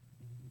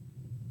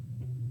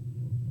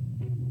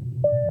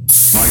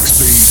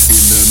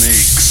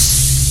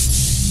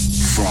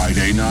mix.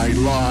 Friday Night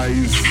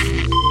Live.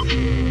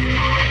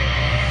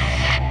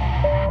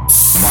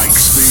 Mike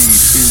Speed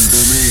in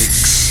the mix.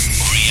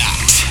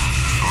 React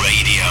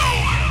Radio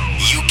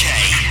UK.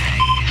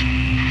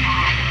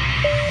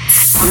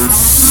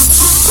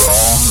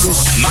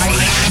 Mike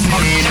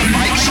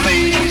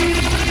Speed.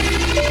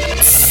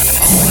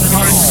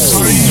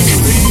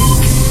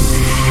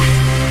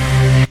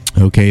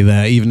 Okay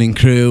there, evening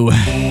crew.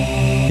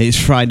 It's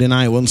Friday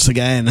night once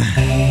again.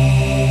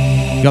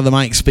 Got the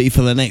Mike Speed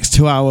for the next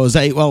 2 hours,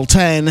 8 well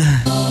 10.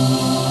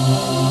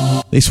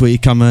 This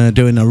week I'm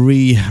doing a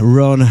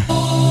rerun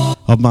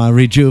of my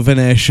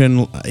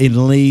Rejuvenation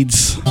in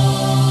Leeds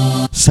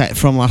set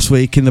from last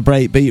week in the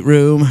Breakbeat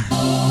room.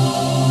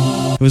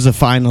 It was the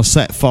final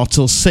set 4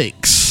 till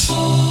 6.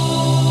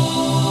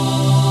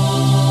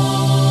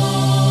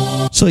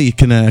 So you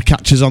can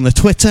catch us on the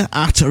Twitter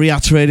at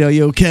React Radio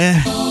UK,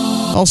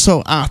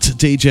 also at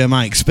DJ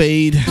Mike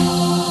Speed.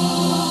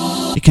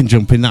 You can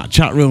jump in that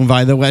chat room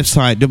via the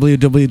website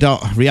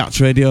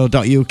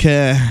www.reactradio.uk.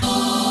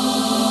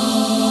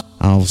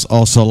 I was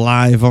also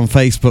live on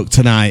Facebook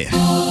tonight,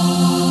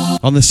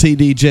 on the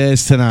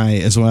CDJs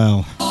tonight as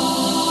well.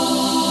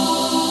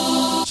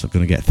 So I'm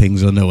going to get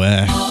things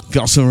underway.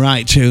 Got some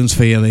right tunes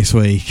for you this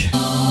week.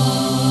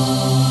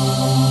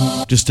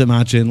 Just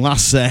imagine,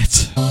 last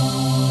set.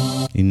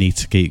 You need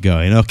to keep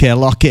going. Okay,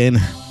 lock in.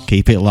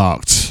 Keep it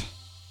locked.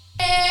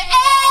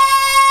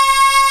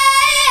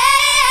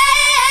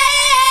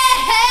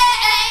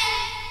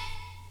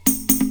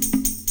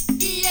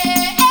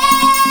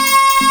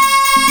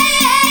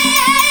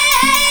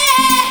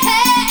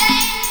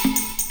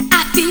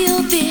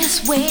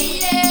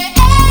 Way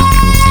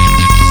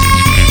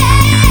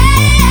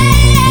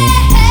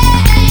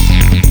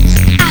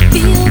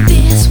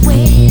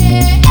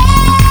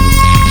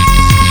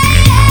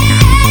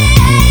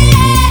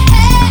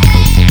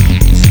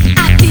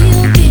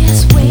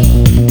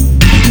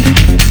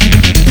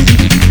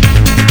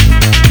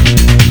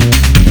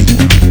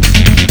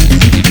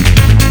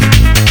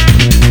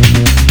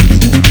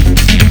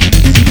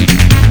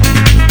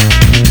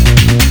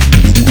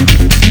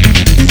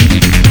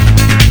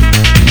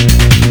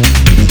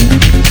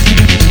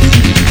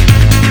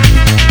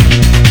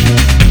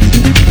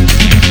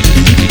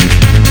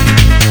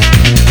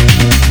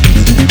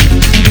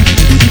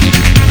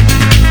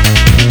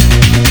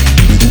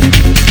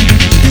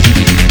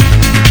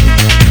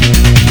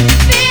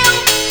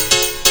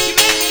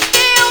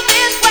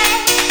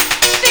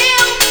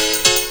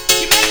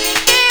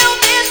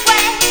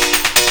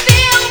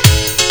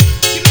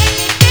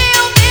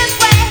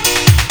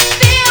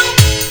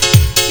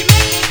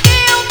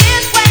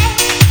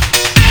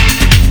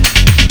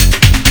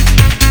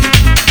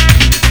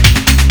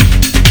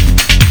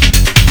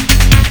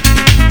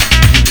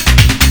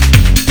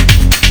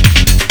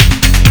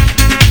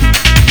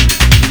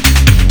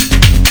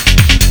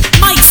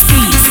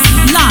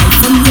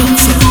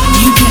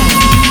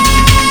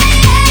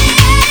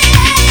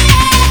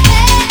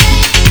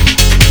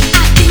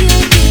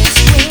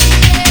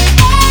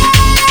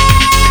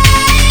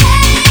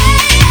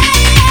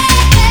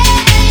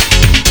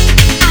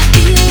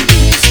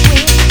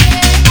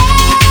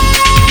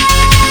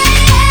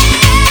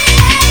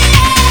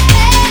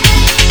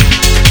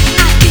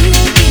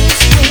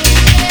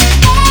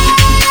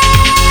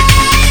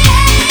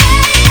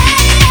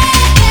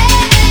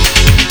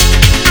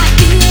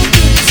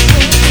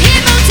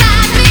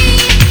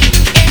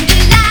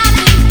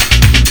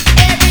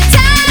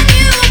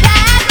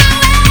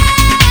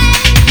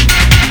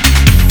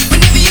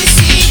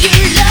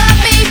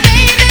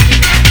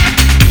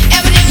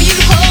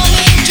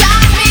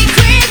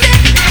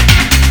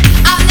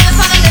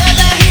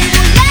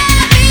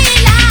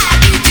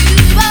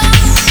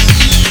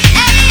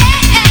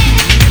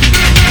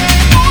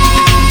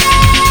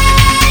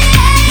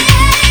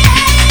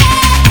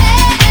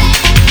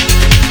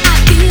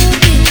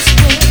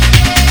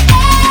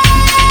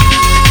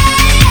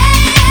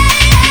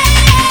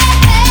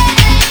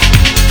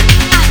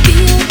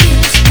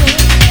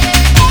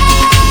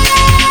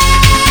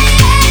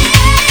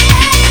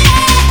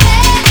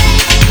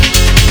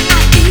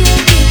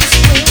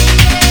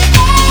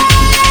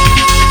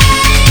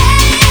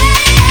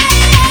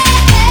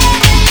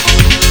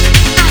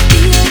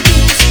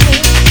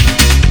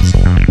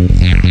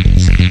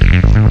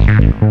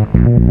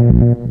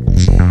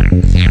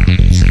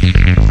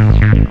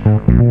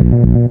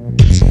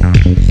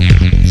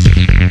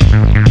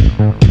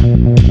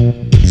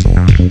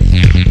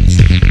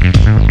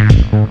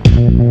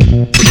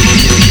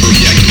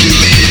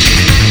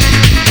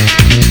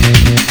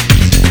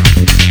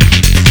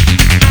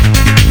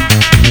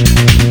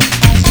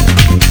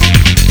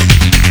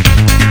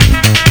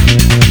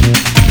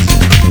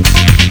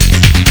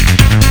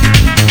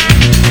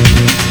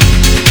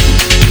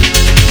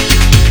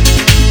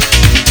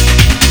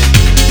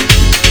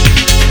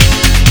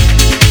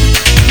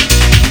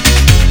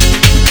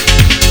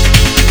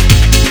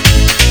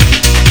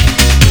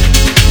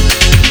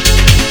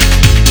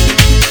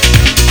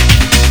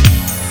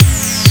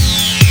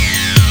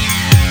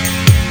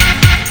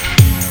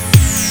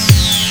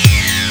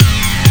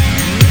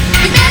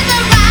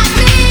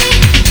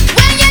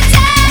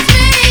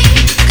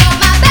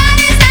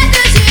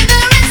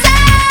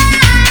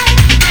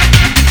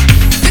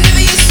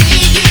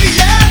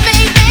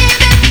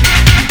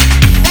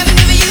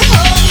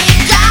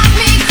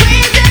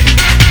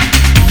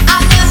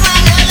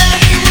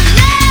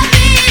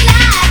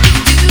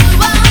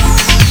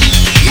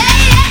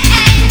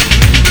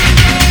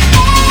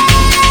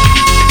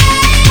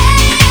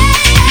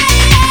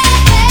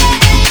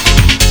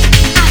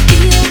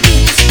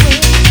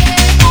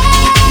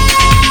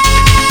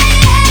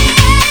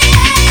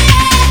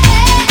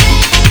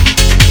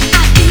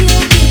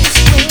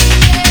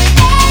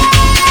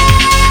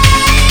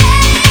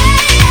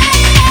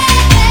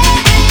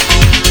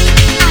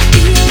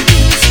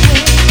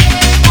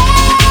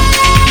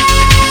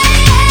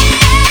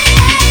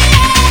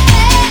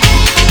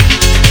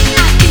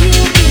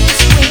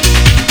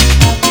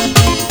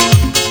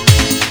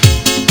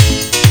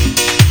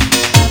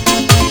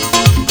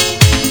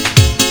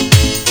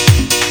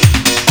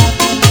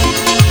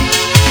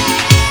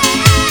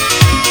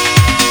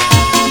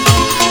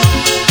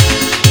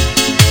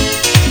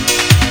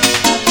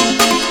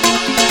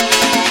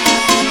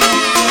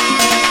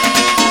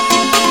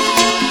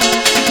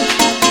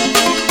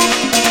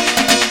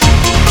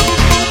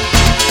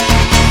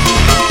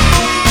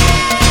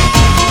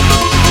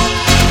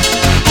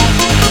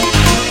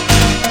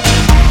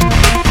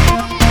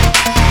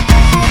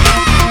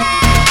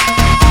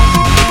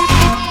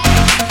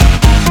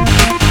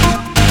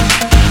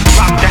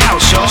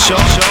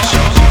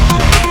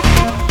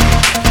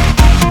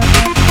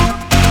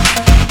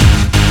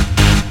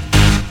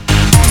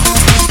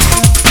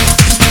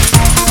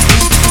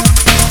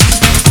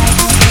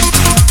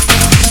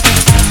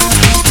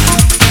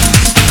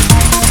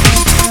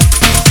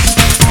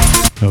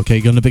Okay,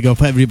 gonna big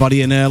up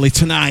everybody in early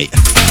tonight.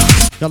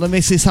 Got the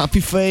Mrs. Happy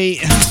Feet.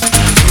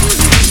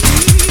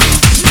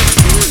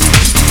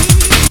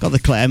 Got the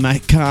Claire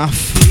Metcalf.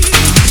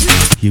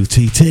 UTT. You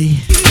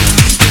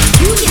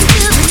can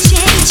feel the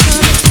change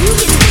coming. You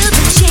can feel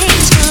the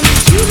change coming.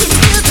 You can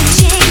feel the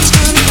change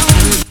coming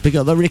on. Big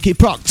up the Ricky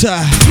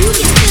Proctor. You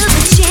can feel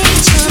the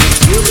change coming.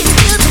 You can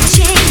feel the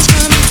change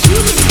coming.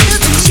 You can feel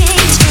the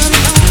change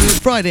coming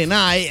on. Friday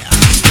night.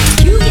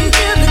 You can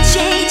feel the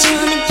change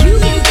coming. You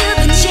can feel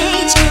the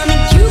change coming.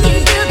 You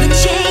can feel the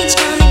change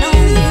coming on.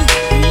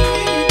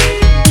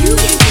 You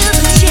can feel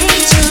the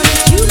change coming.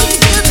 You can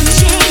feel the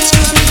change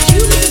coming.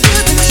 You can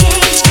feel the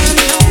change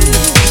coming on.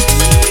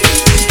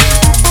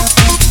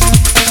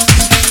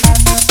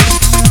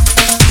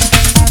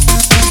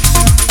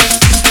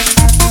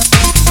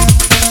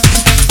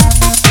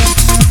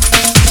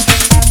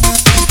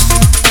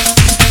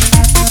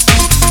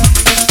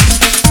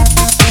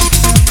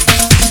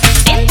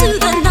 Into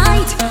the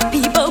night,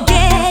 people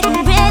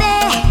getting ready.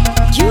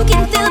 You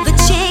can feel the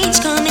change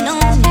coming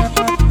on.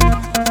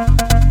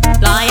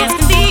 Fly as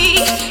can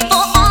be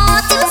for all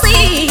to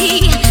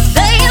see.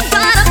 They have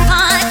got a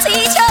party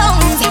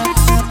Jones.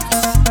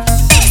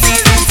 This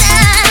is the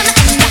time,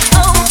 and I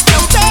hope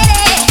you're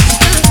ready.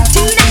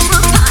 Tonight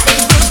we'll party,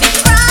 we'll be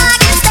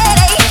rockin'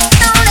 steady.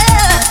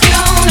 Get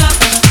on up,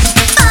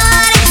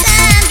 party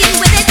time, get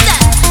with it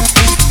up.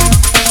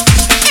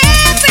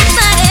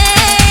 Everybody,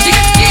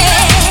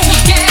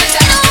 get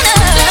on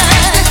up.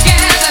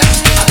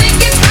 I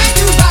think it's time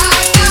to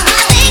rock.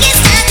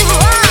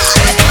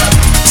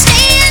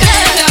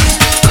 Stand up,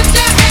 put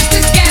your hands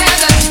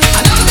together.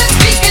 I know that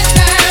we can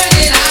turn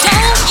it out.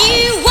 Don't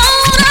you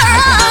wanna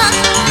rock?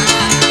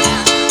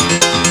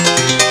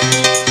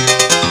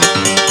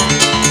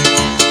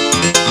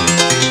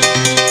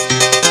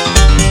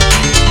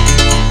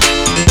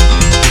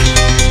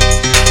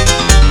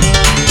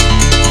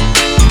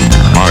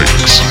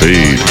 Mike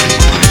Speed.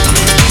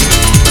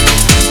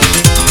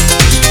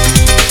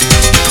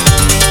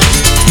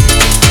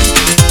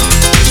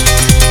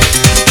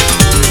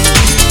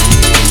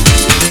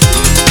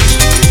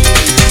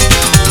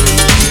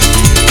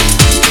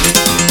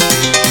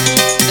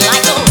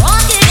 Like a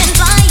rocket in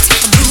flight,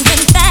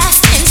 moving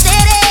fast and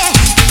steady.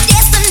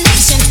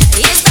 Destination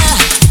is the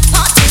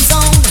party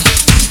zone.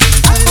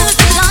 Under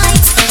the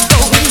lights,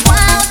 going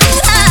wild to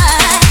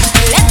high.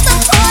 Let the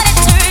party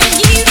turn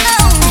you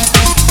on.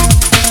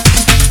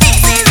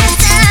 This is the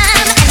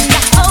time, and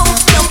I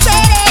hope you're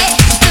ready.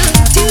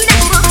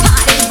 Tonight we'll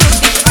party, we'll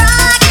be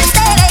rockin'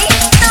 steady.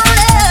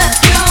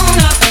 Get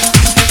on up,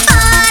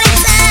 party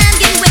time,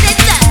 get with it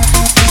up.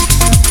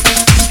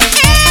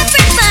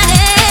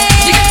 Everybody,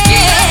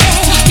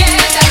 get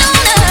on up.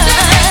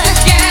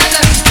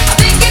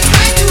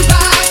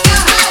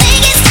 I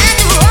think it's time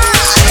to rock.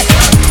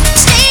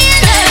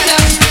 Stand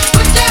up,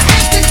 put your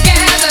hands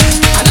together.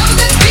 I know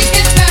that we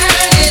can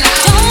turn it out.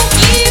 Don't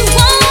you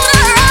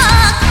wanna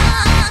rock?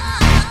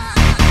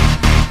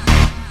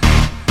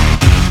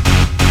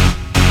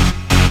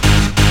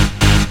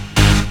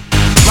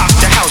 Rock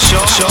the house,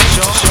 y'all.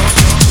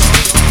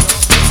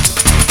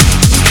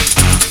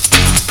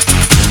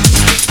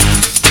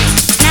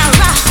 Now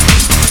rock.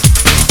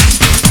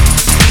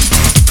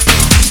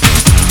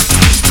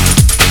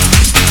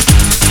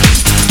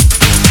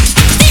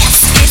 This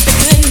is the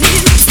good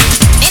news.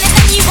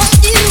 Anything you want to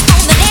do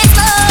on the dance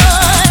floor.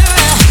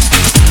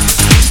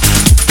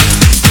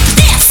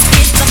 This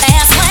is the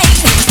fast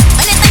lane.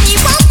 Anything you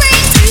want,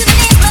 bring to the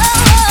dance floor.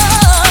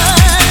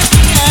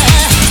 Now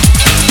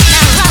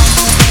rock.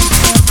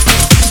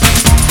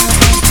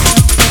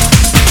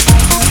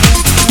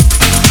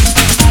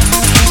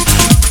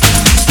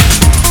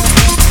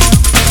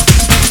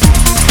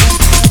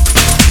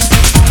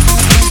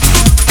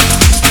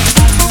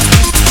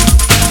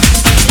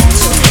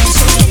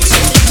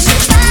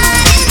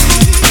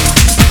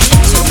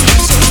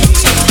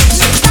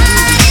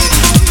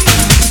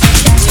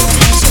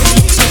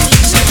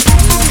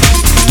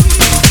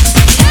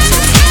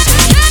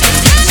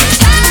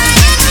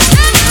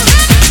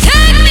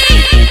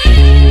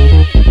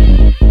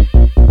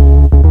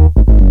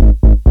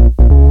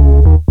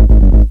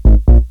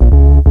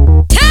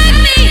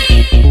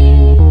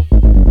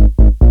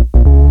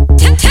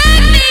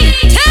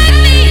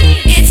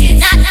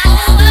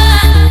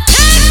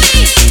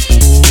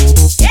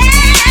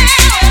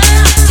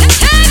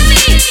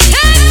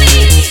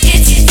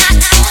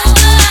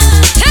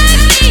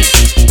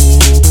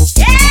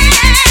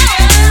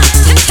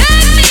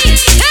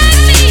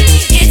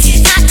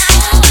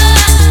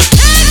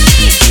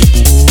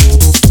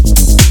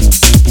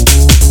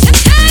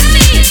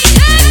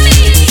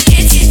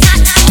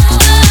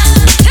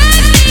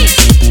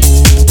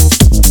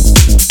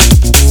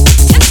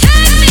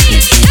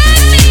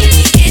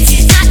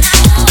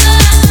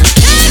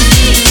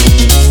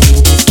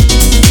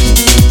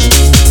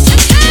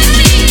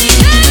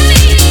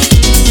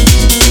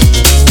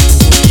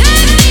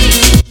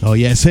 Oh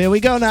yes, here we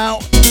go now.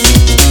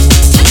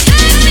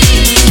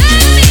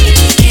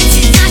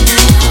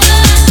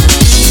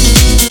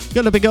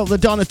 Gonna big up the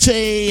Donna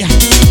T.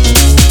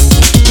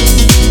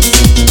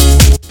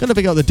 Gonna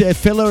big up the Dave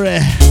Fillery.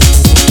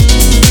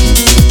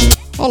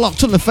 All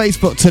locked on the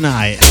Facebook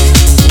tonight.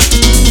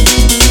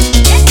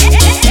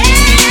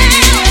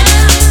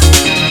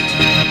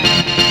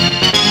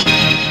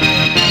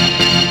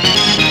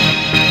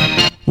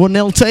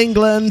 1-0 to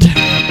England.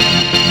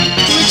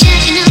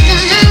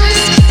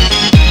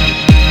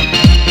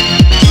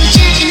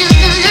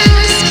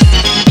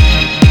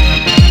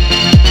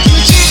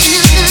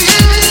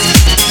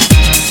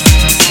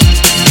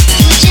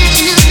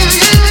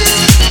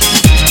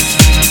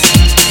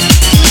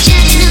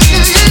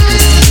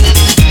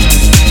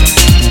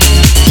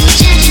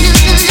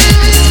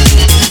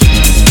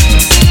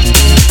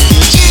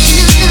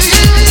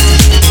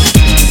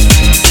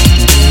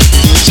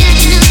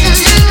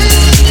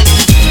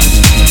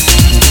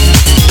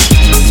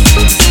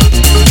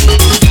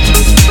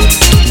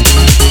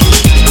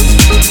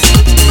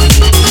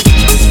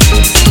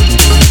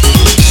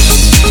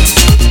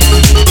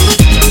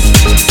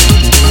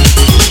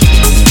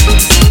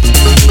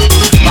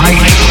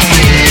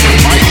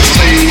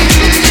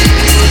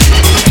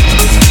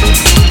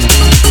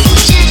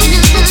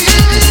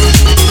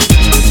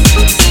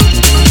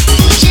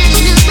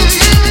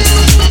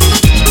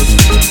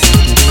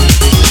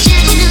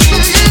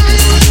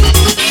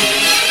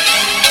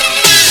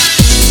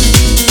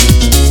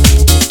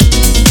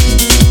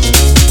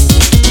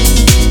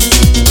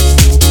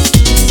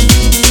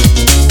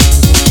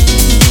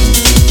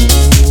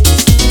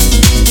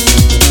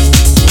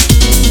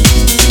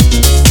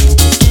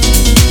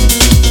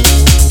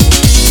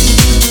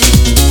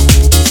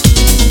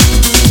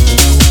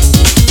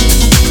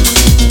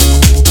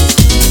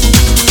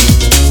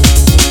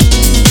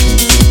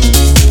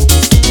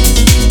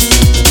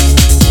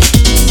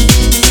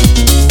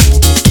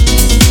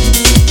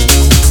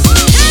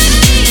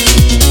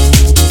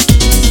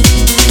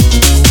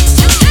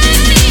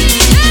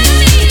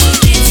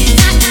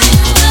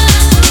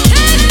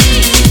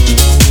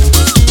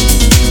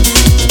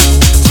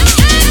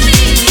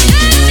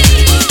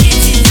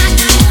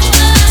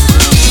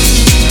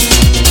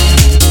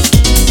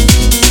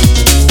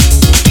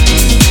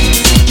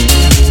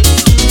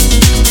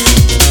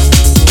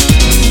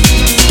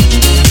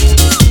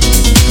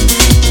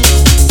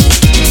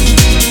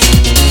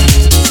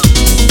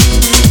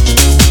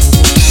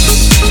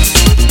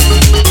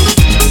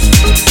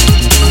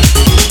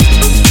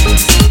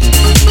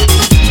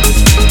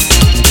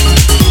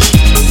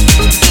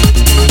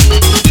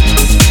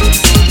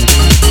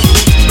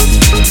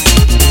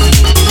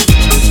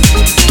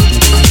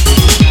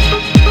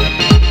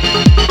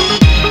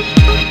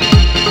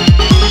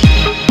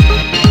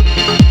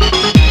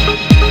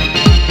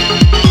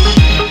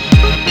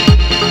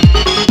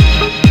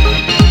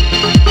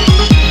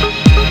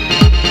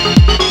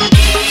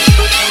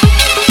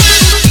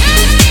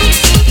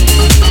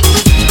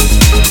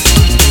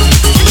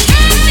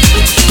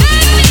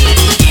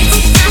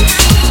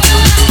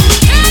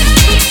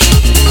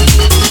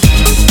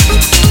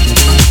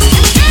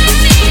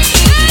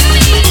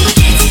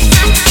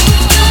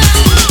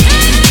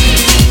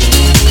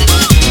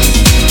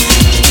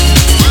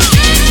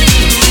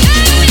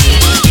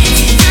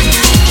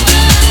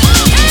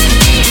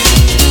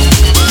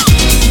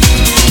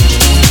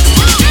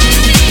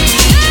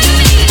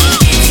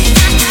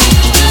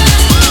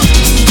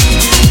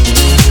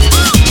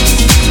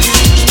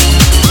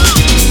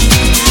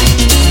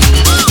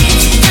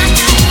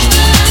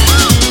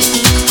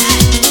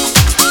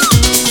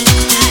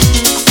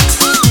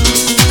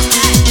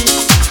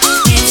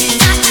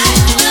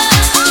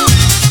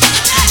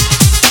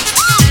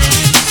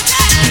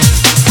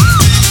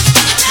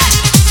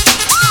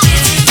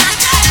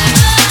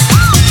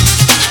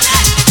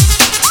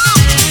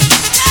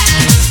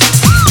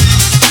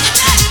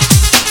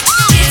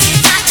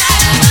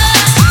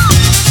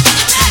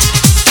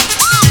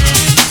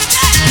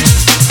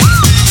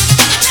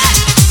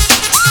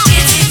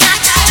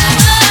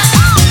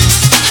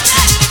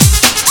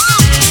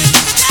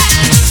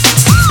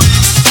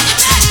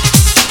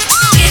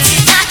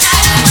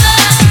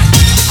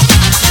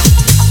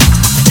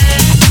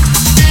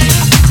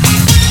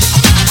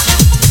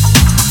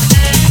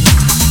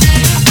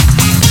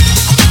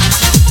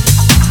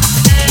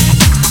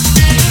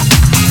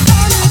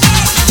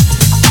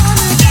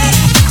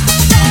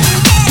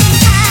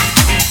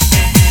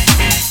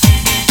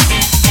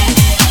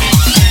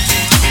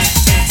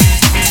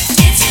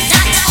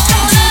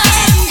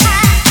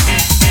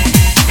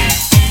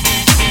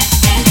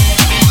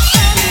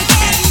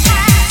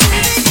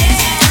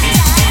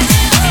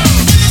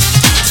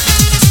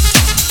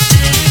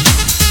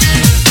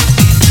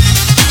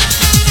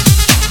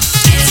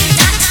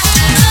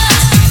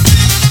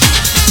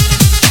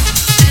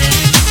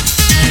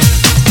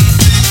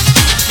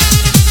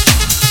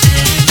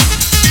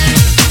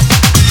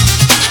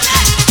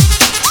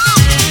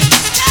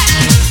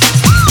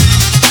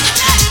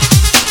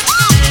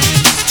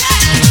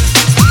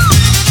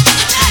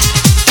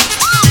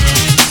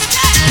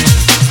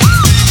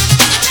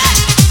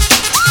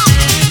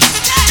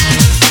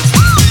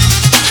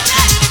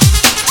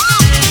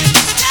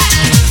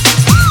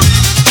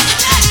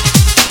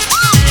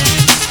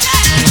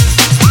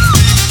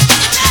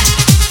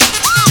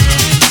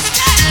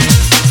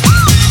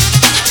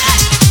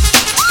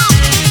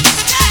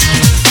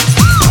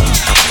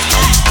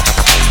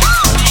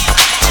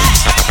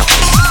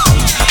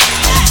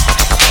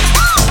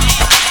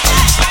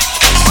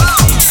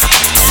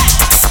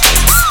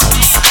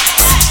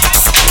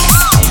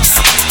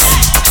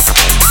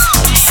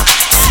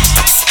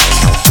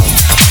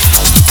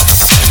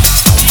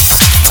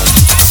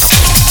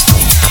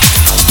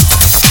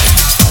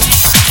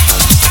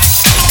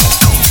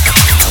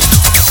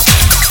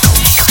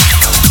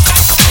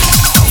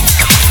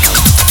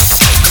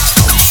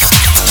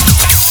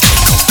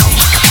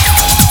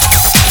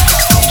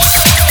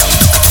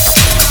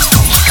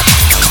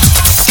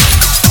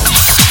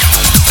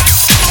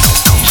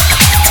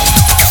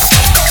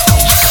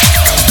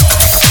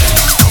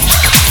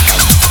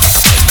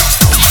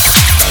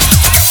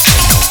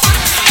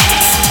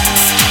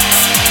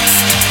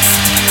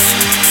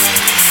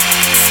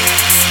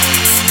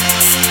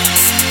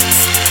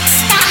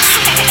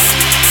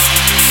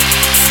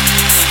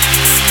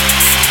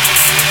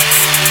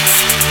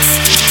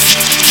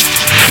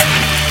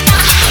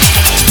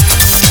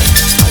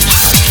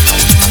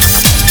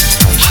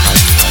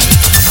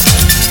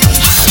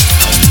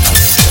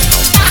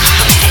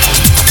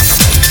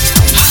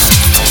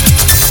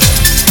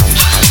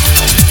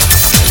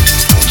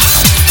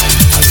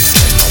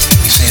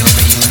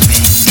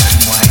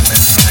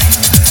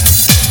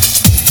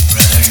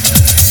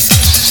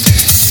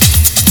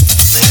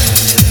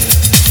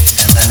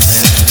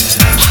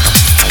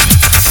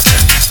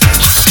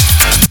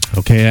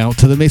 Okay, out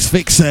to the Miss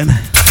Vixen.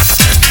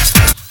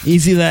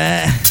 Easy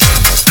there.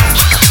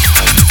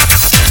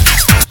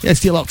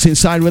 Yes, you're locked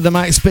inside with the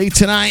Mike Speed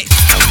tonight.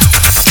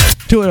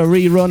 Doing a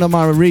rerun of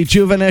my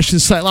rejuvenation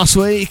set last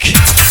week.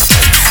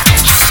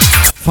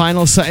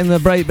 Final set in the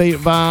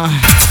Breakbeat Bar.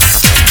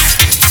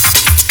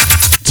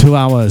 2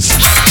 hours.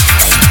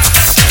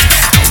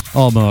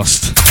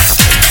 Almost.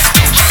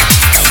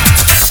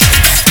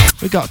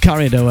 We got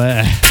carried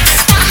away.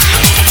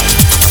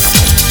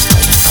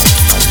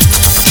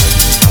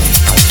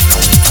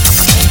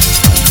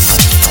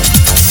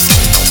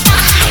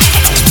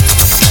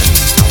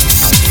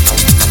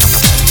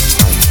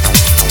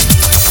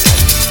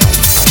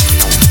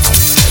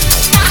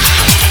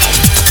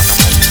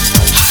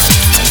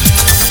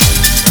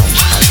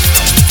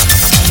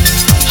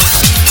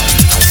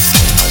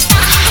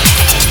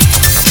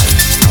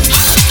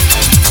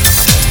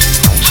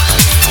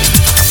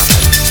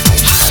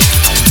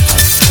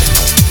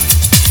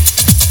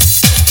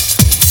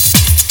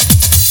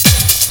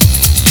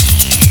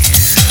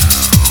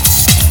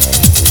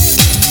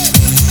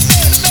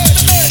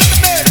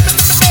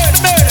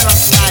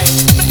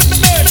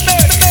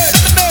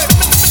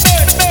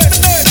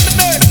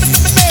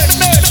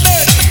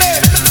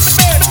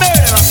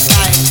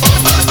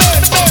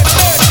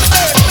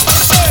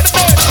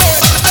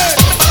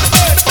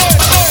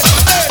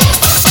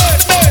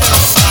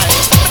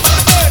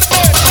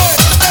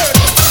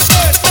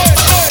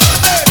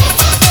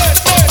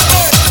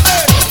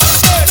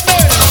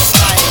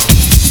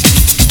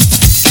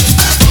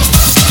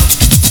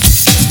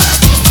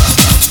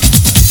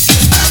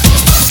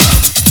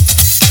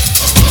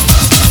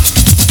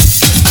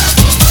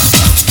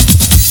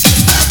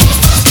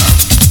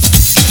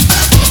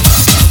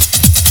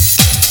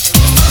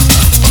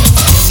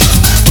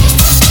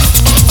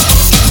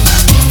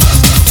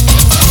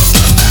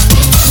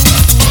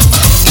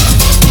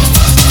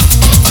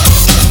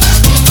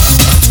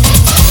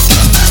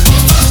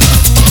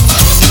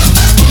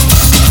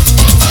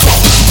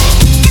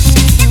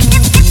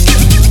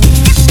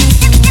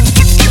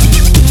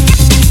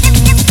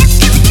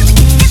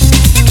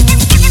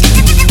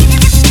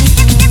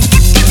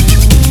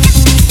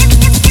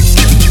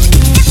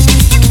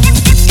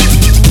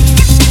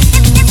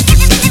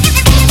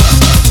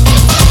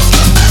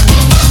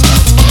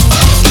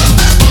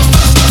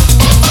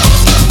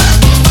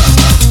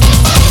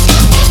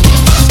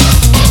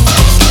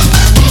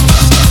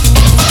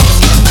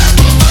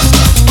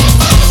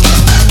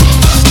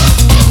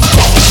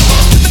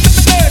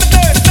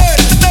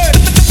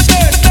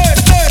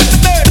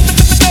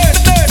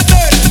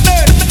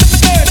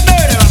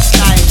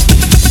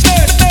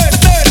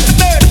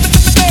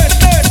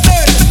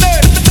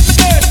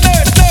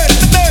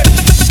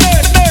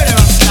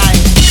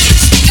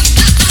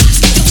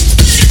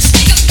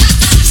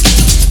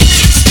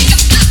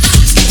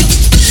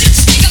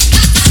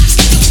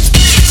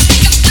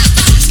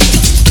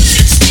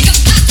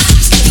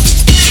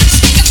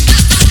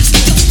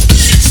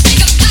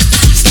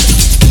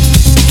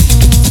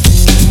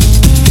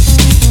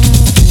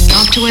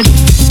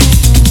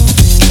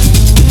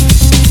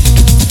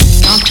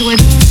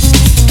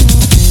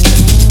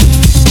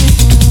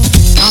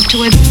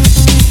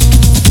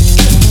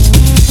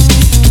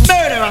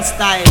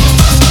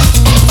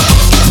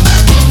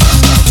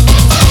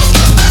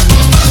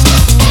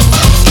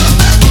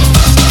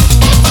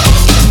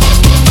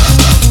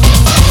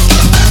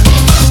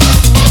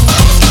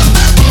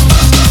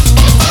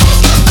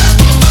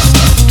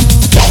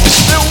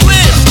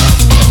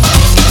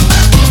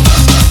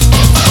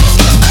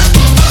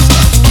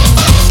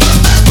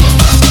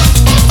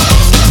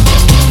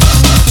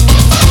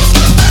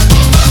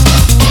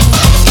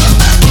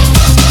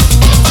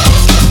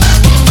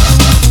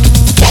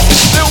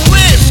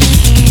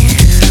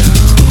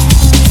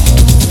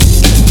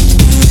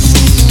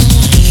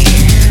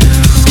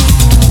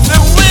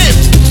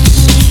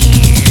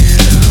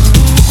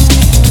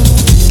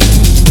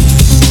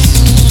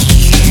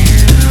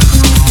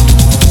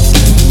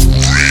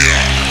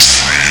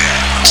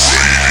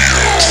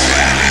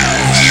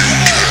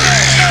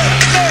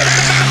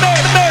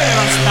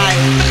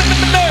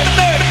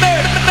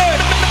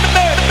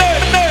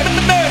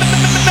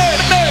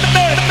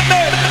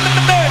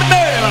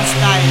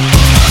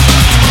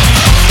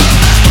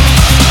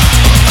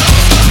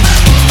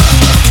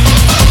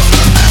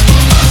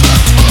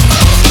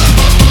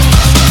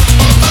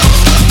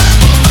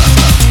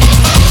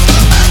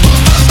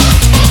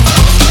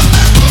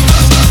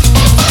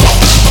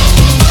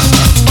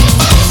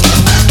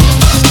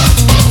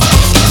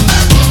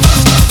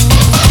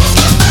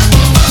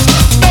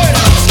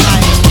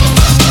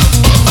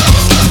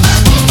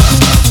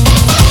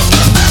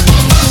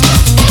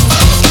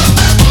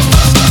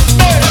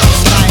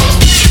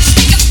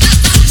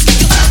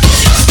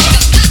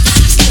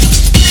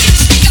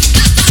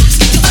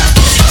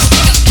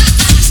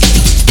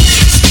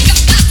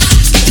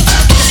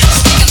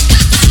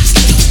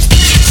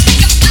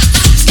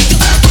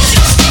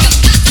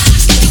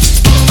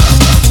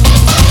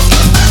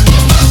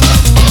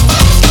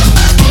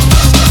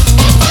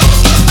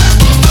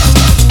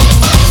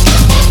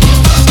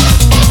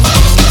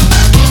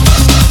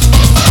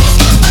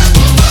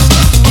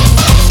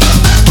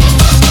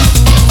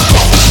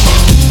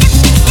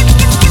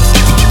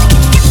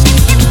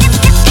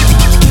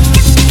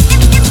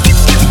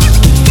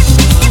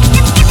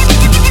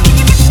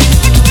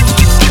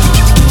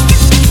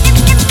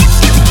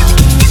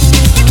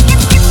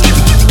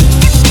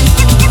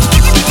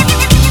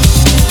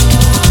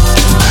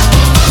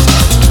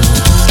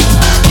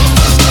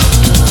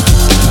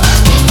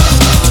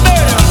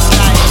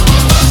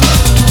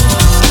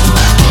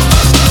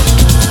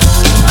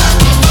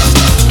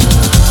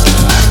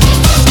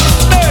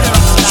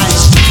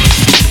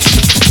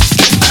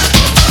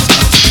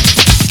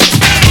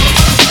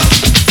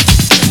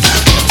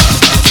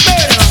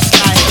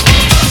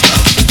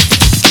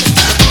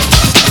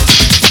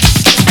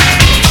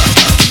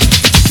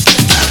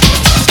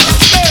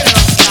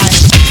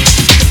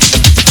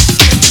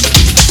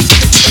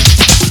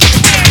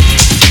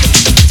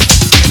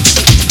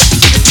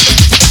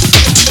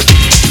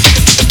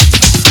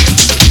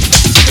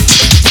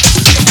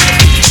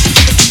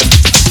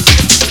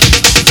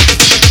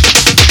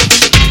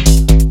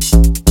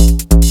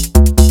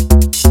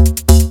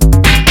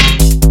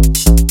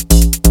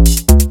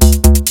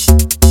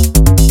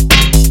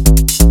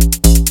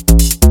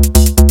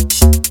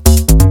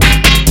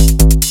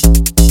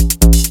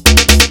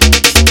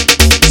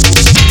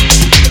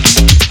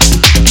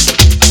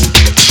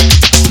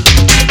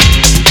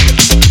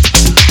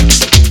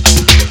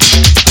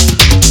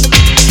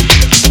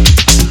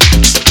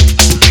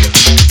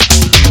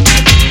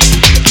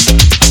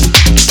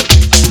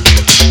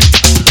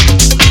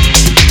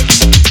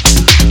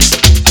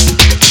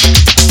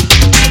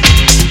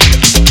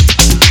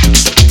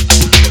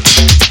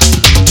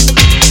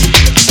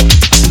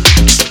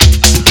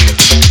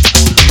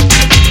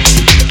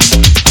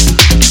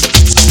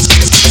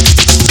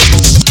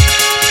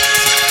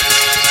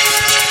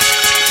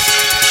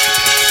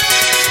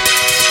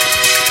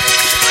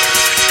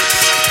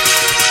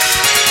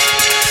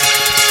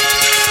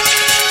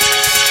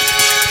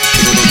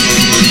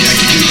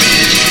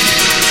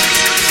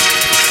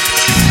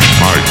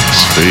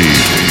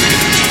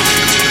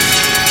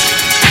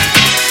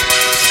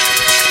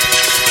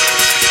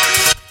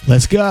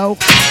 Let's go.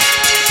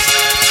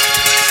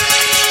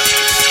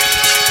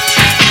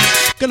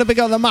 Gonna pick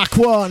up the Mach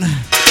 1,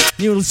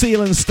 New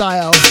Zealand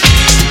style.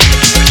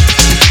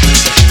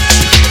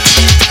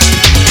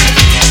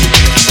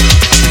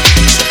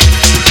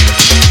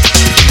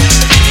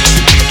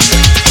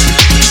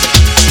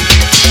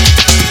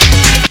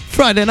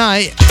 Friday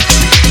night,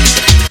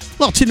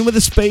 locked in with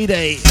a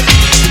Speedy.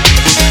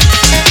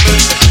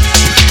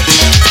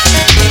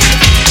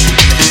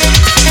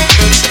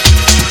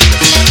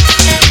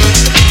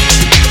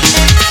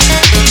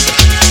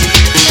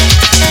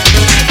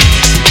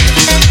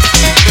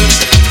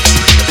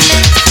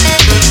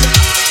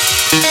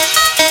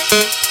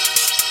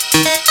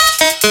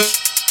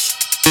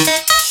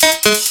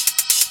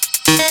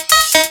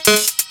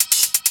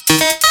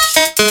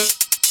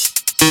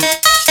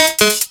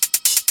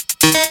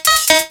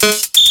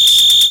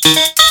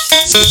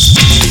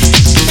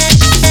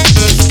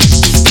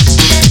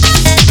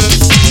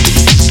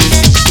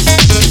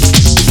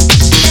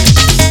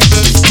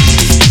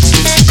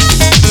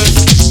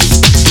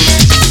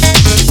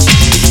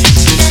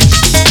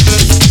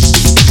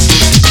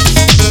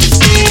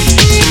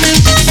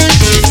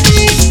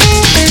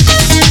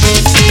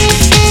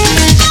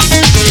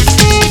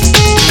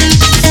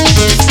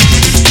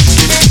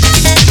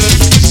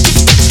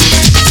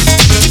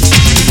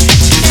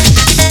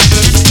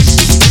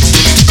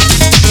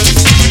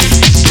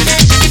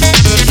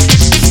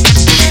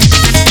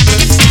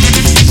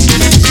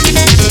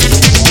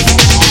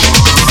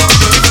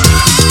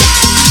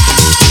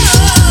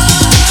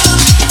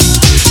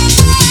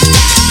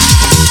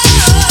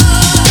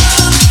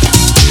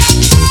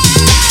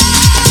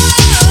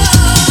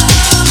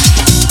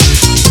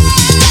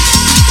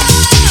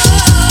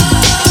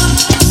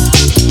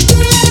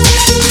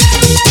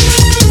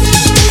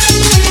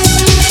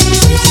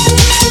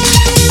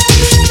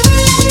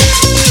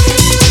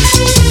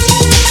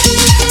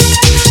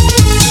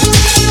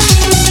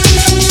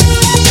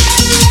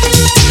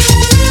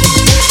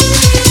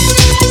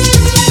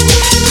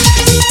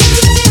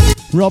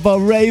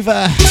 Robbo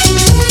Raver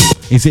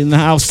is in the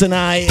house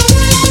tonight.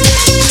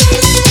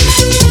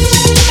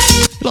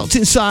 Locked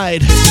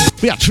inside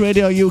React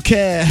Radio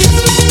UK.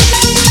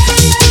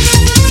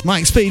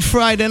 Mike Speed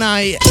Friday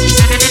night.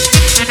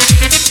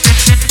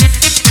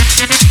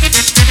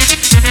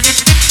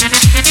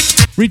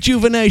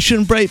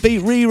 Rejuvenation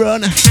Breakbeat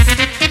rerun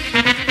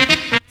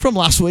from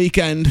last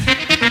weekend.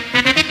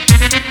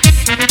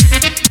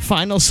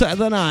 Final set of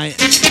the night.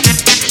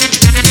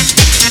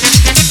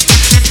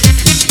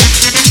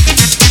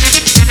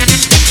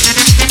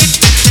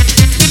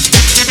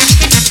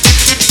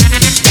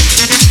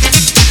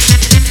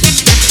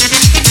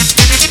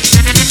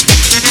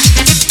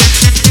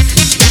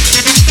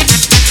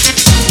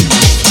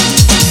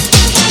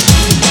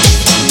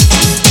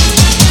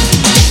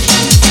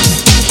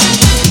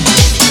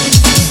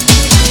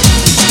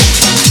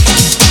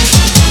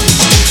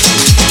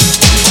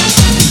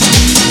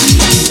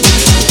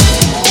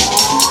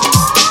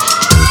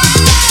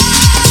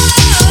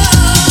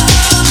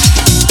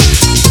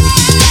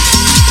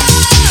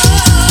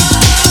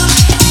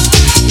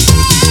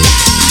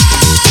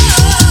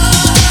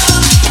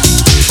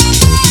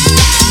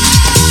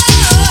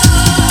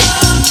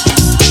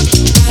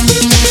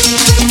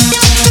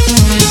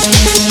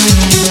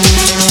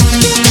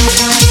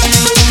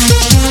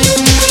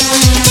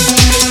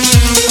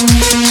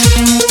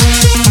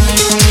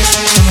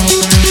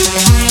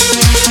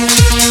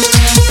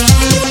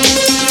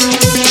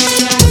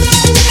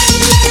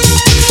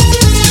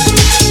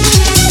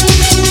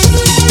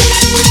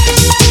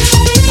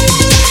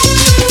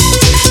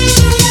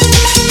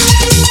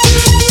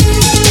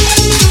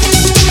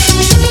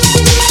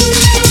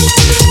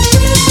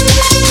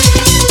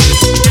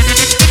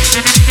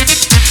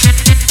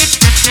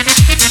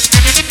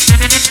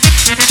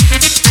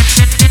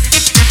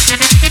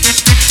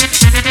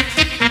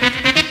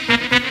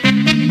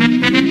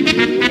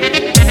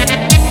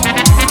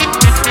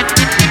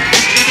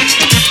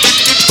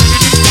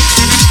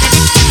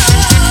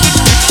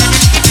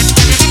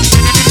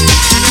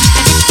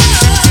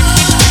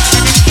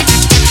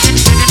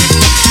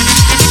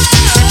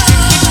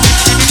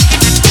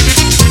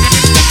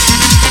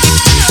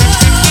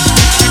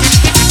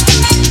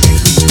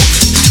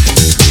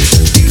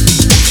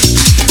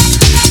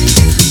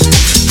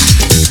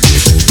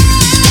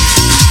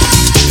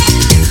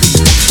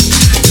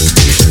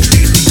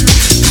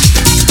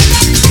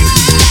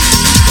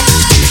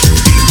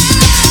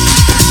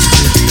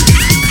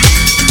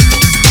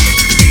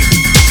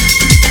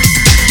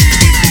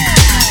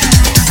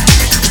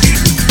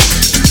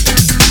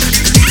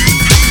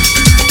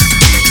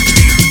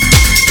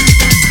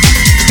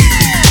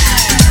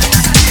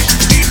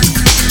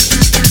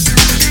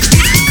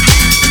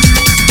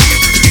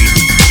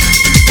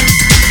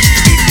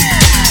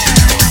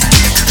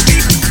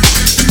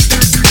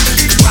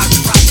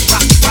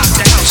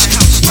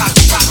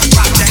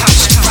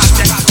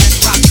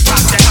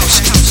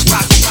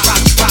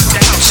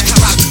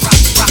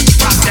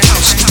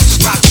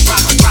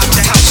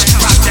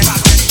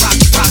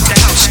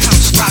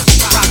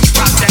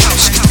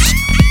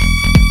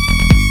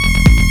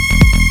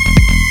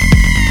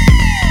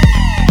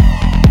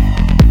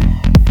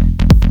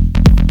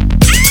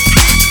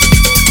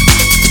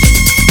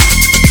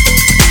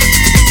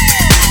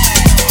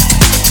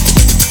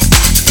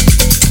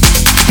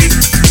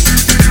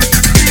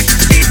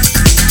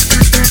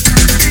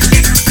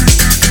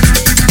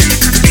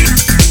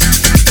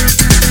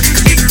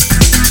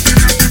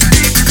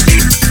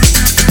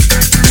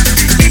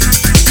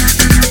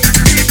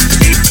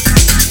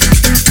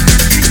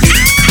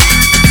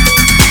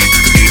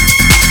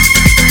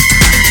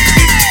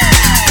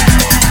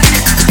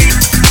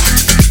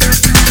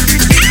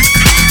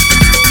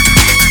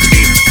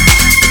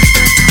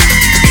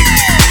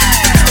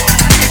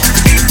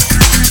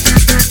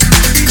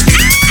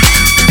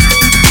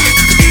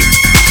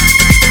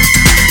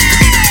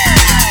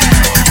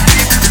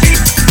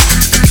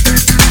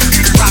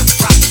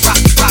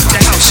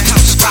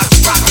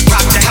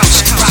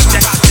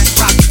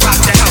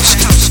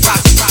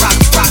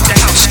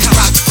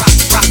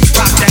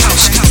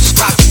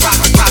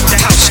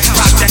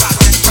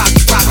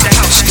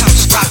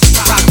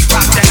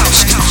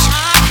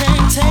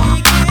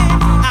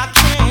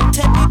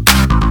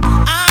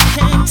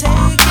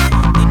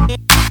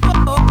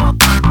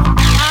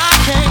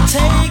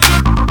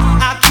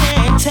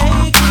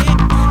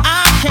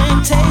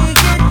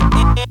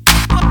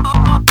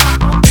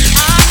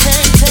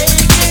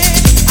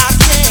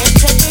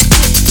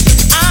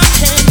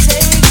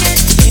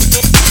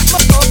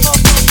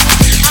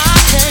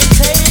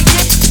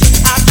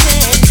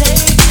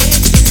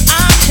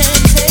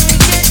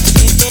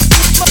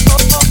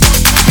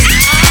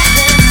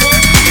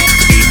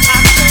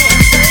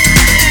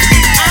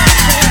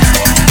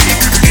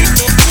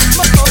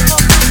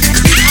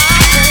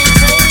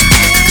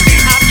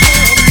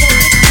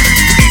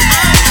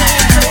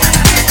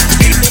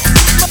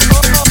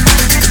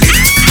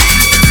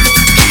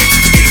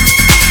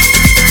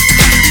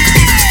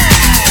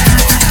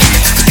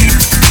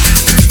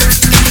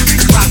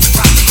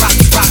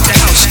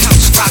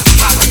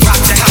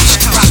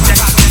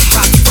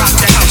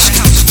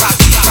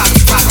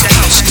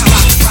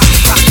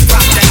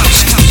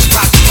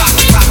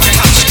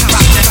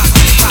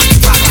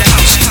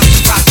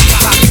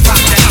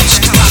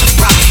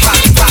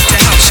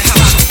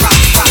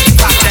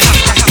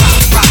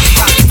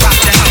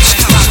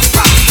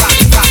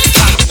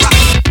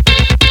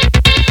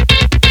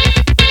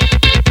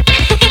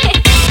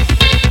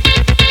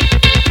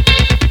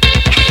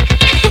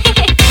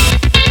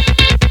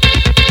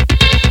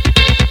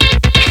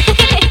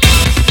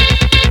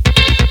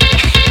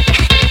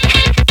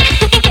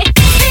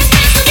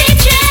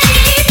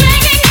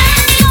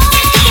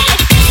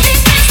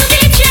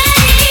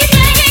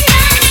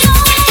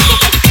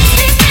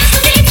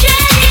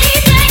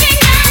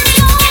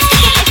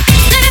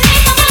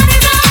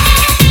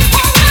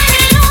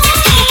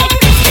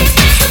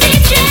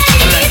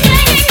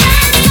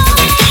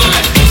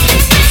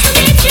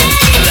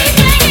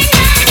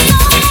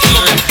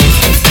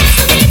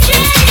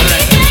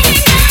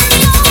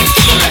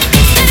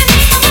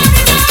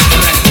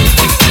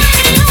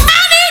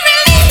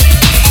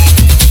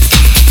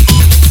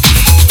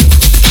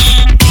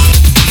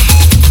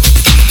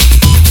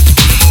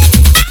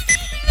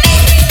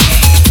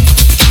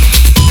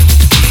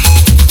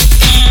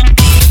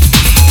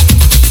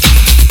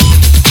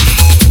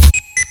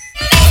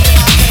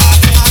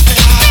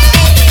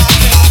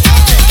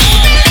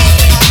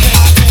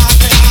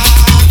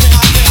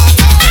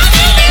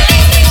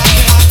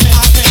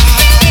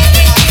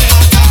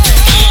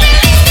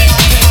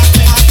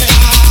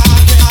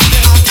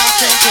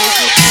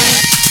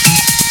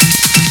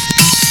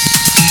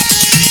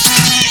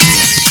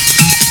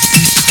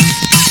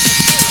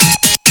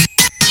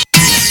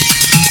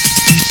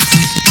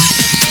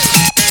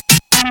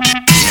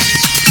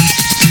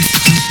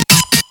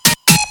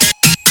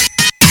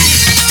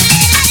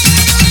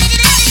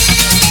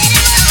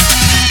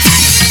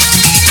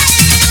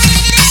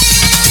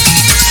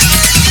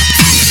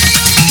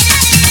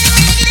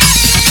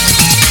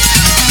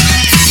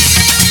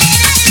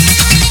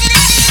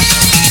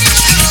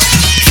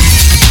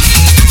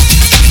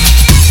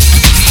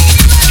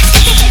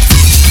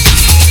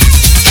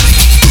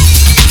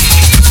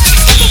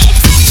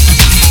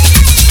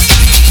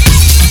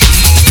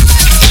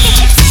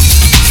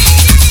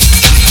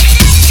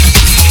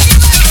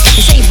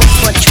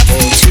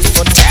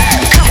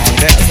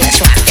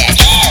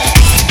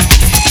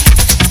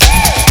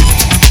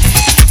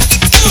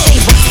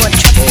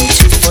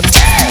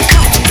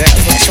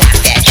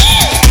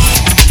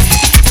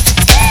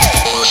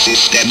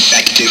 systems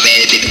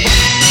activated.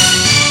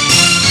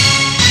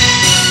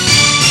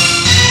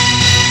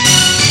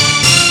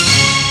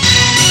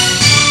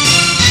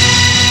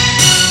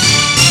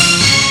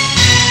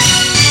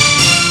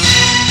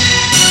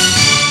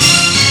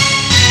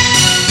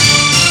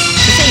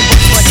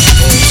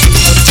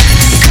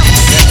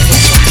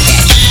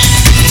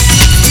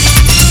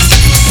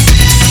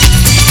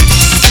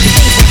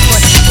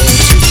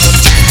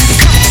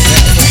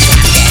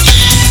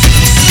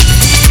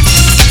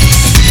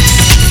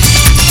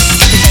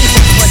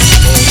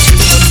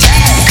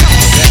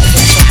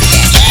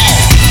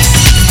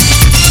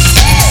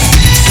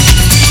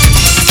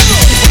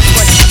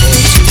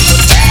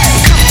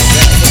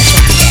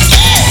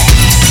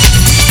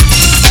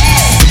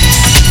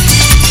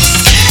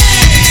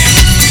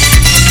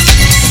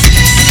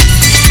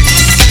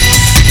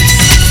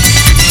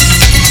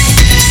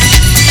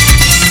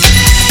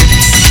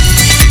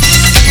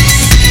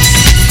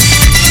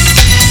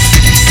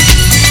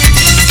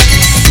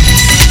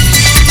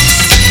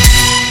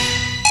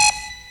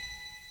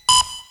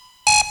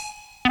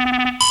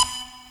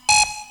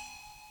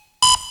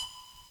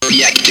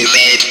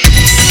 Reactivate.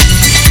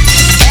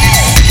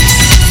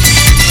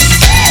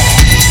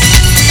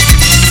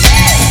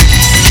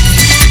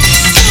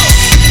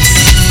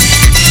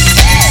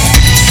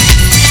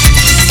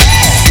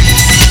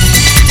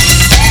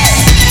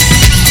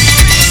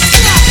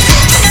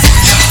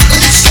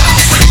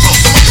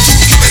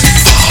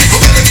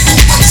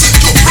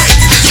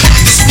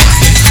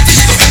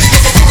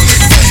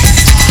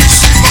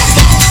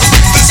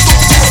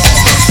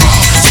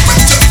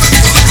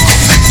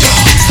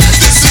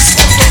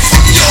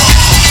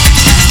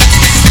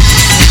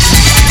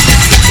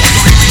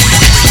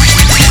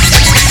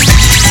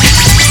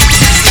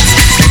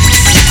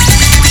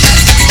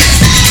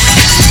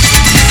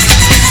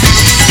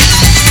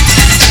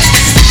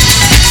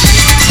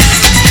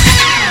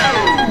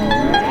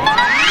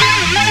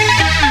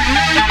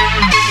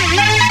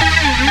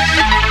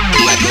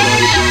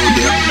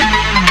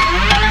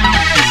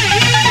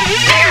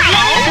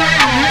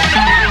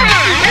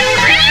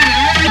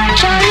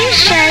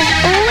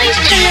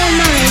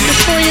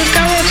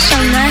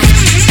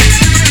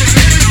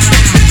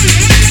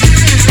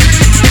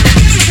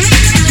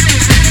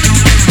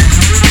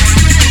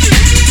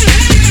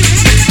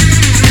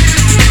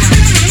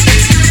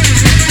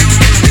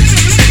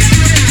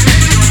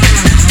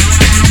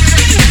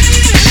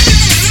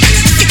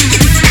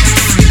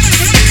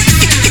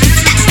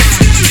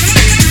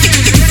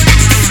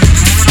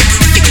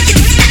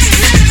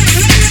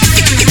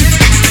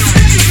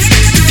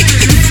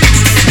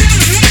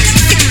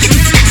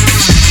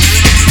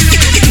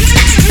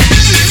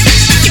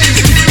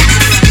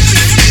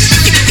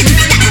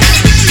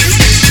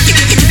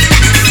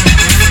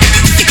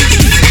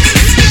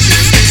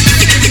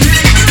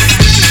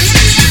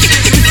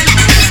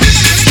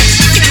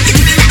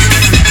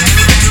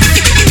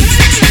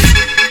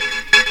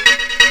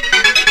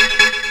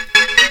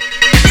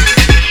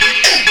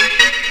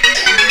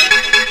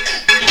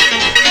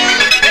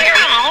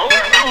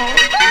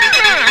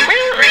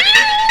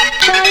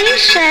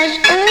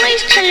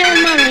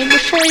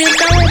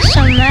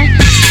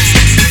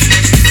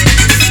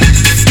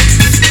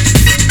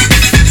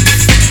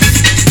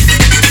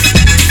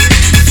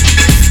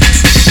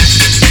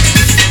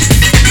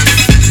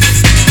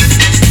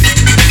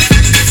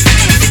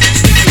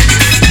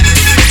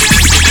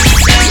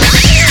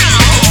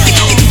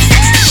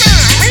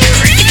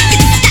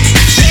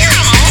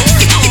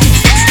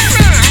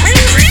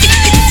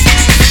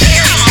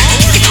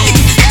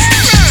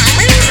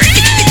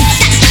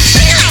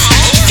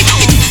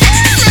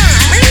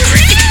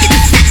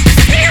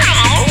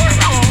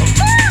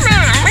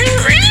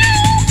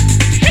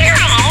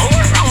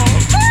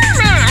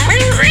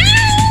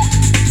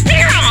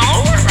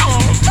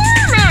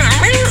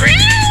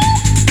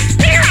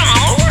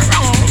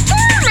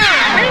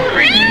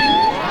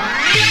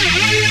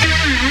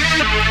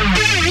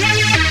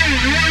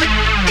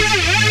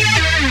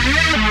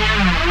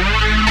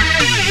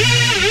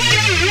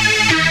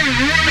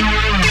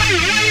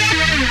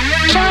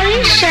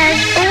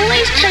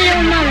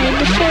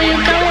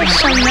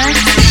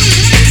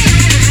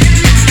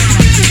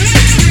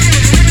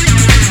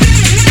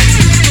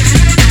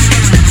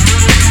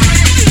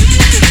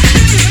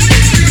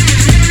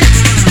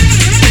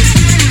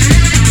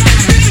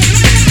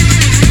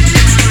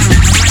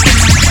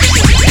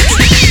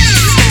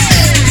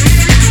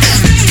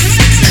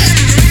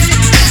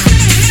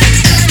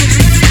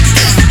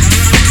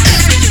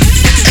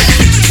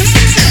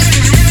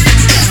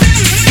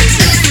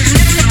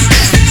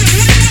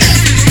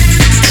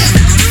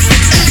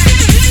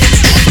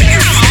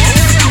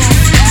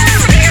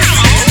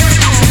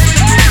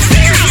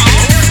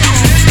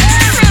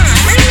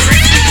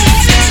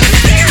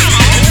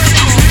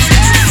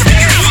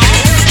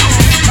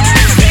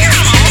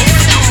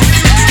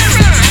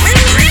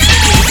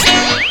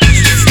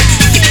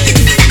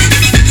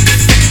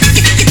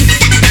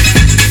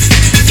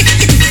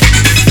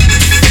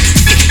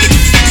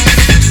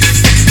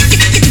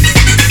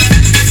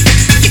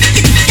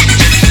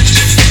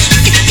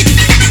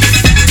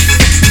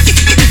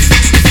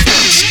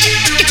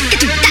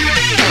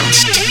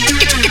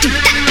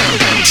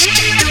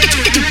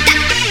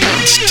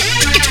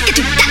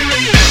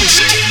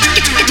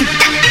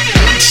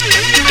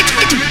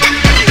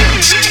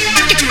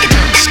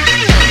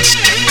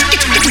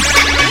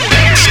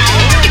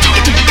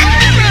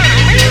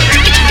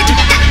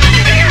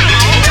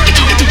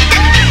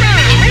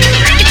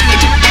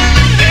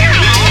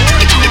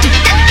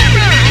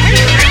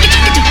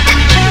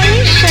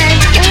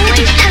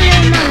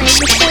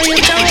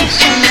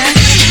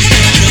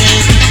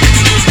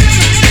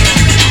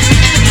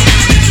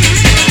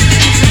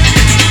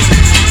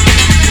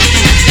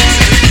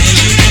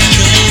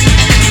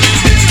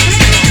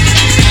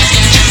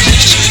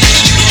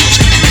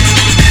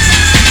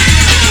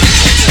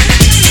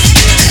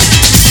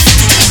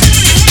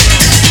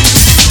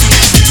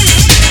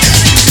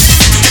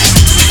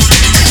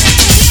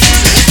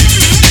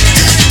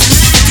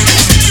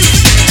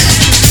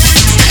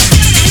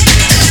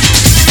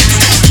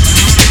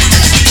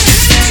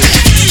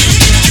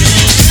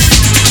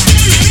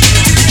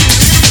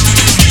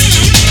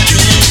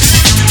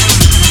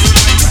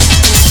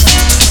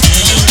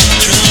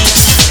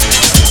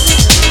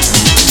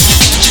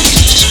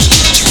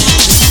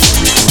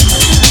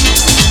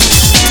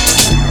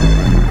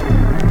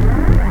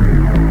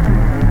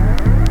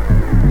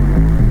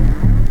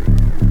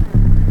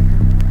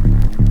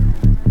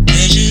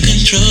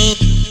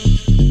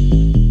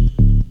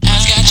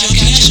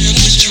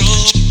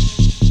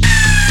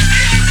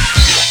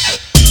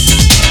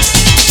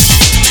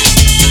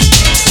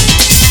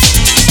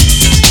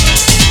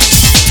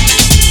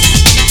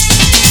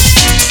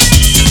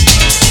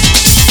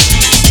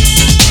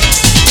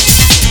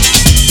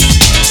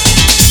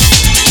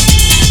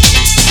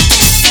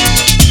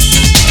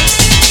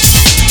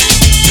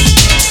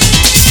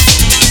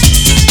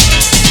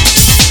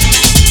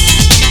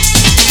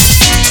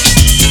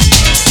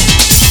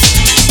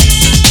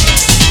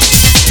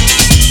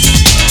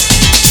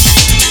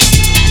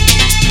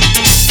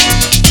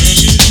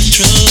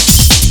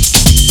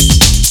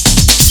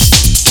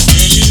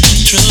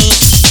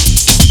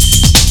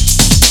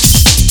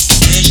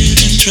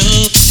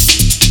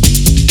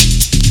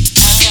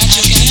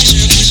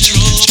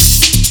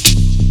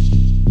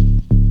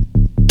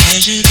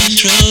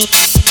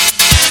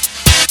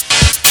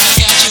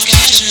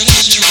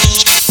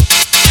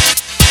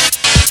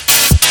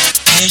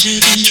 pleasure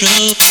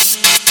control.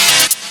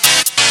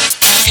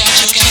 I've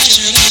got your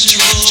pleasure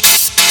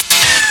control.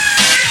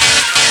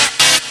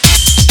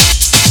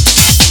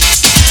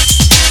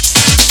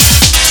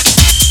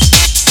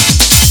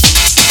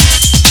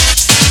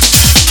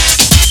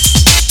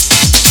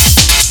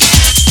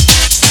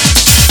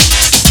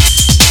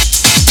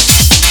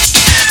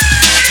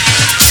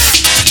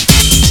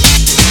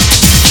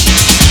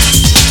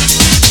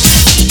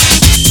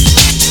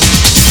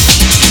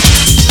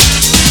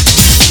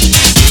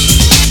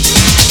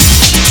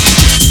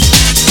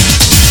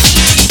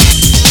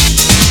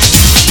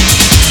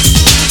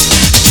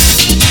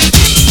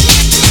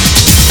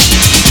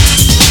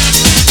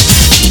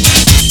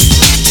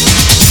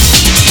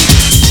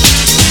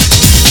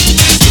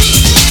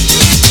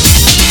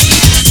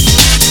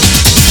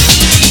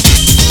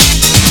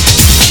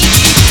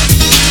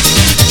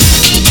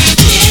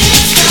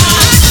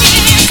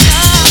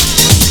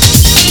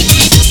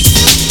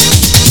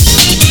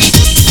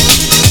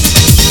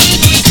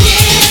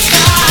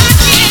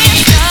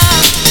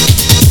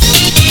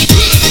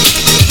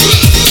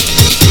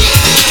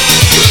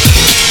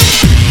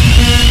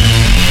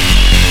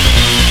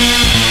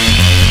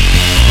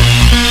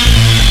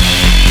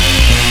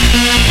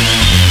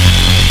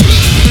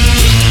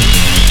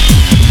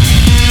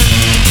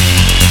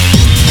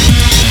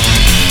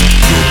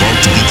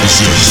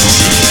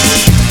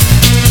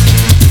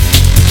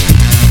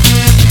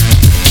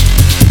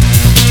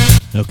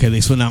 Okay,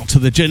 this one out to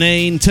the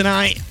Janine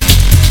tonight.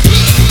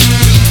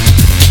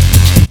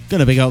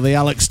 Gonna big up the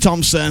Alex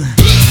Thompson.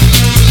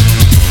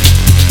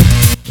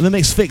 The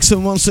Mix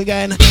Vixen once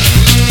again.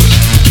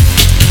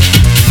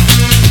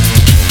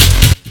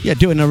 Yeah,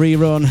 doing a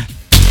rerun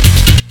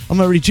on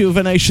my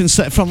Rejuvenation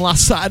set from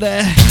last Saturday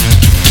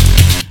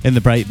in the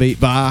Breakbeat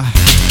Bar.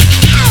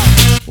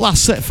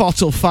 Last set 4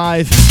 till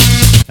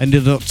 5,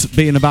 ended up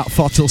being about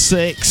 4 till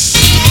 6.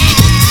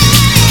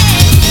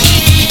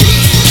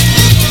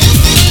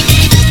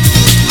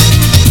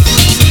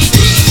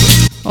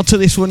 On to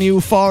this one,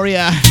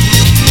 Euphoria.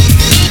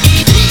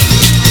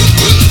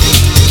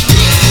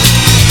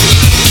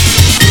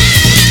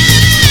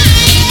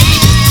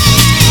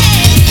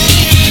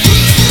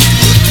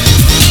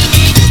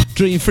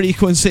 Dream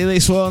Frequency,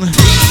 this one.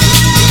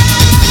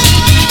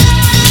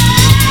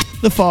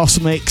 The Force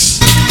Mix.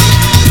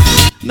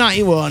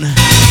 91.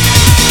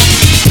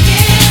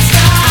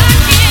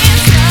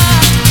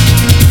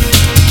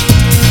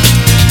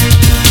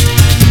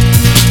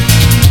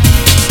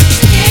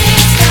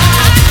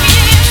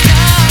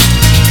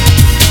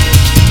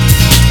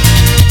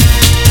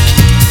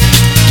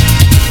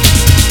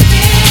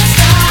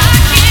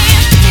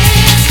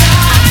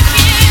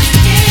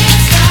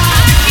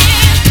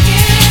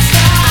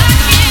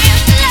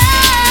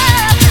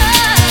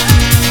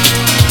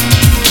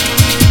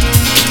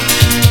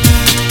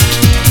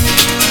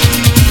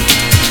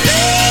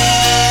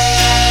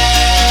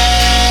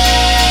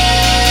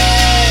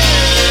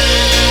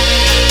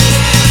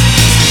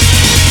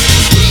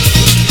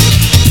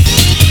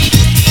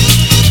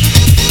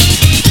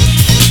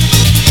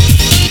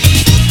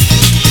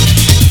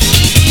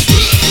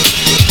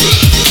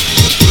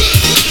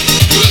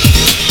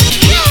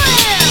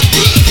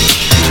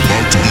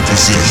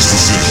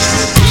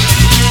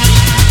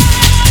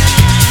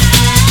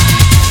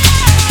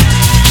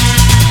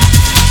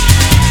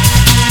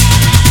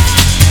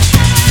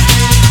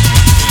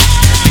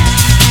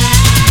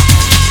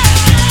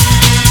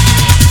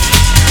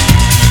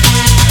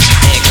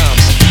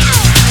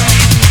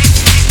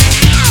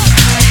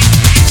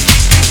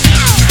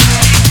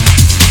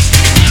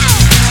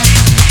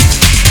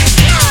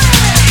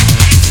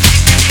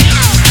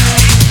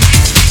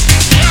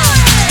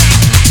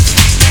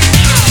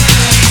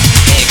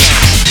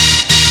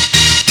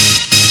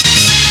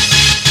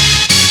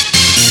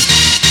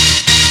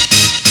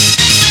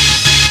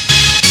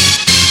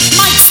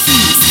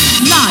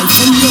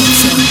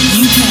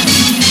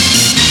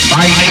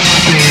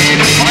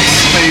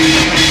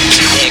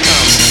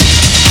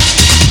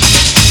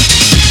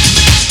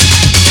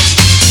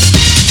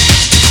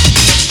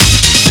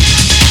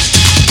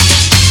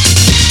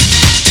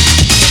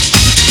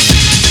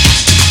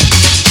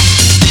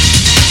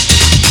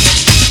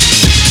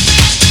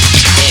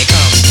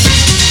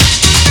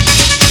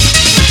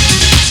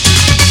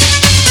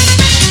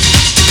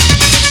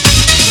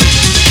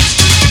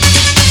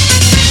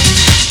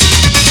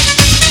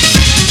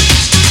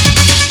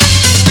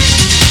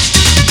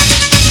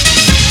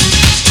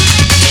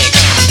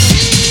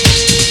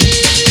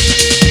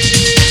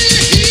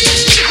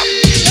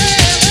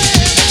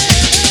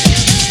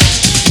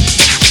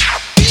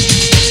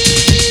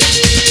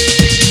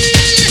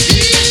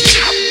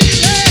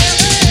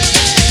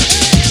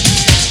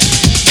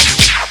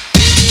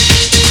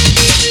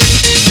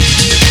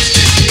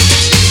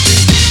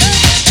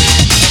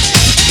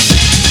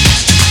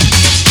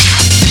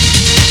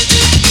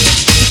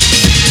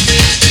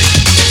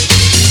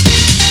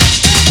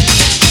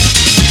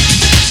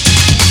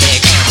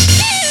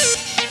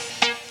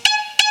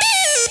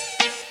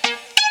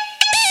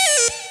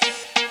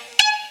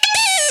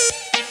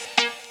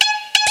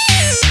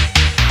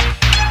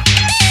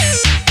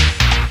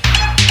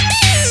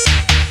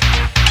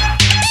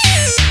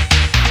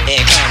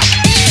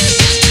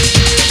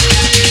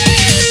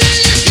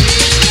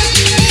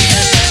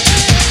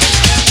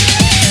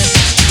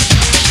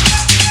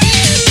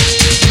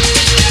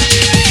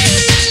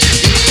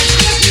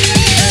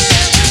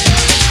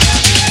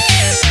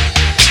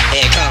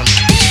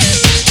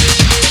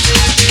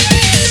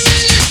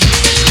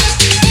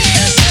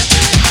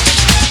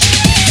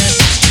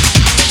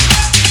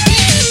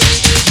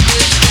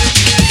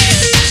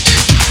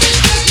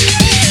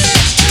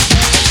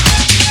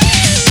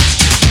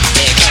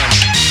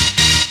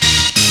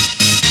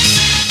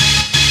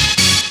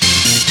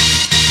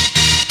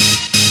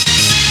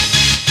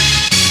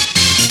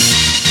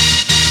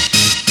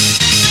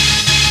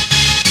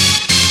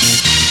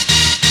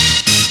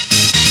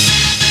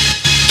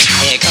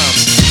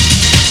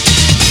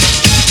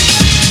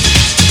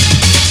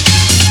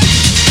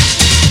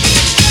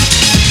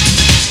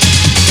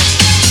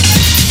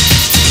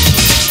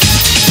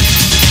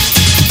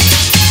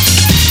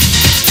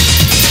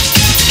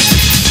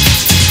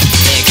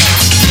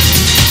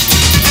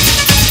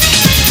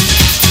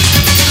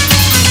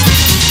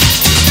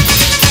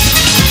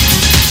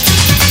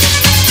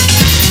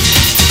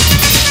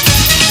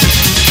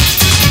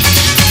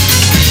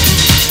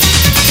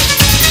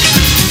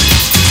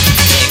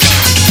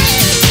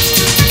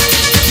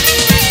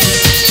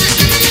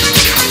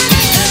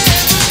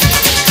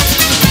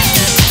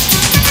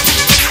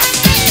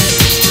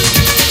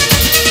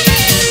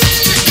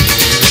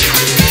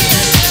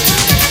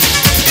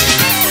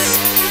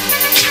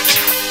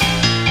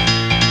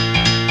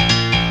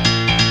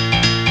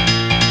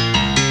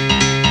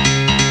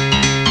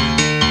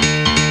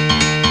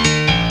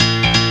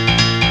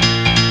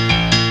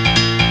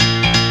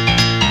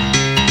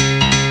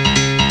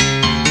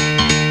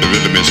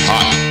 rhythm is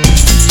hot.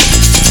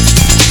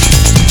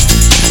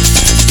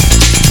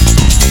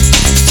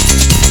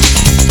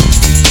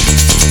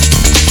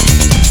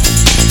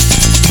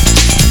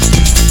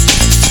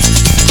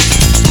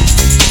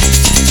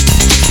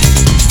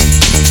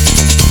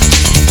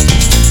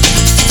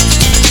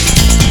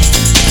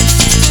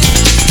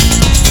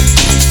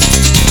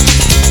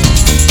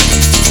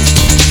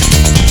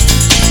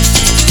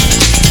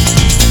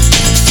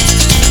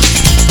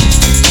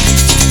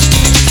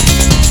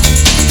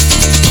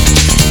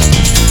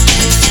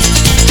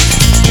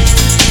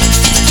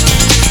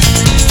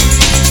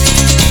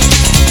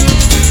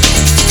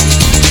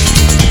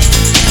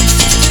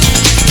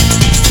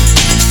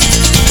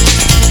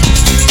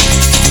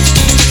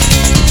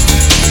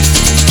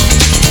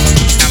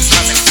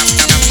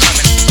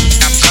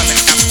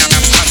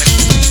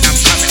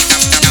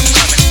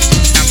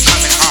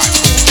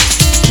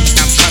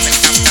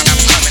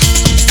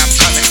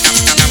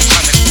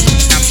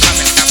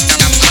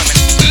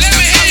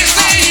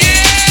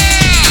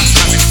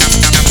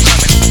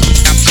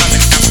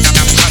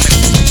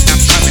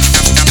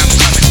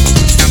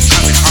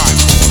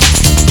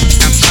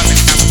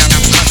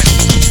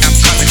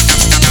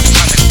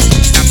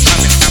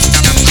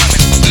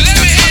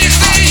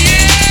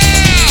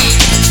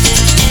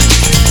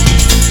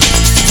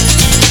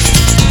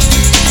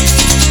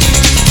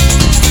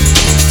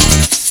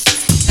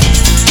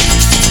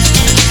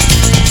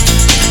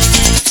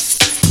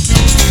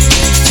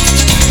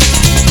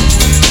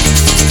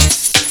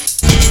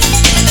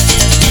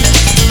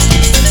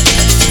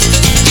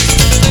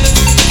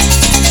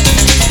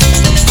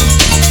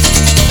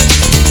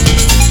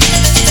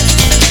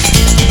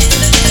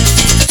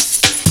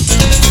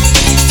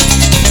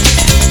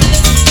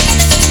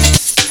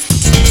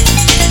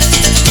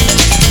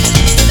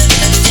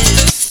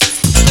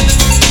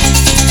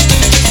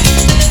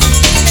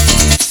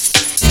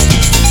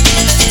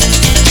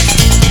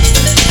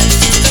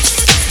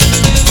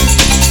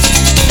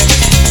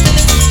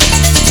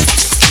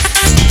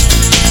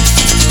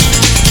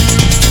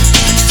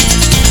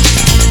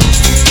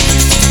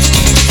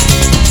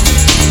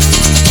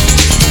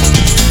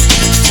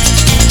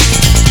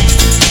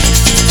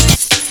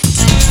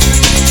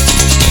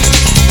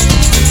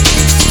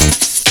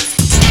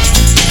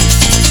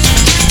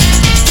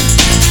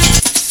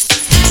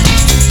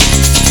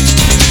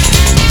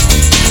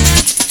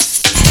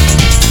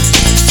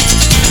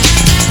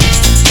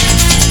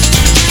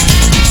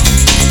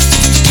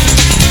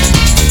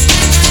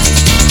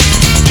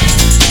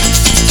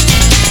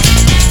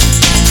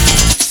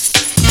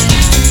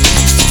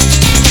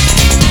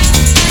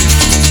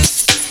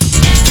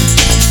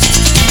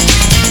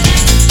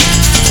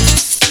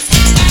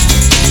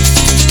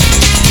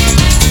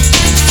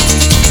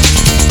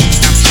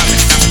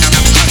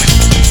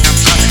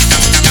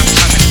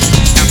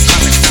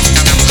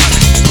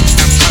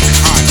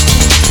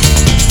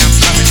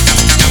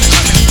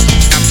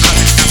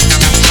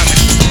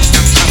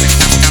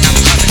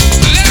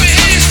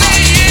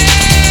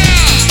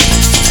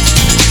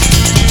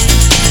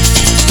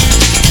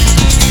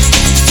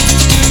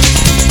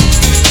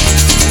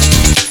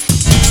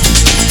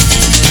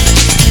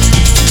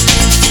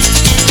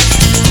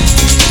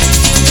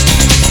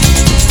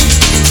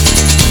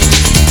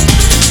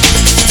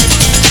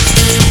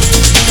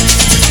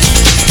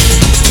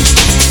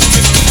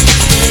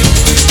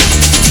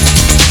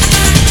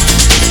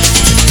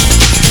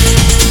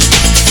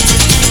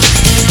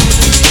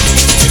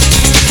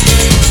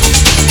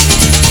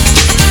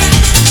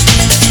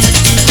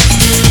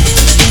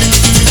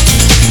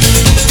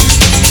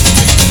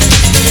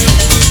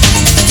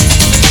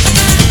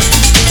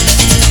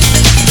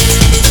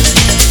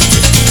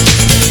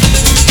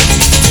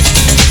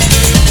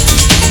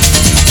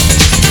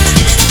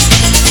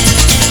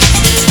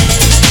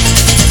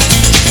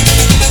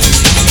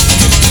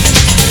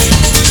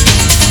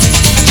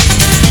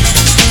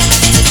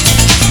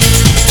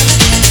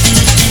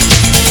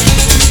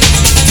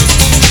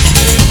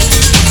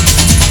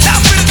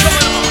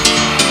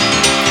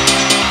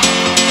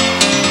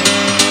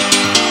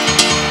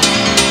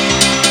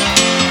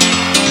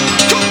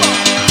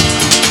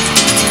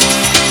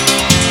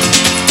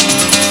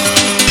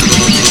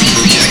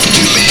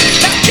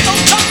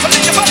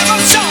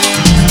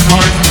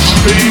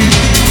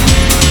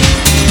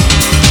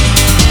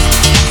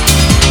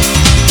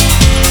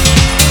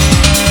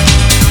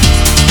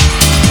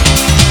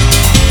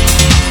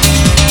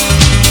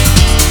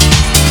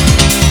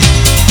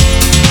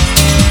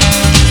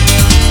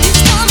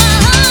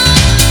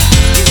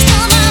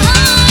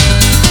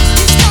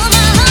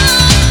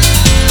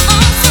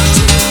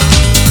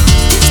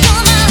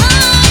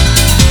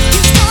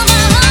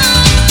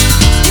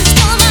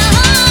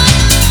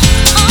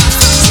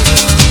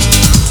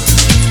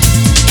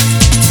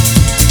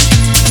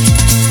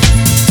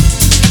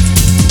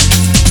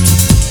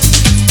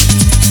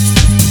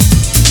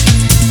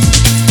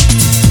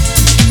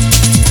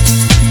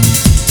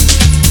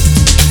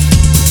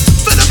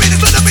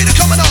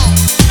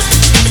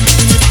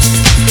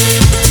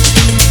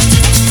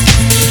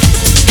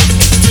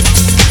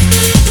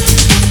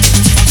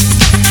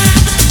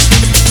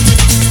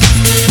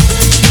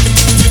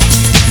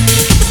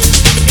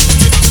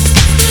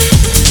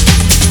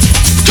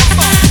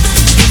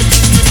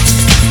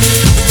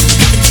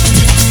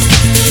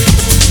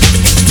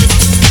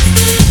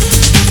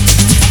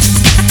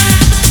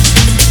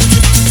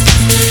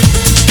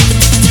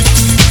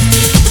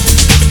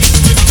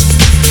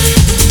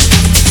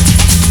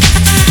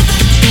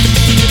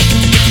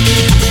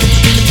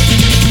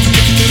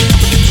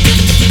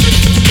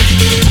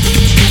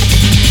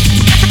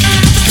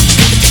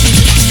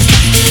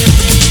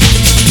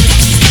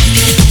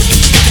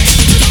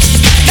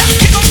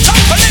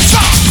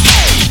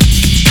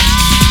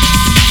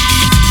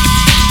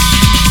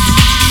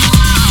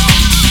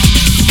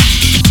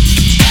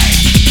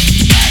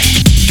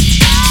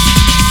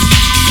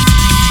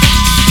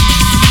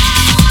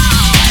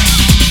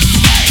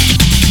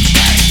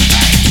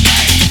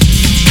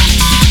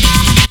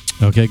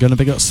 Okay, gonna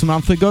big up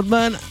Samantha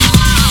Goodman.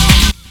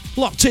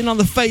 Locked in on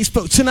the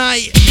Facebook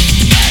tonight.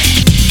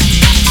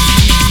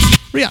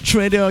 React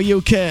Radio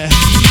UK.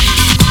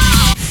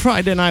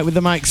 Friday night with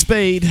the Mike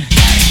Speed.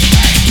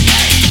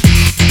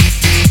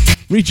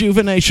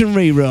 Rejuvenation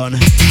rerun.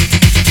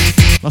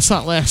 What's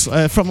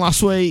that from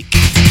last week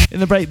in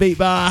the Breakbeat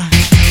Bar?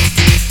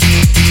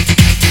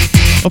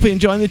 Hope you're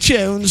enjoying the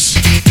tunes.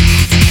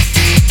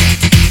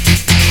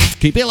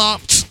 Keep it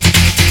locked.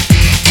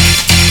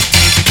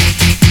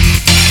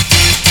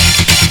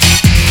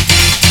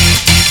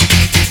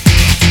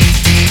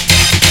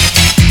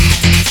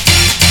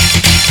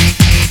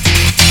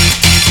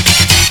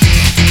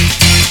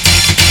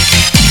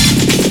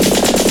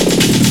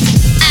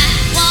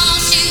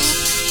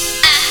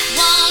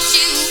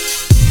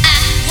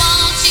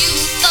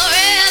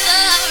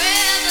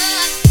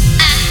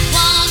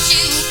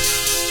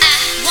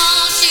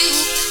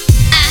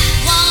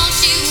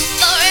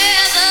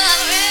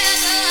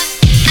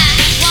 Forever.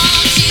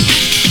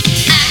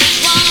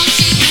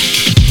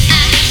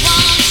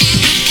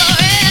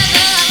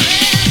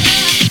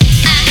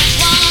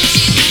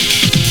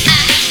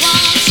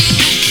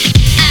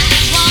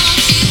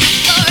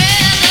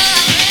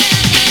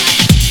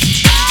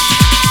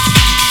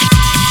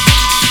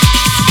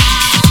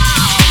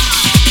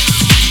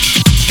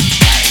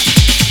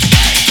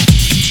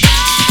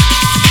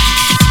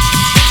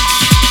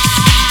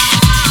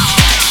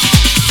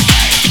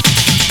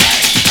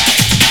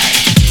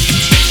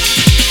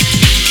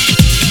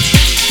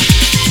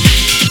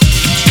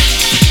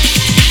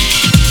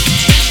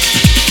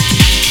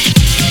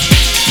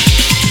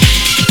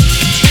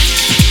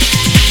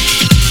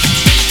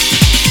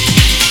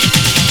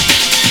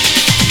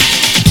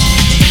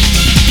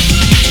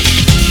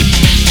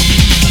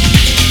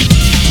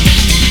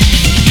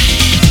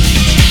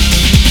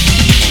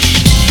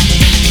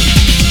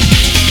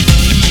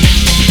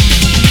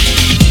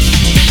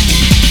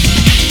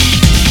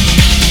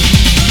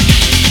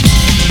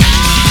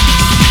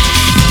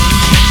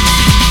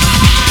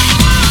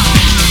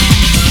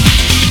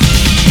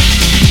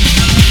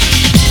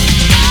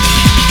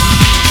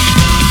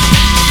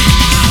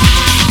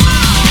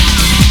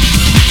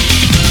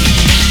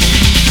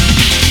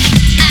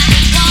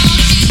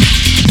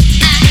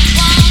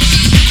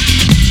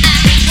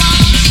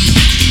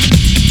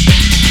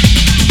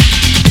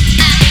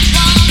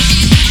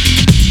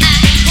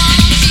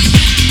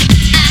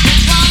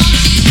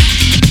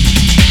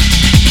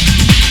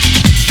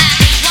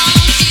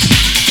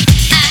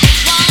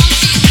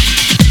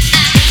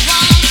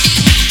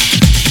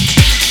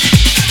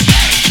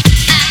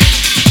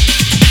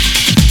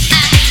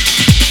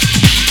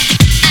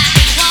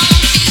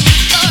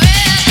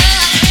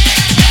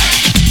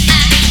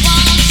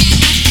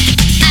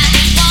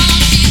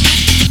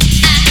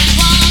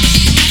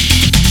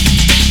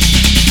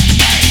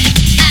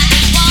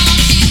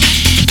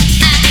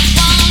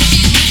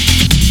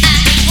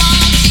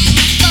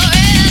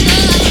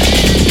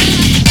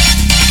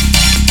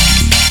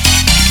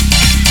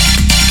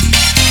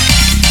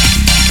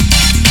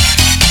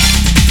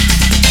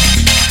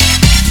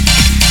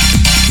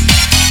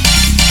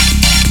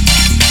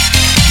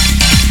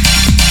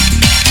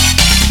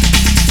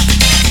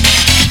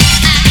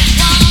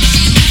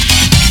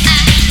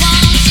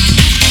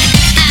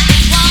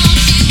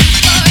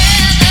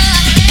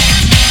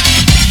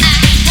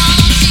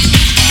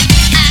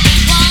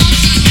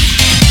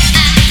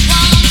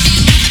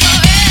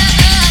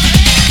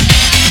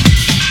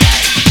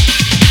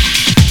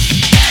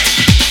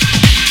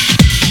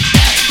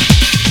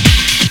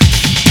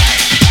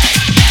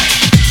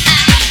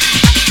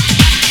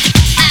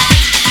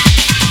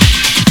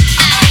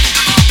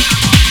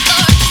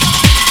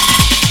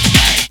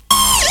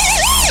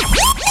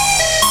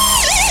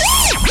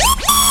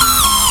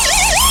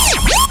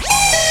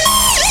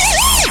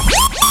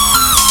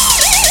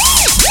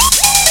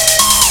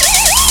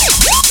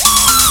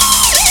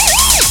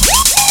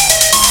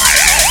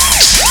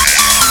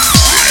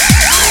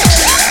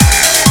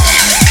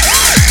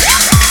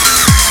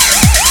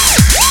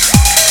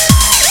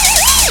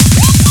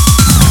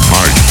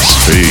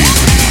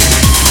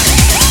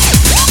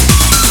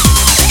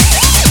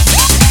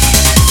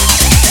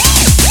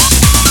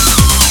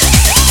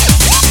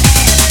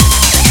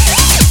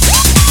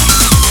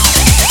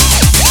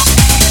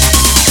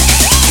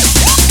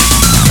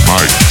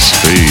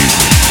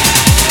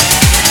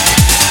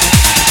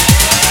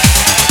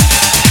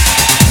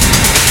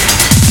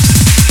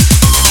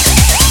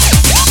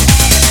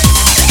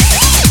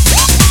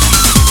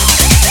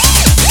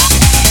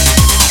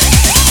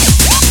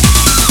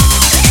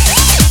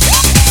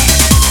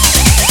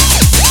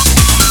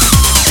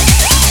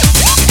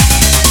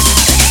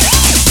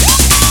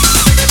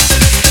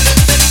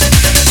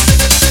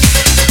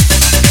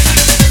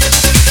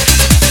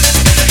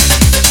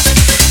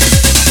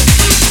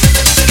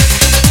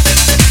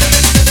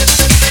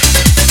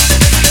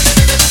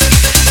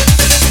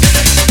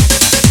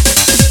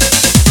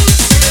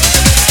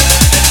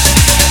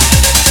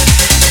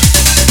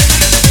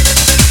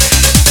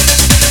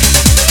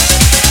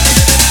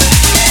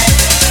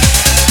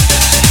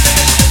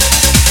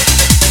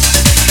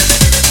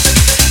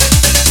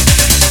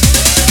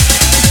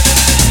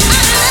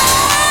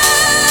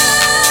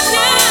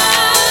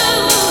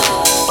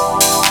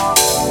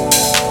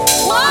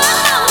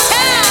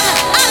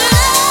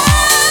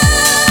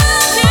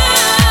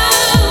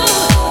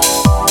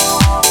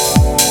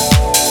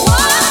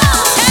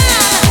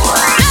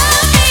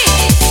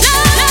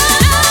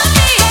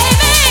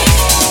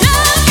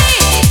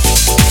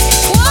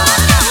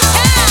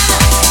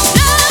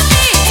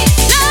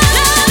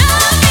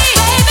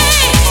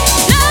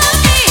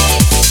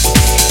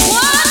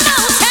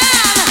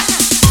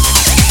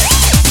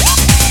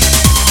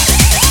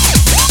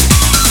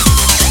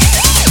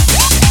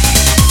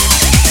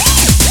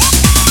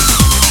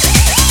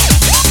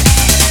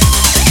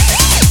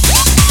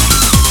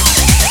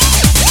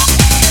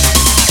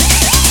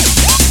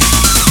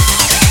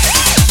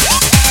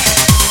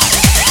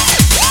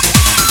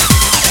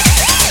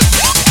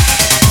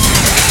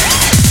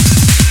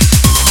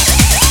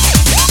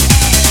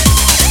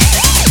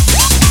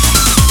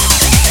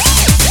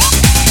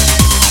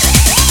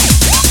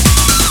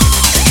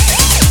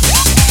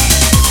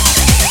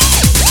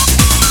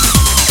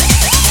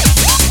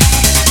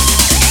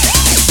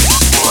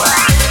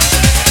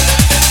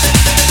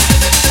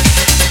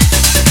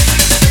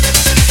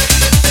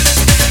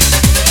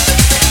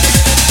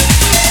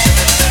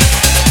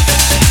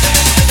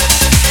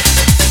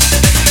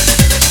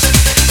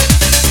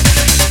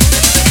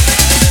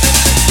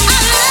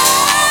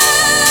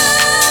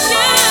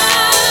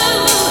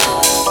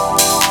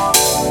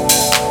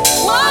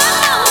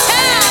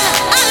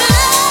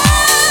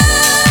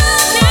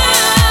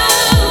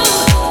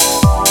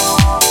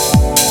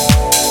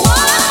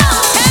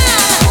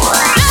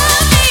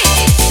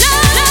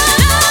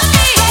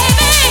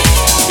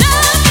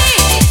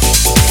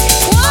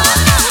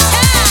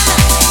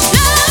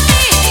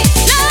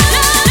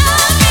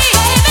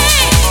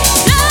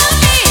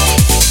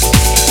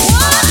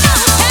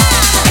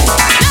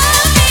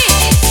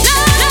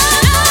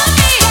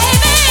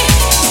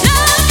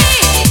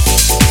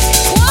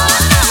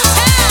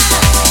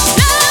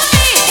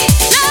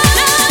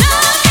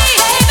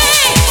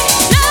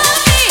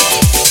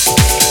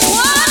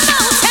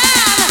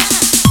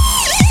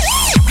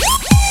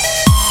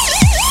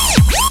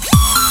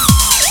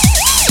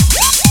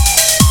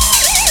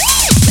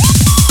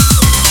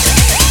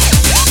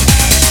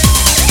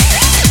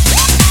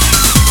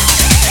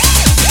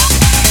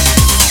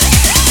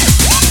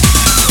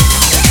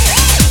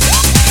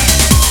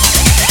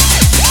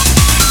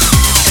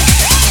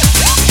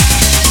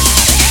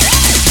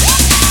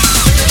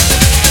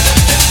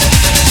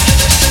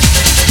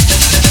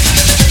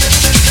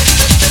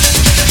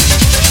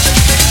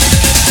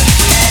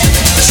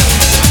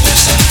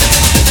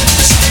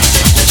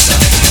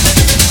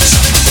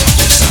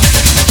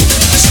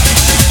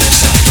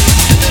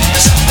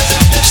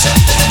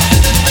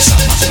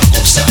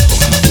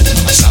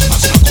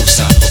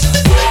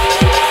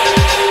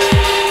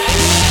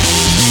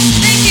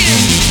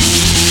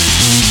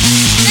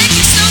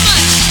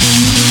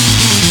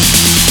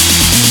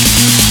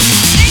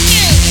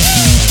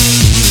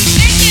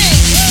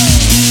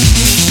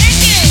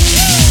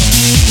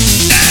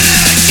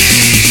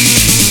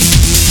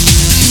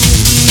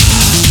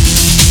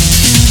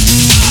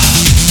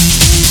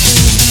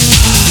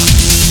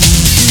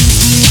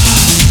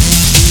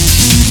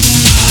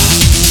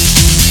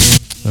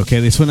 Okay,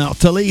 this one out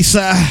to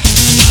Lisa.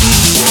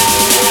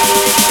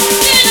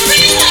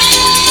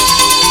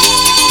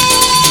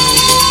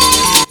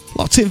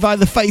 Locked in via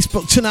the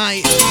Facebook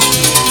tonight.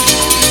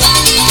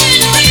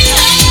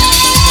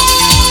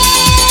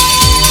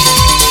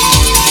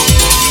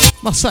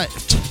 My set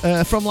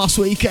from last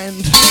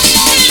weekend.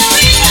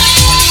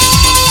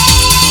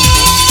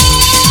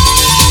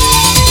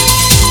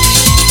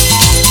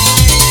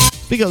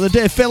 Big up the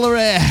Dave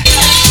Fillery.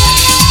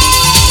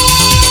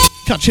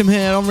 Catch him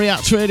here on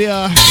React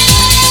Radio.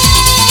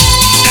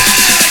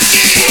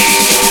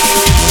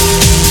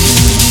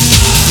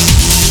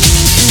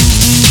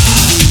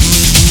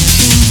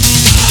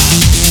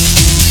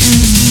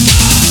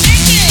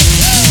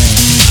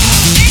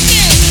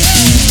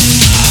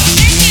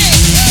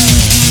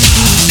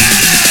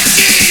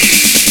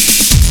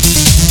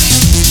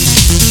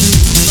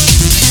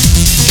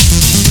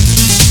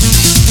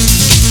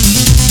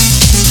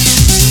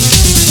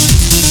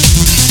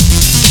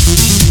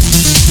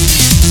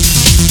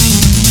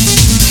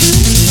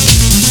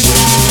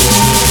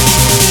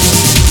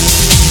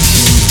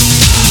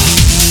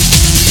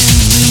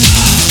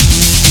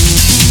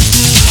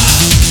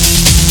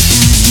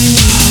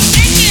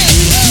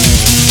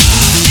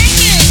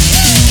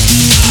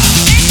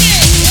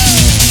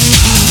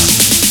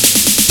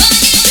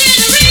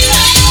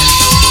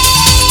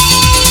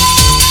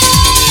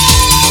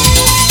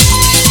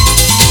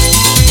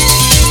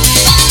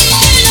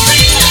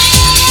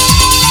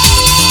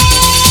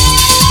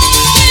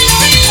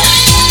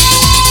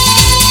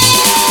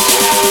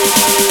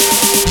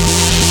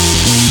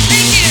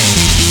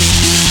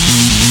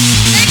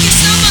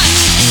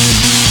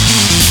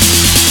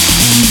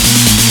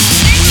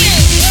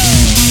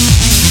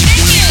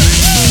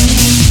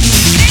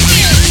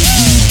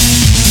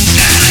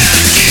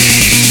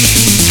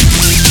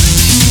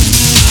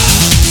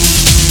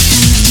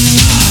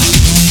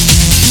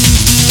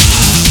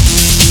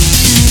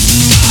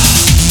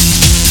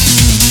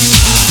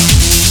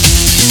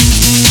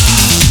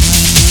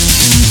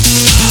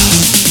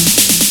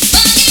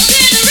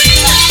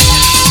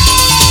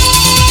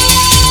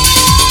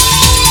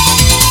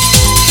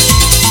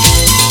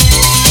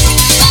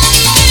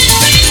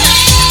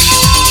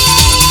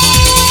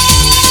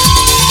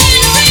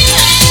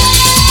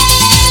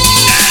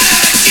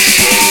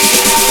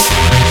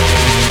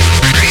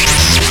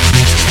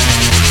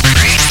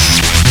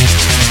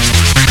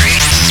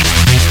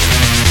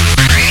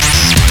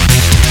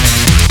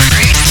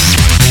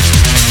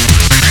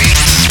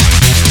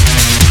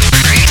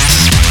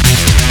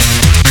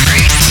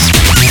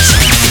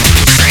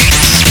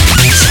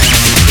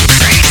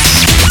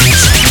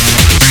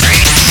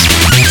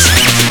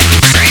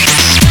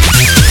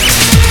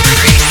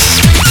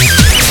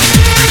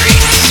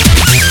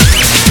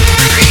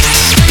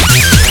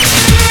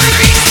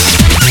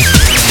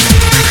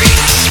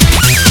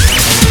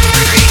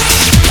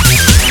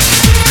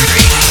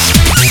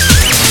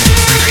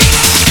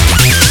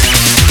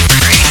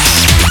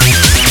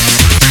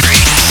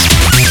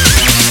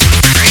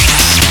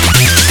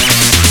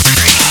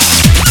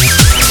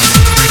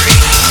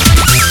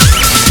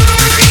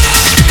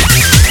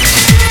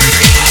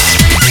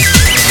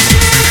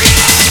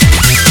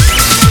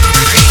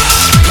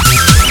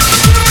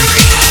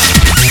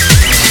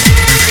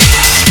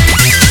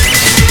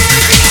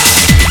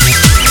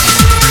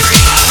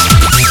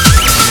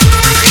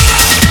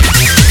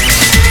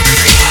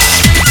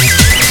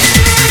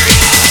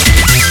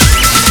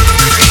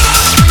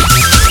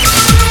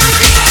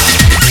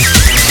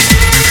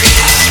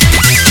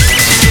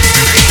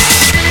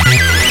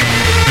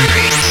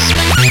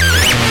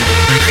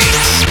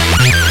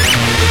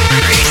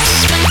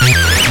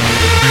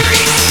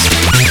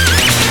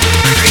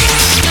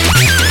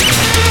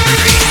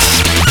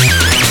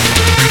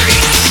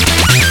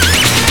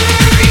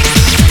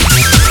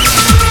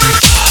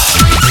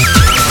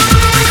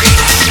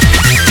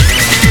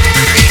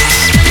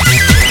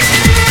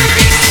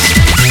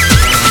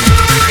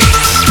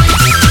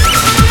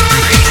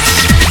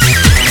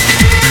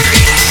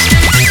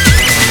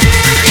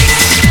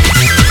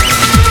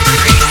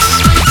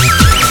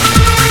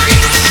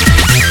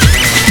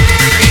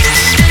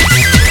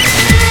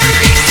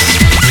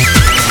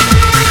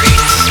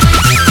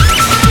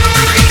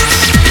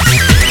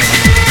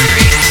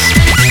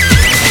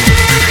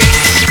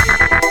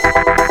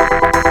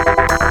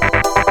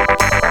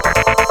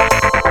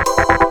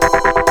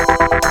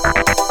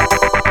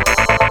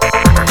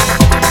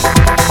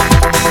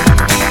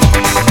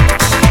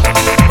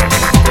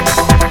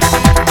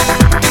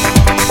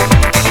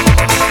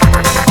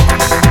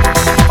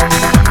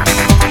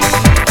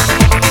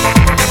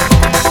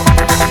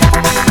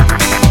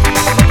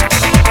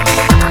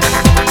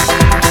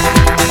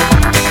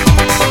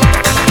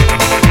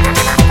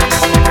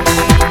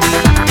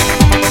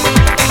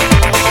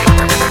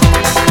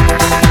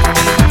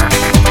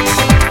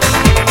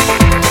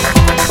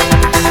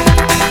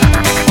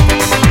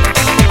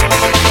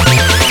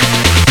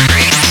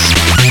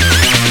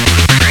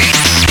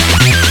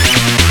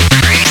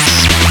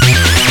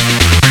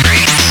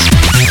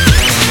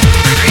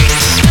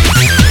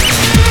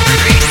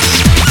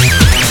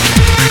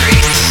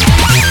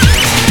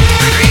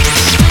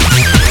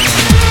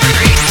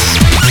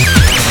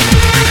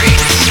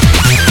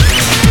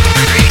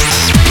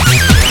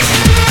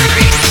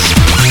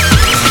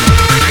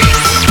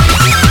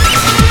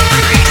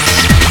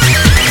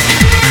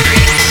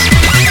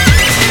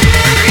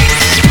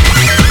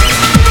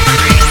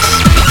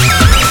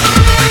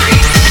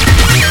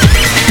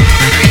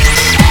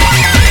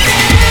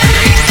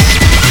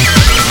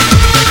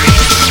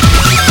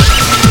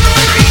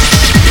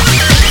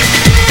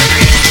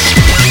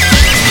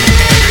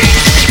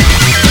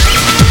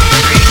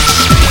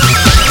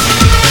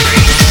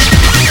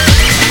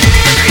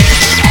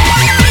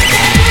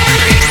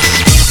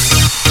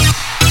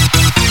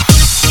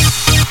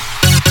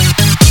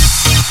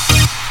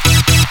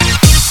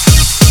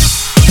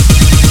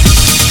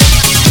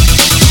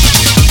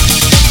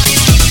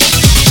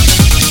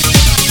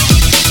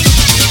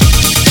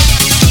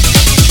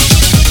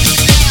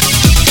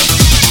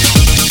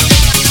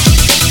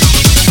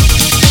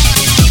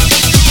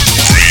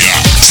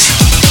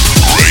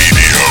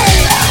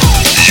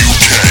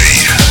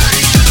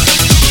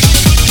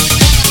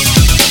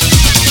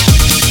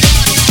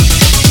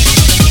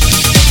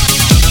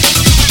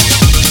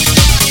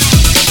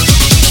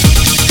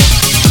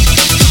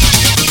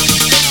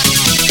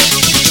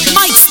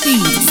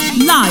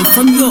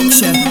 from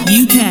Yorkshire,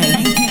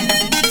 UK.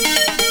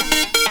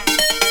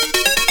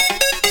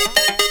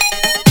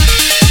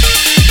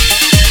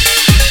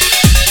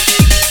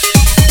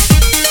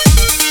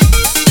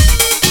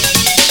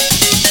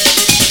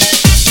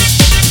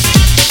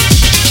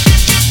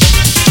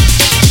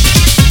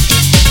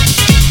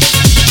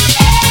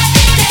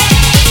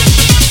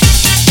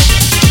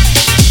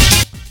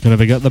 Gonna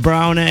big up the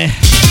brownie.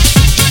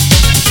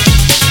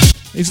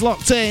 He's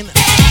locked in.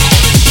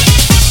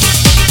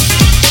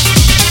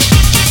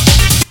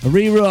 A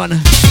rerun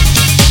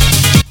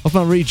of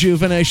my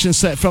rejuvenation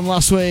set from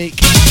last week.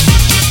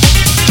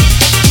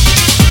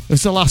 It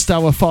was the last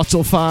hour, 4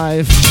 till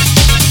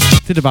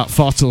 5. Did about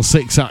 4 till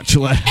 6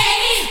 actually.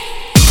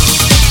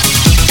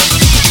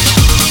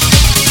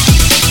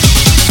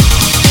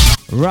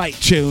 Right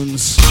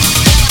tunes.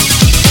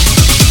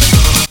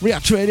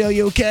 React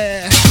Radio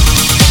UK.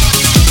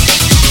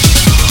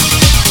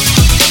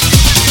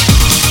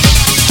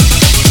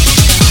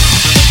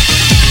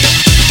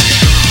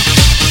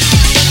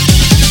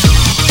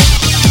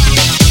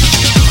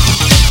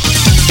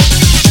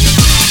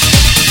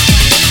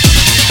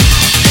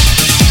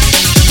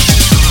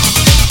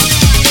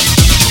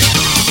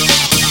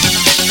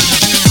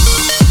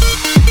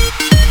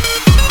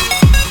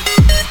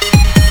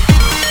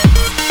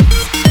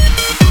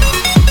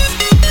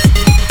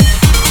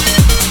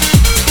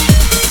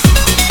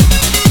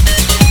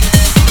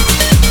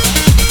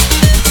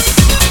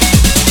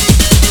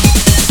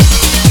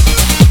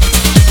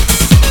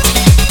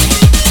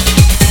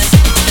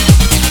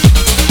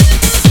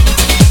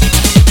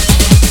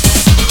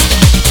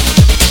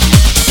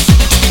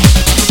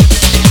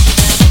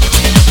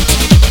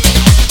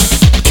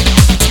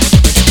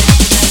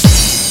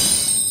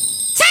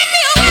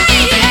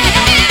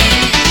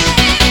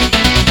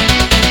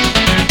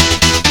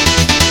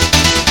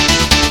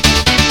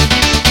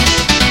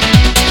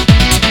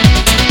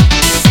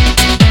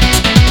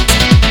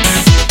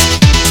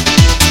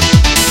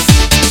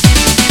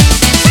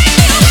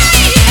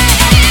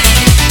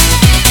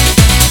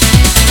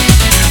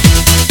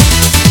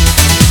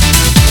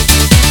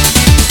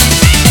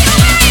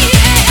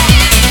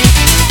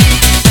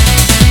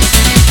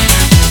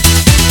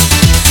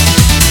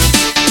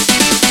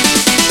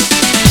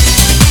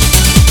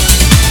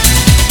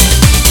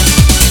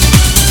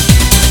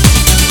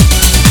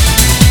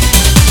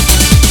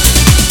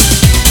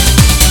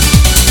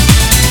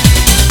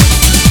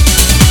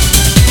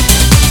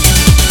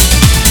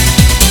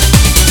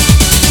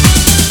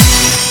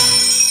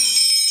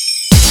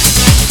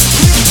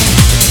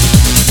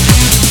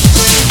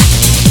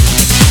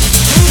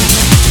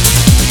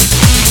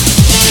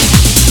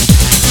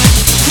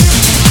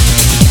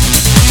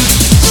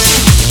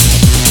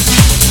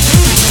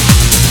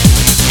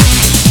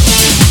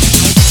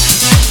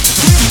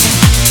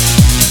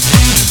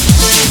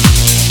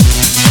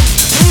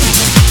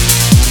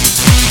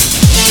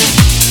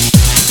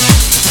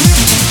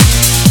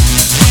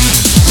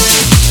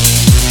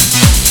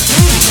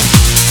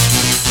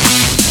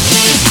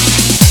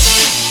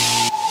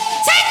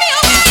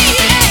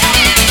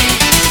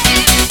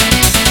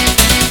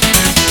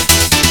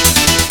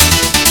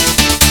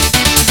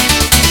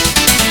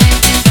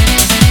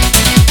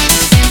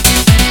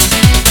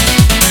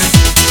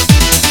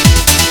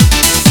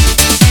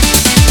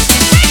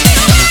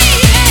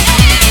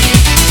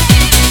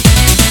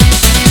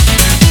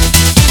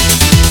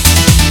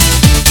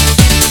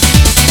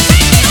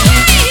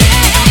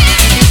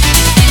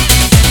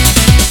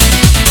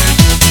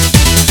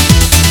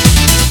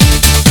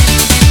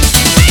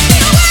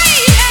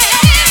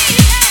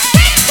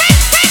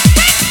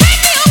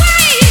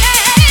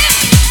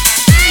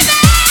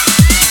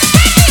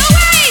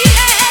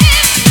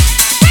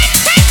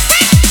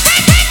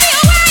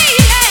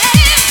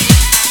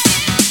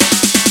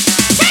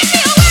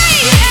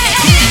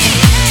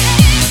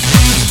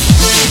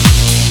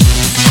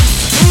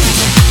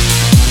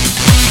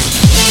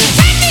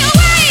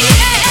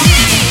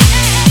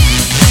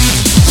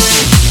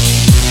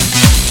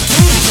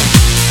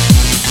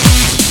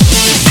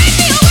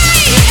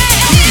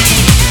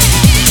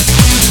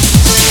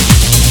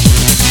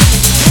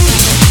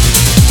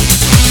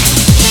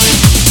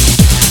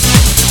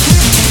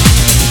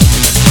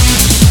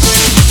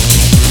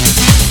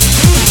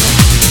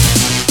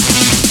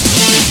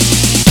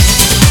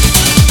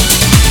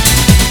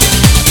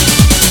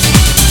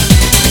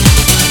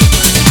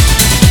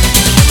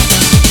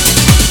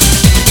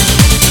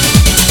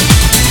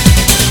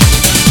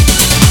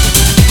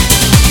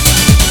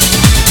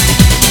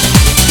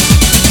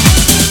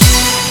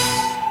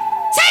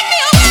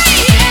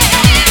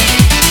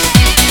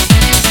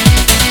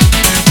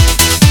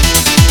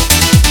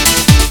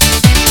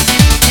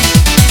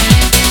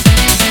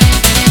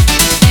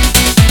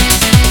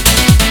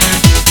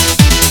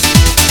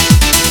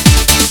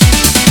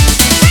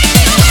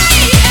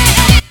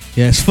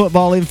 Yes,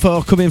 football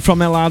info coming from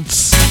my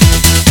lads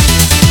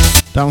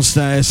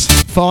downstairs.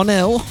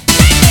 4-0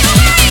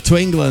 to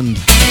England.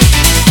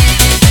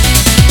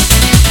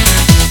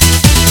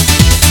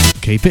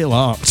 Keep it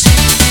locked.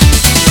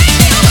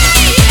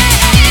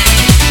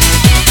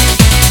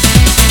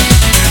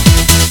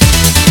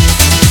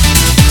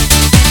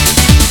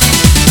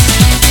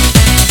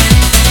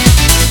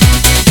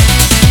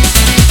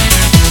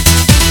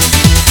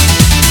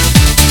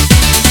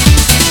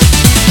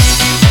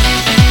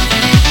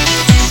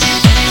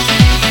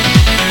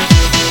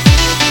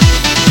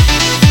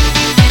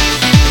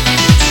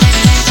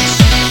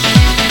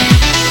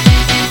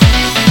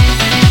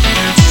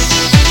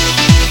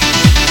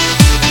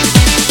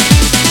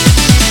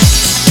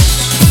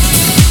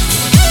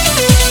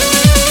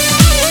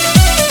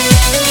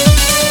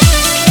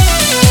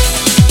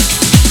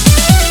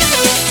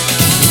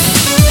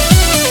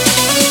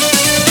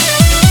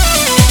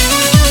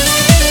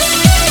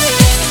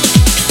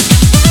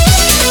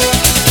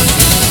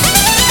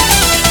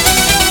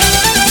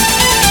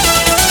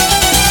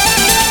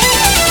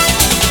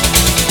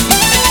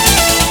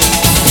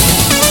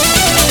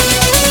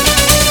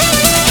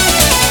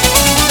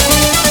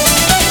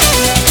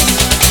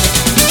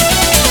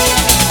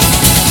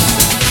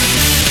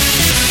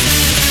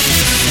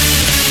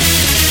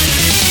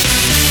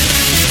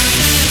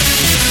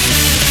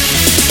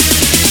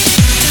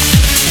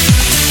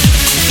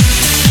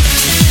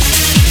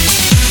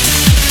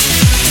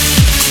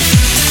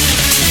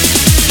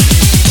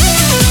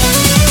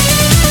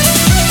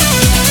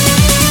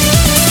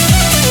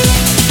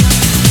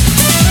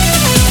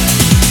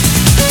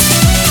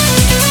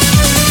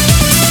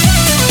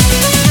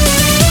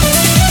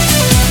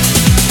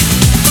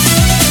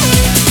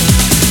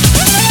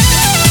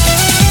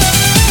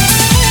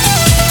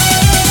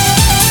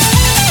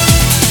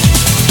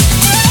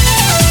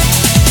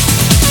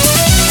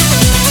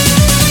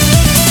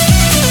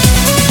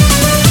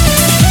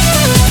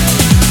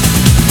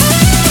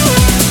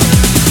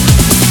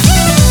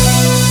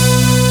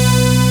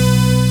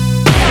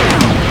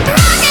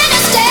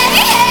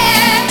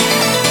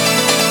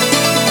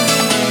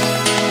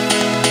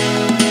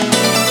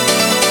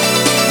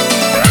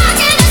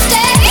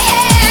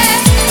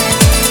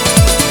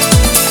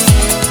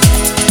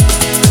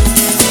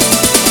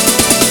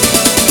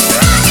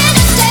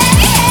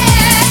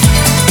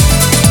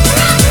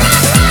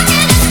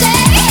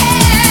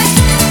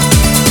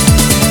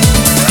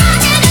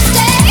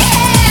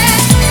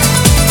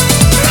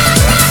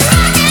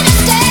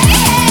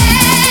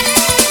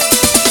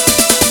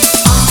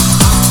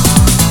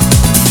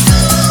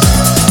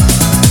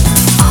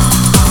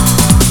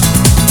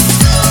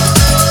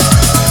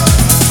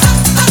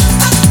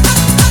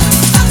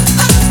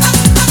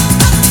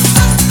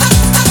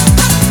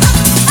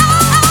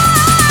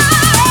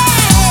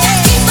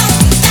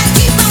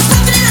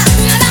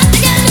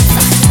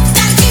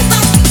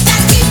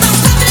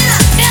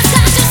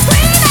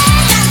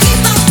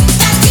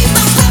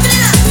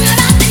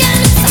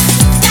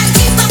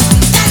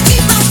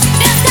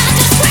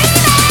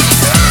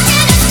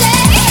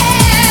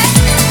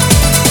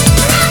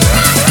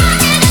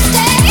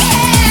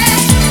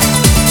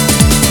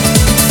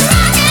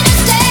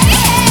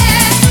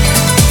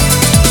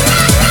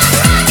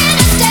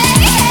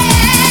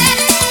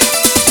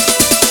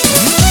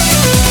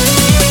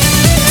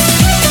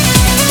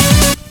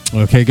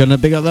 Okay, gonna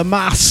big up the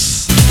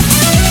Mass,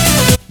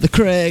 the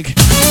Craig,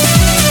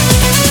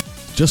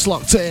 just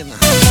locked in.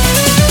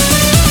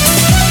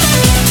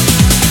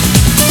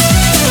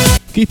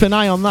 Keep an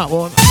eye on that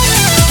one.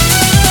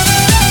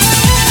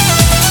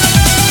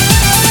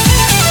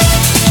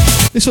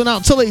 This one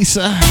out to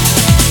Lisa.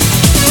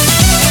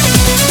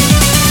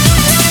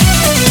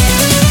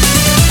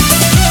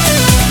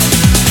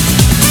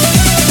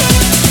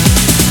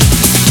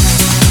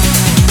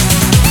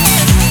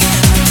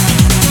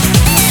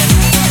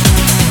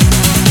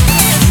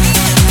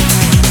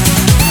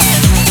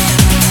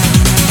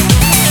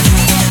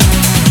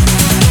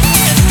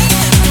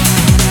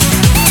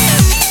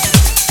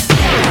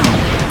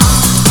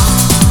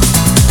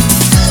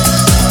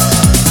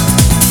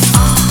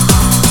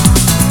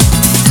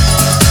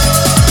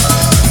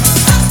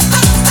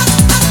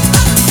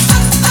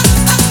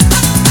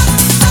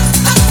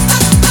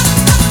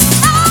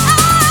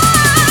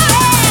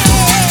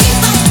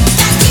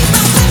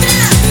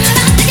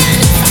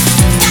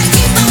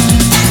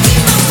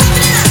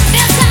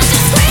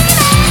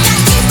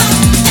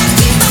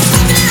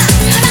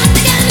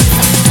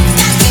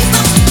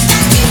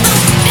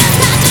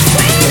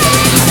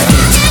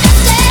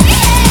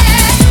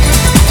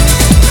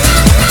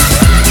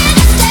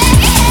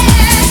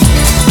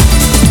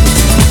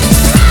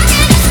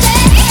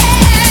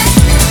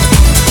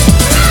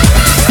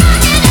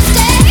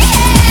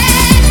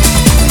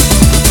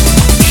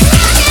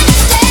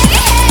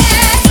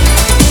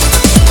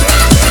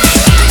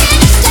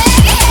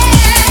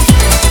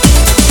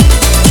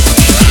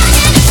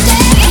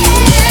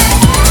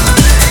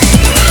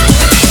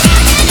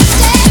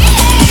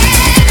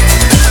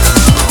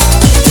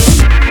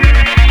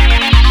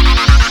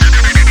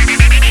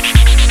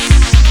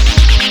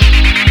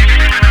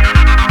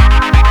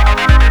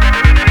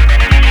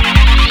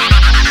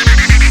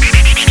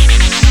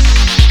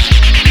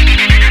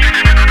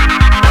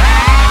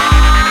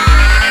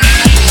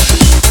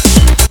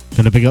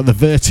 Gonna pick up the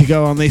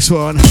Vertigo on this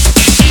one.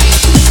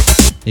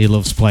 He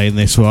loves playing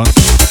this one.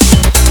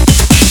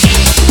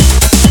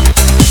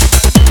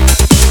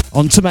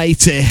 On to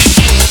Matey.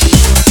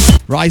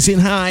 Rising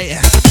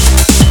High.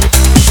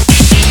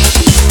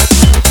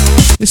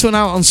 This one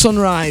out on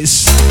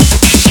Sunrise.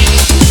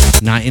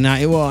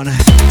 1991.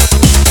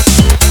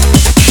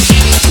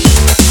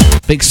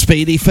 Big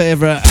Speedy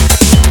favourite.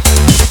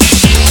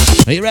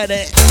 Are you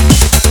ready?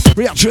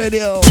 React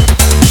Radio.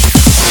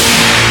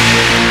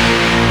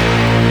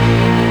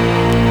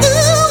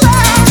 Baby,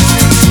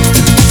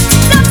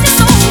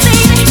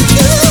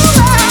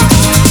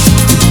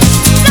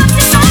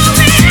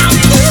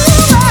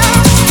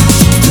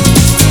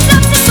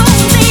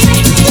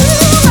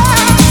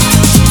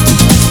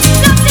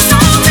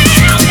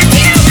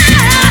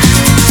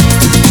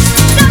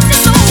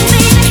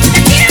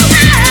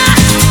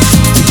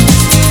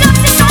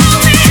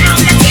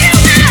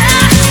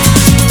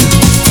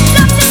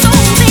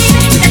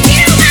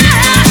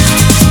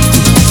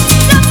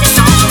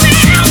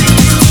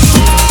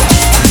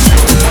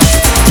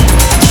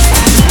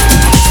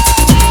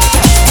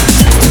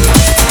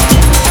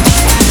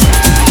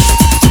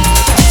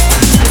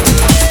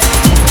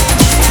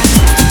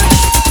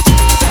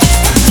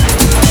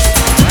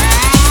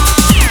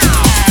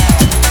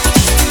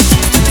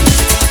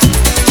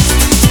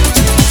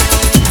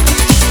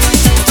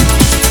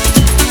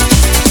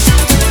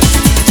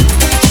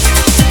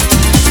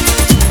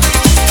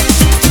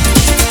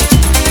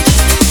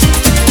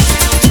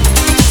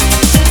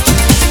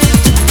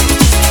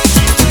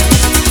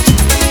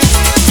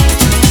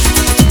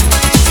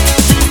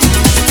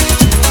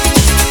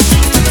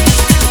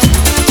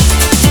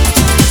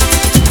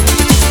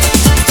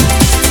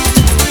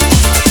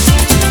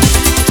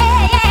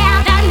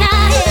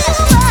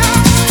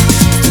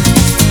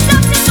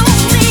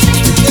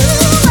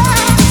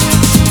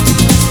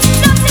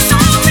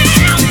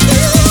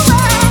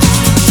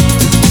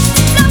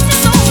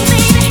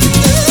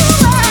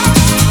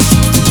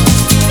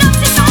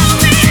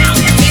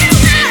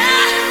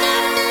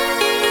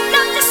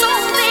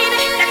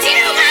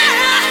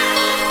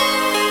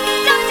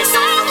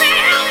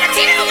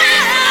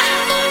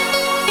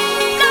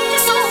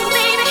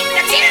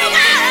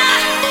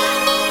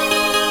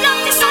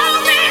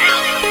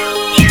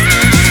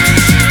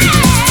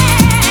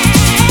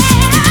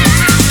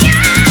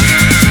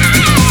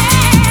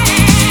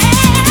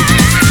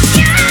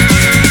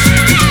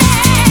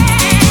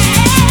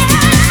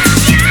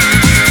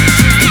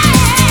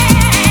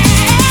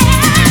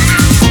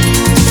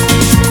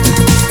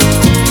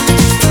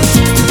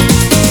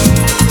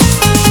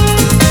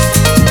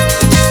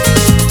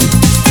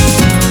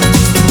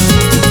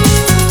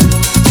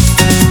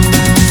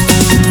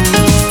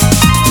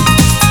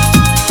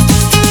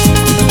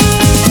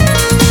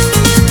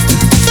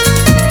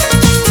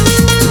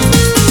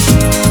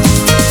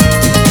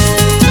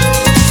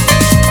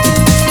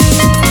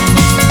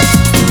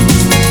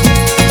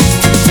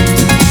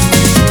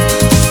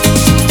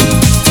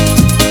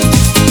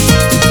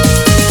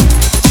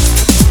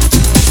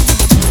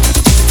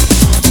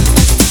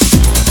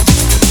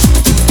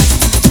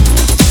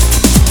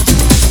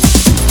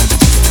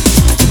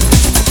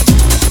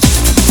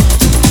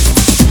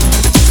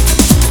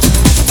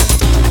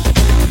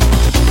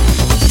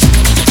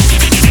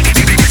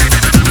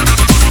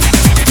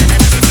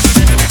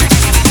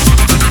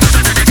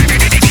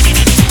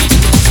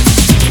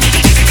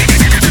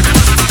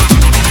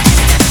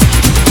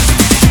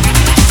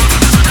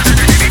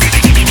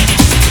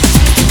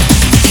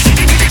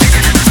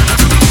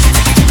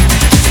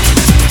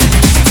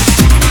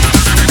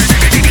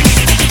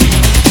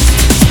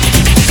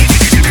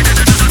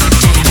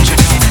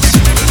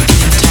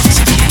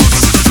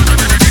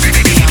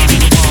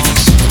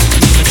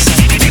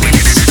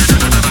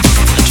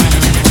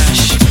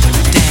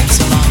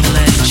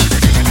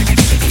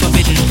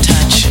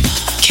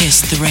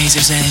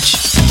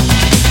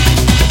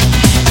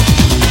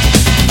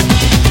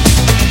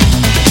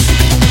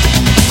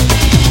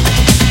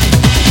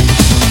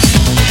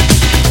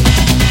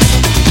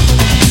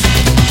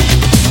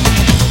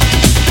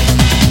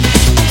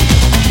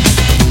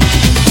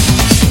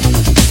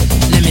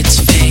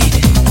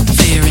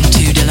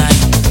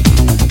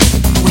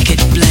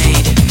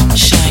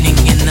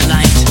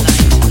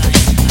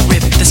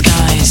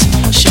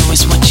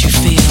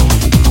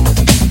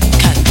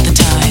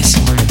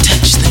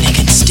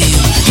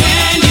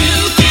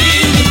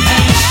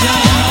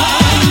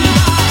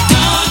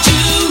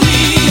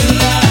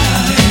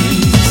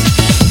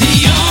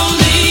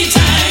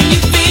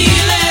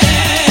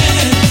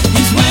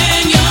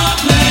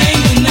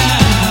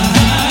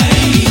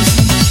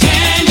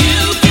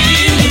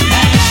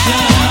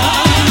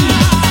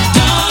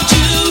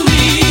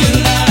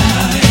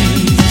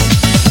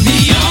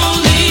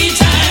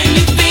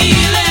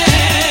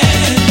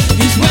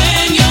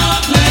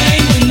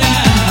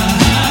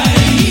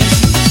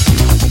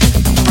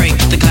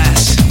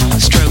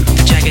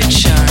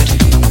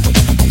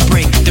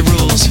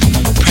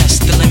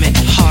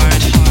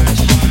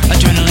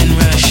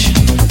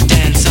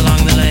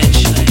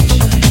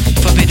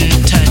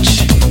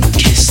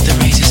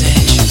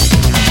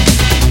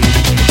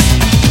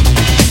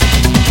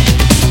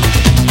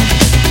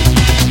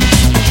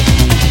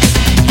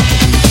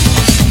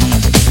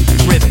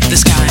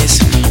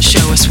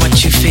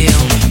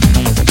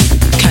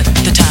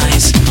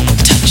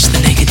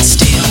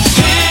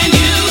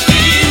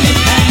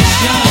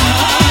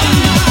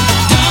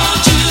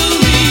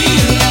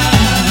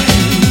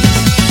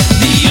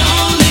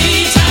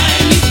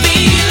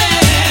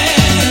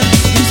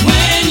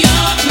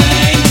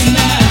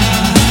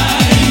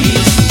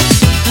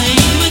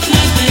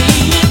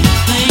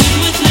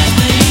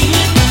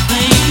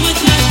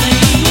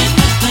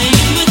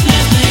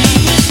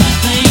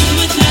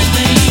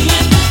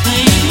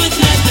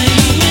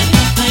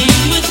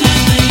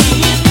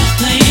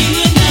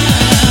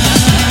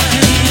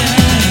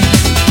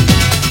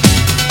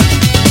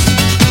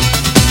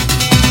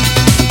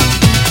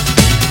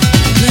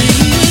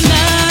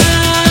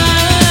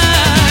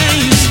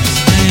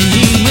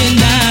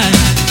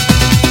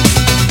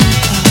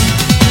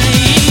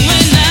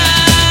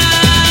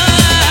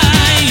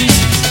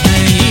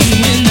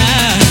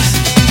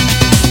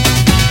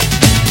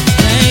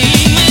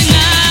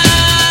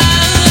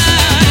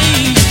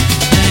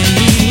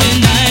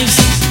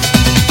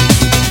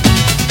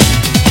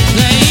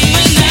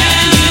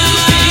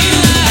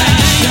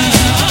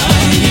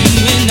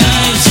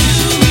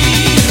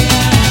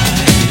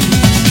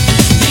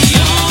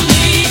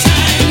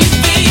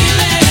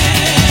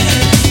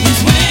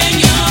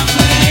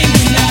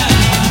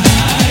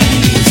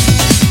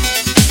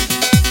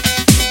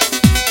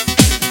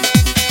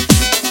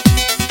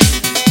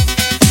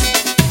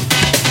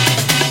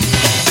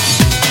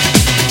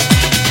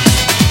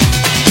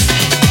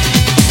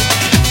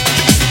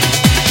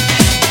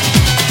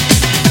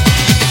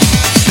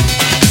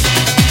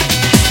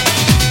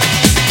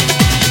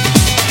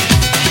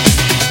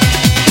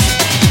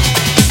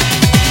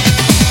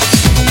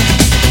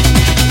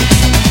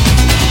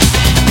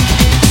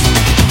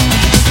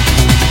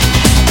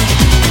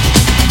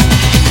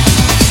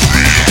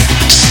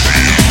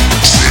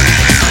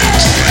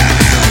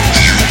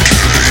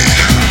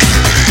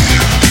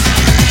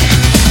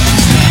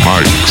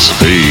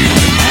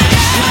 Speed.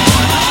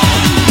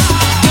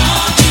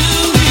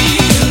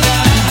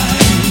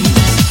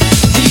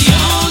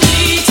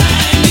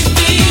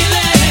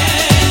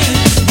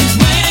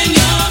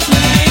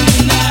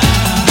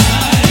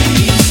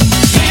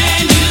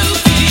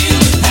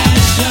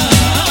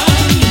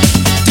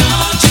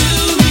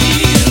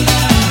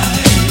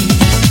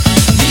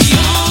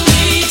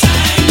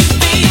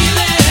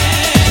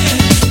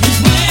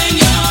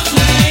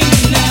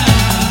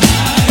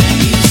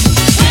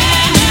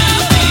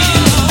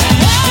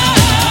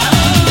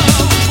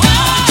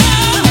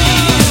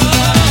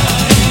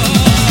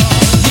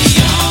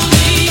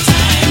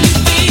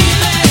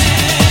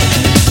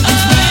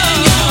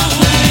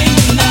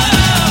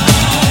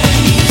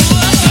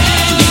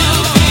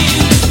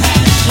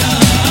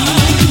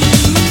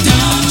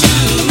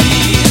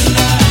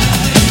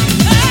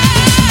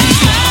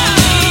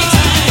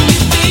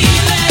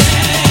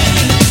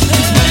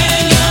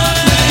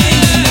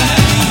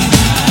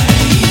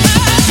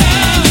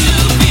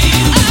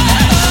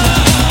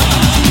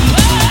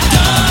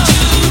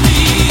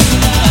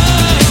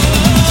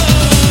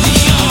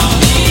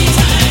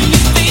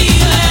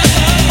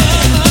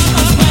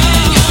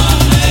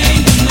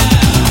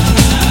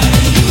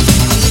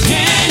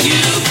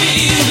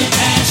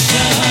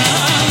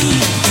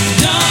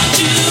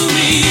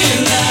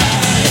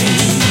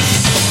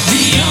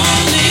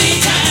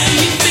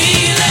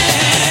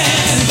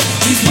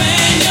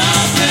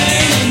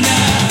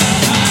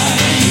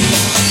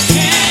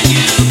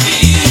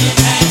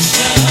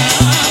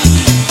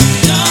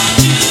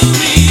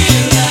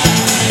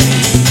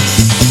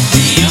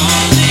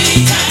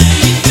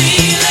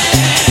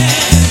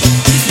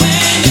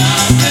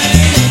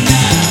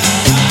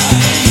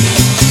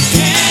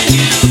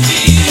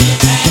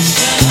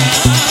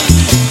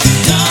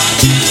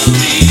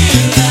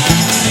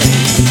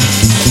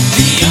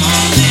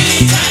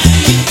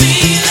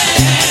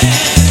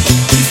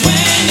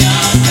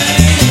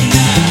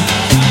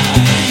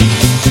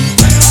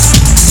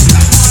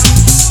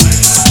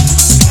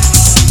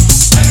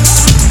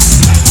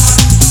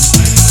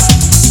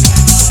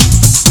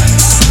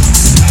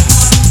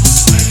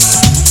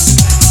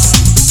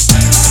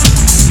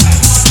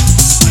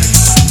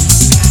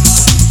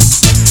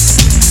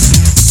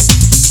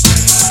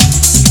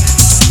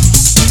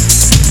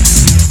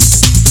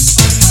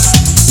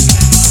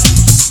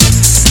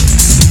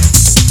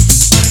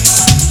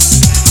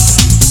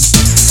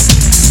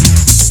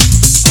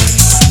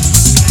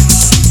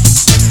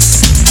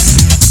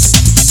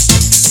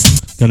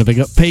 Gonna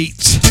big up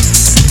Pete.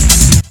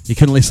 You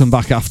can listen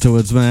back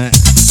afterwards, mate.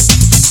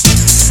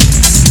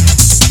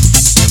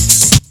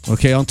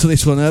 Okay, on to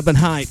this one, Urban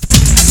Hype.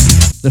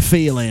 The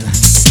Feeling.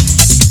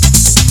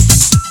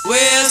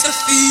 Where's the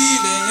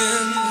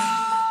feeling?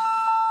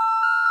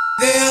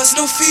 There's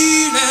no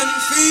feeling.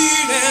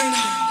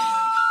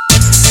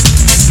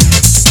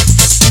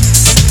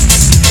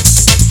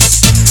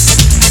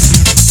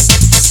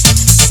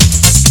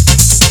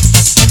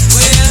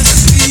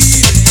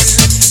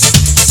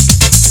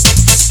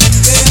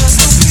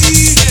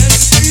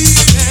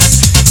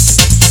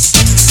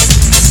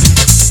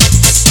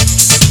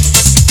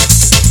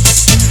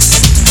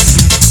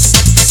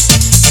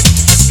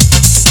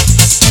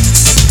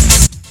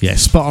 Yeah,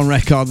 spot on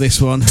record,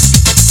 this one.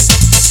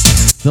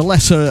 The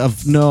lesser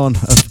of known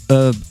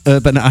of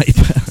Urban Hype.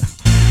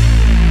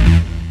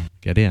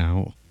 Get it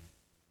out.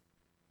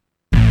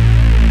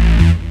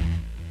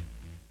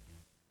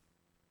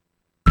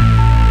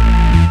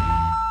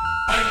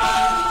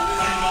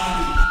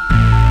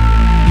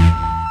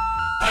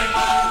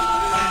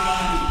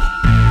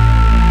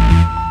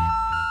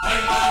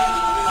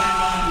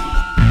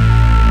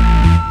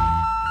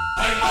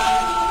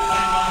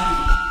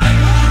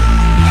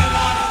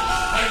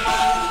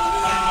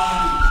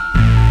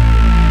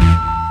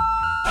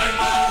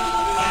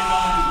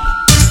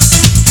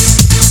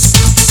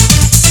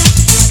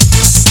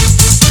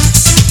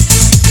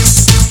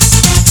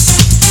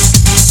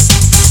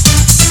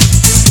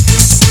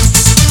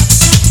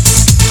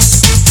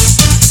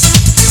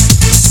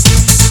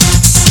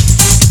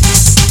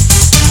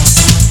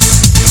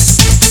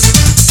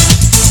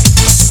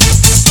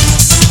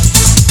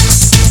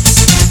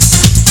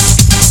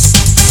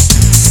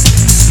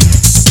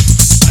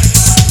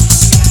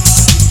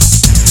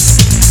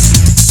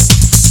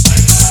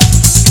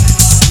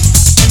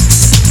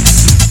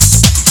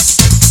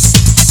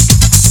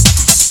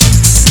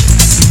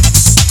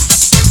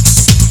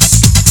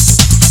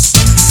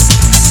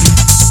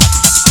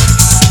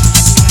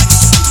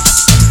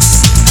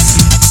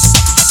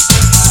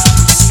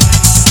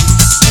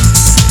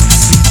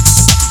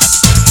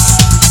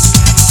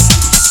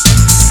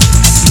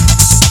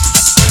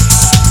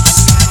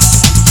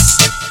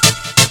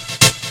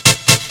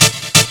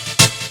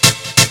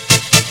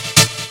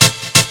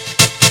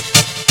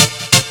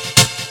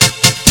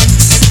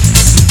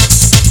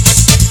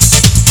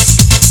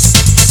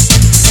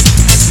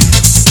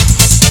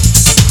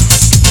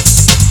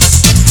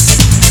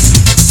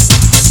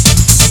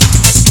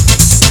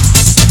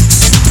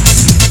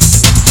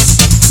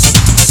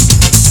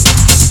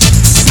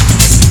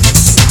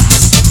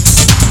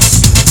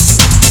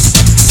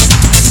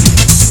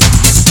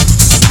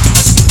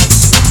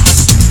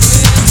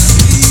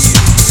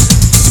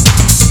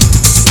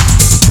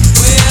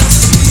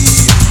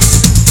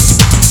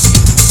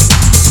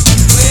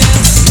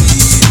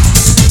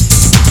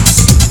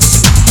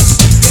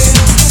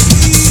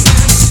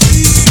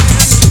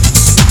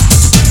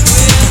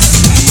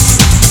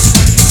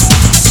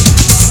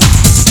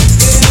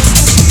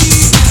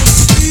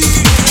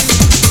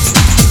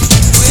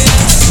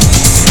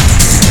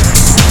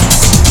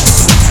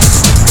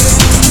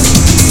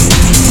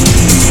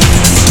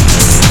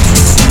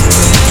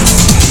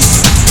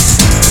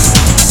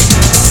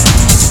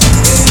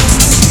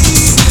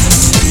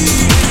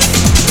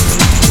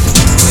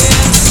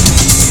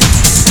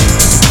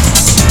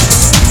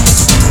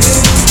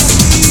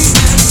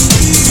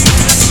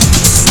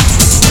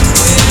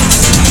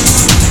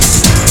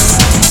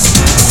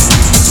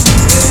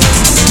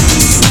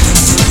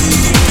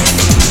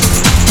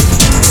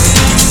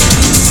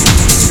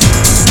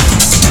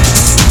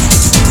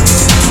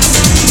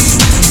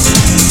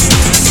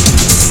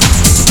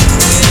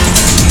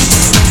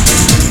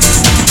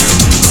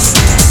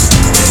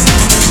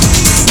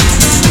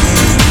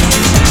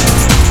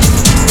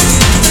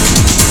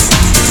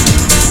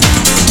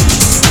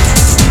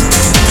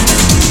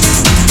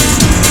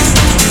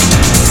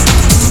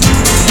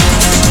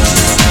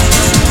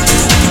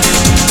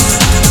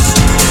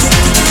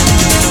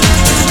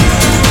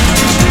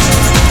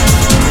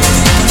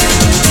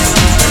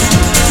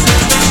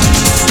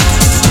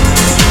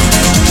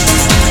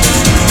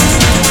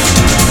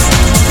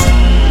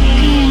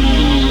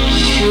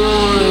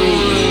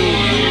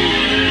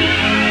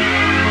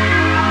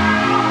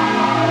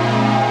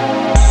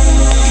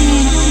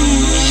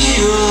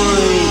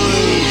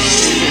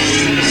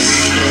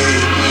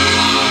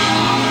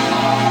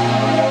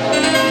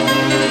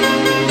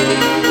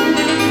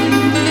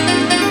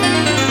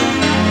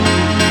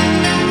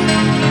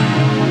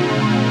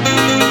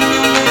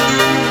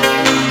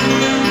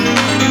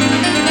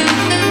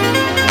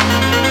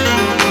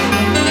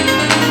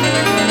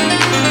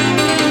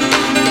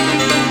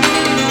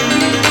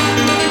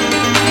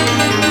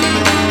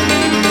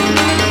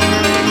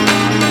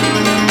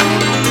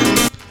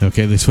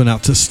 Okay, this one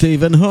out to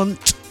Stephen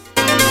Hunt.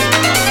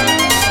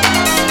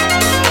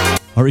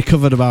 I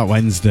recovered about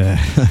Wednesday.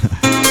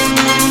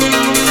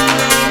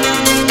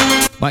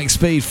 Mike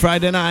Speed,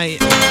 Friday night.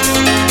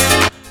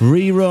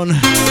 Rerun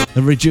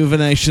the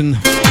Rejuvenation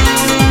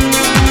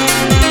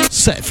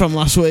set from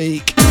last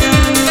week.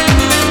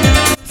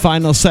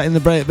 Final set in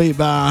the Breakbeat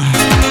Bar.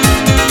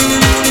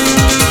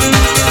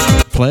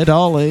 Played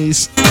all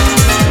these.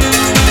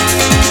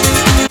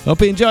 Hope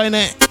you're enjoying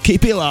it.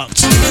 Keep it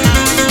locked.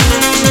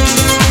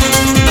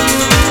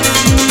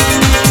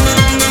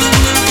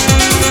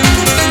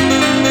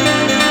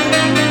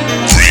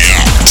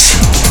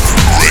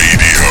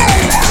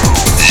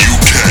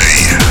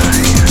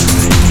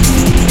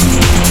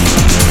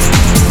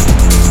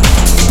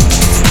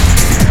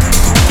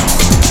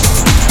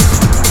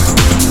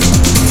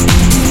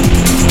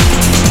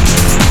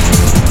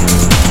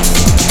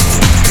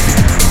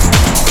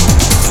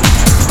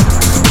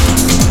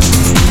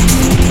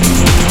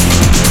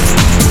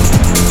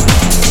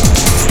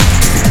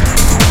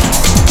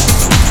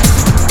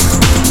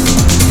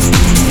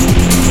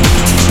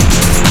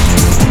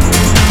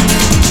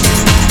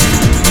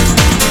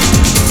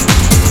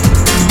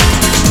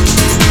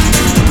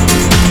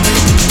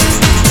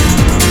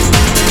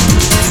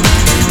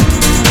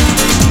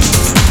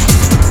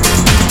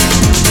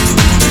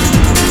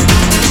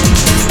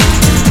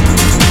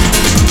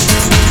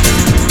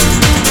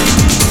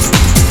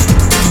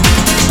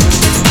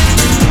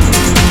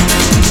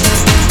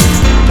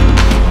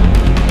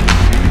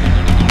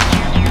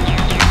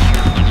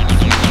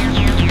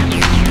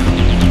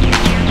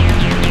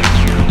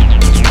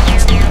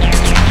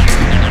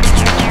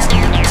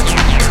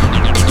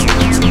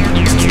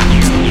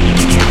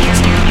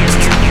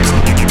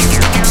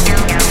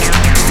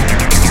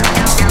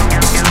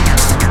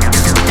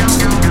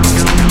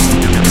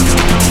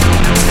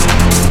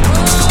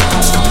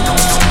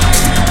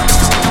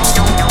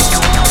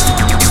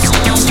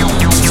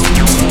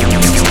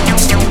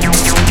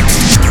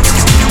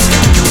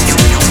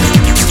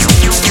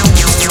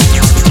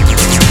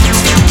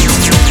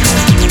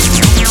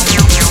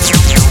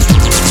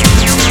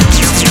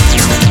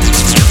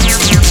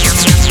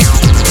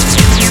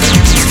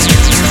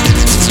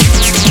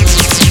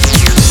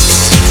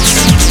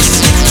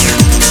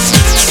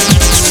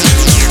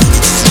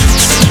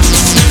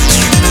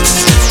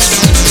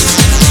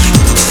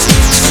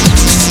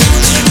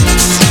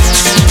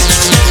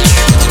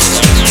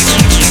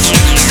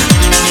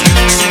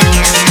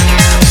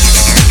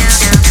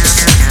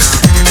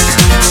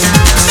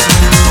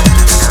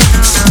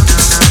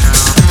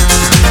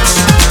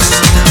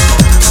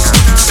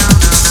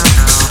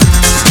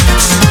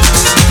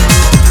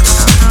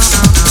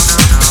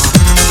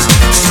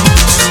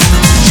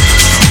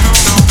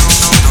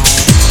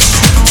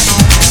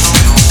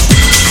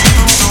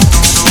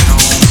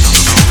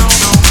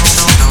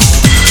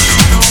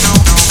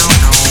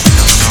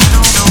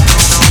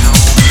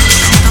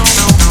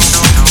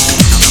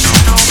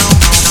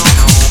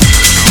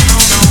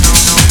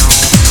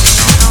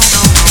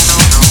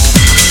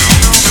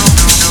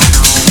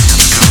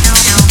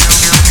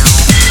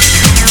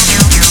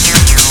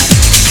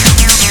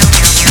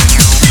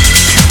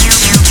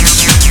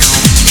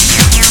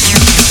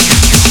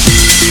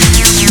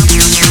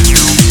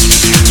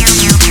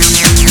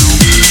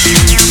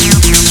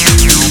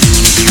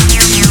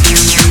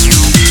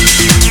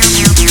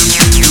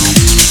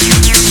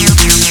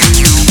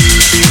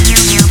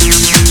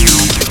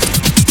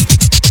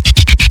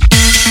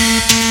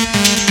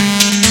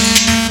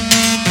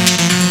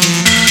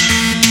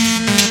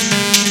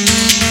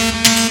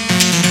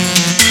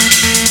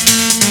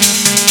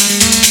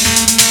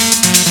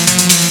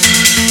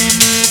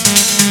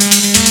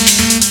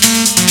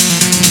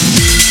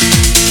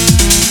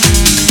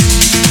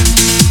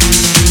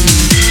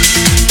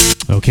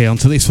 Okay, on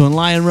to this one,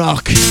 Lion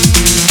Rock.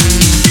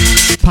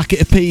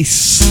 Packet of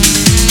Peace.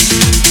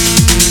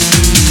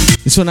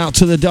 This one out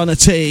to the Donna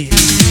T.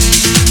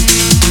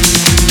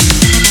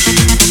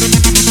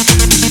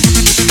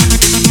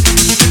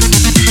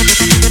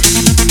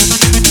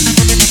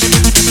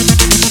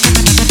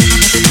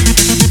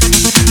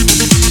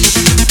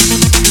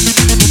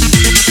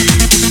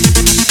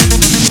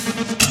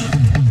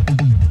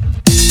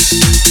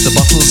 The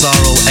bottles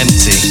are all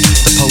empty,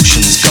 the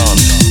potion's gone.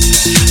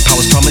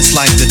 Power's promised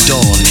like the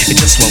dawn, it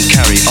just won't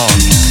carry on.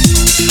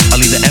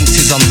 I'll leave the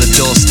empties on the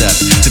doorstep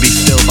to be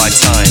filled by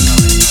time.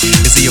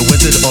 Is he a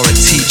wizard or a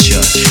teacher?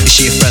 Is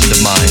she a friend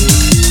of mine?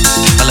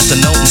 I left a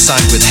note and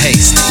signed with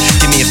haste.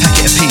 Give me a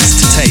packet of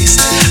peace to taste.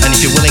 And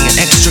if you're willing, an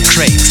extra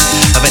crate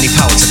of any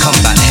power to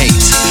combat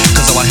hate.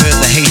 Cause though I heard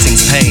the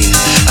hating's pain,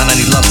 and I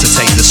need love to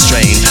take the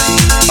strain.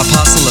 A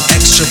parcel of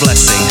extra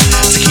blessing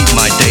to keep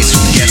my days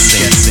from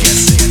guessing.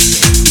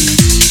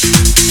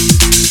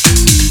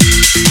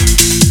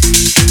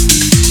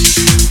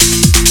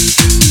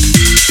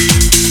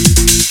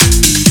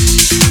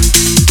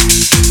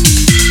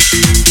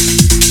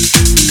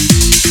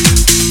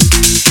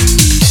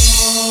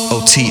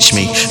 Teach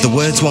me, the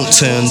words won't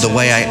turn the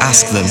way I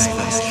ask them.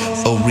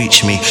 Oh,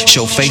 reach me,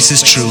 show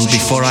faces true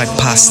before I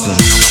pass them.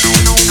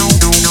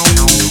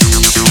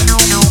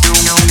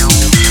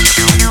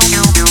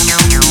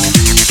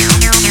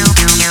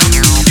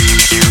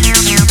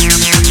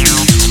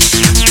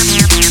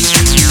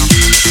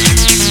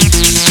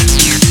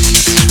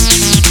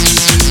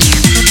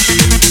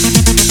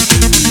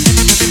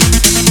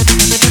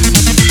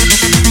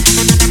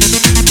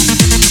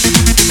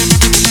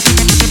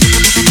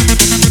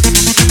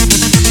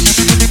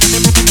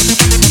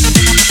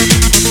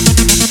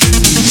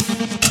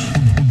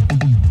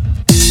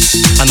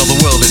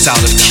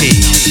 out of key,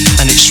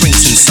 and it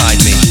shrinks inside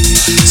me.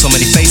 So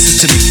many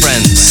faces to be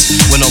friends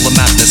when all the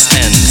madness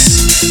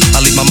ends. I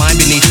leave my mind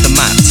beneath the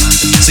mat,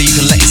 so you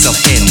can let yourself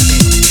in.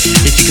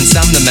 If you can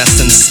stand the mess,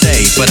 then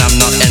stay, but I'm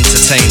not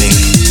entertaining.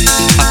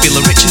 I feel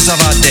the riches of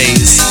our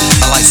days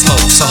are like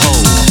smoke, so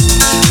hold.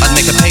 I'd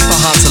make a paper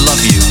heart to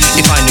love you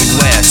if I knew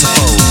where to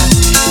fold.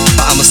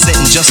 But I must sit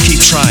and just keep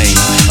trying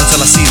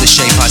until I see the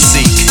shape I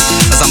seek,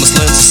 as I must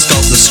learn to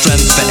sculpt the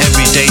strength for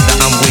every day that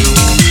I'm weak.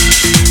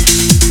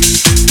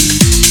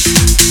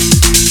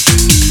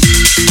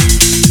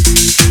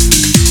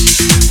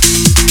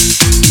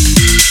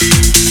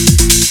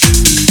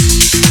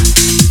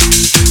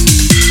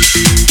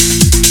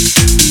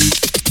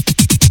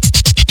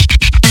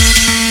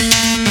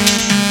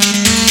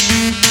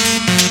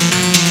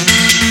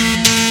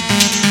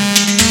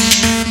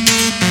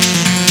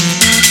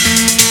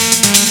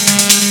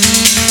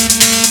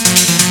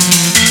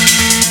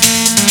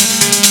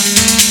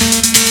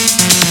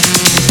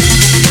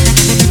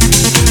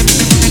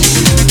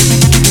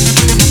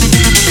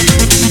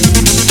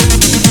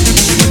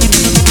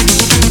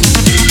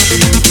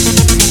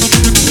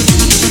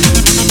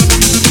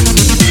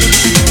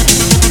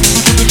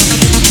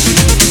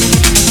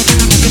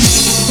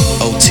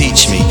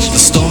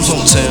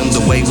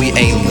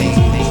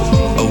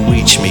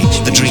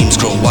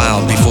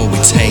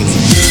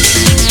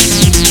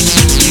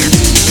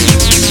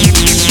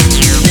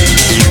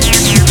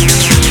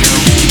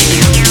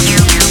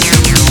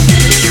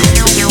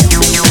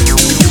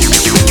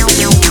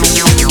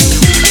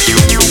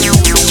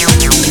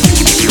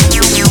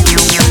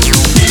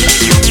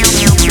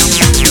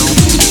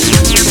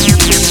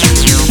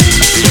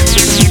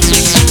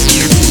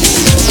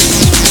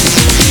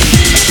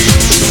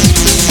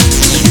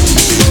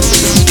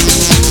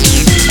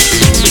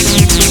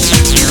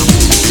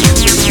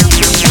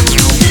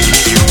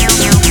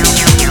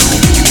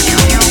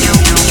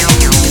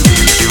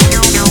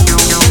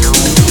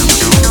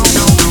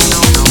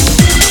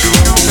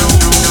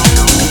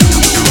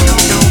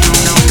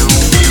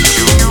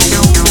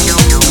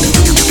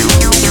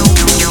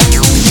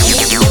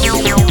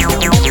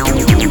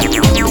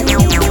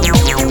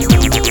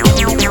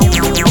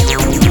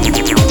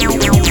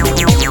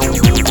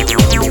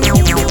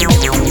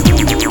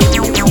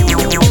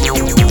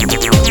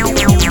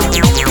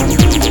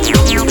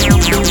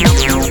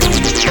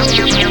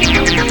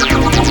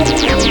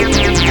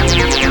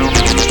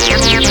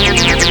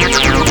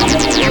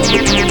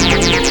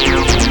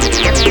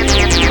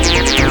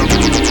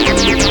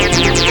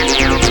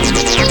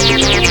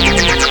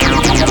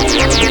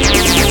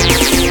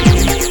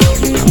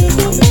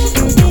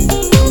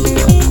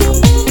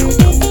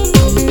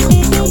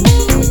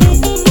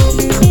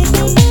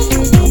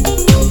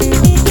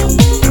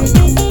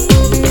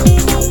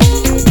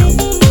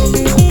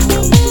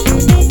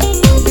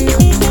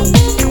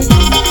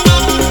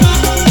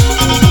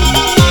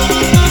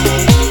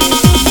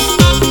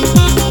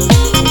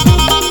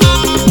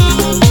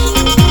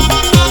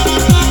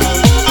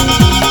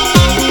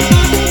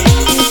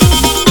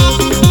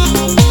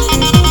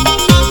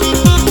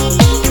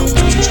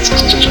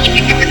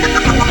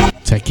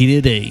 Taking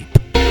you deep.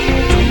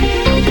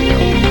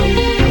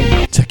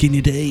 Taking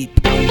you deep.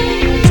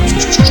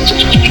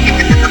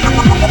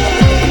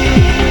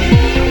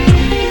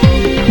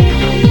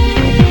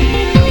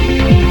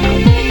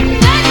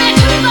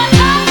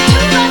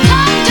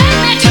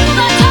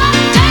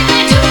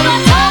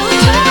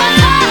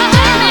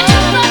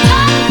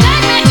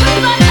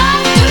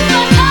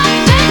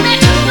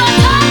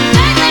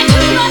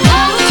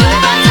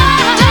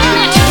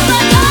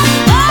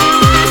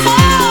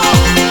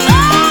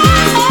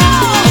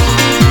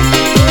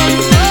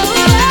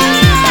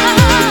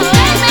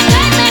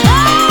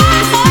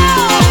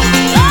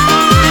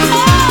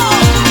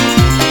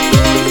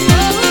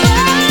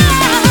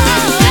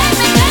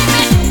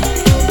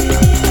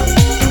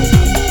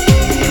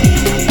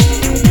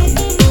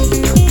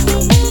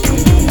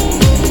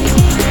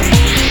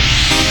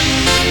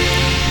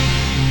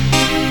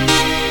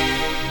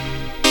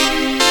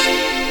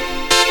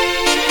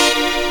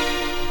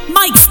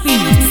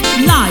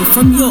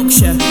 From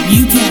Yorkshire,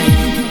 UK.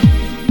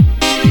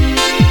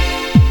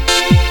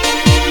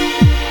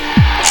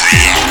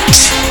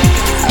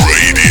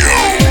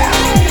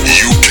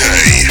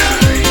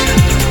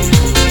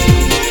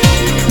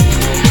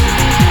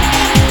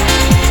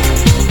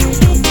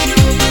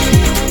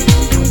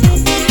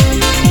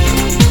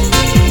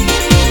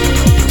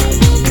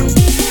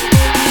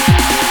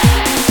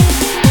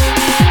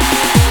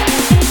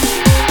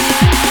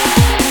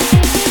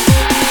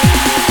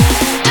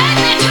 Take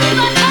me to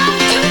the top,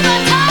 to the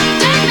top,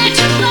 take me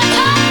to the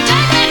top.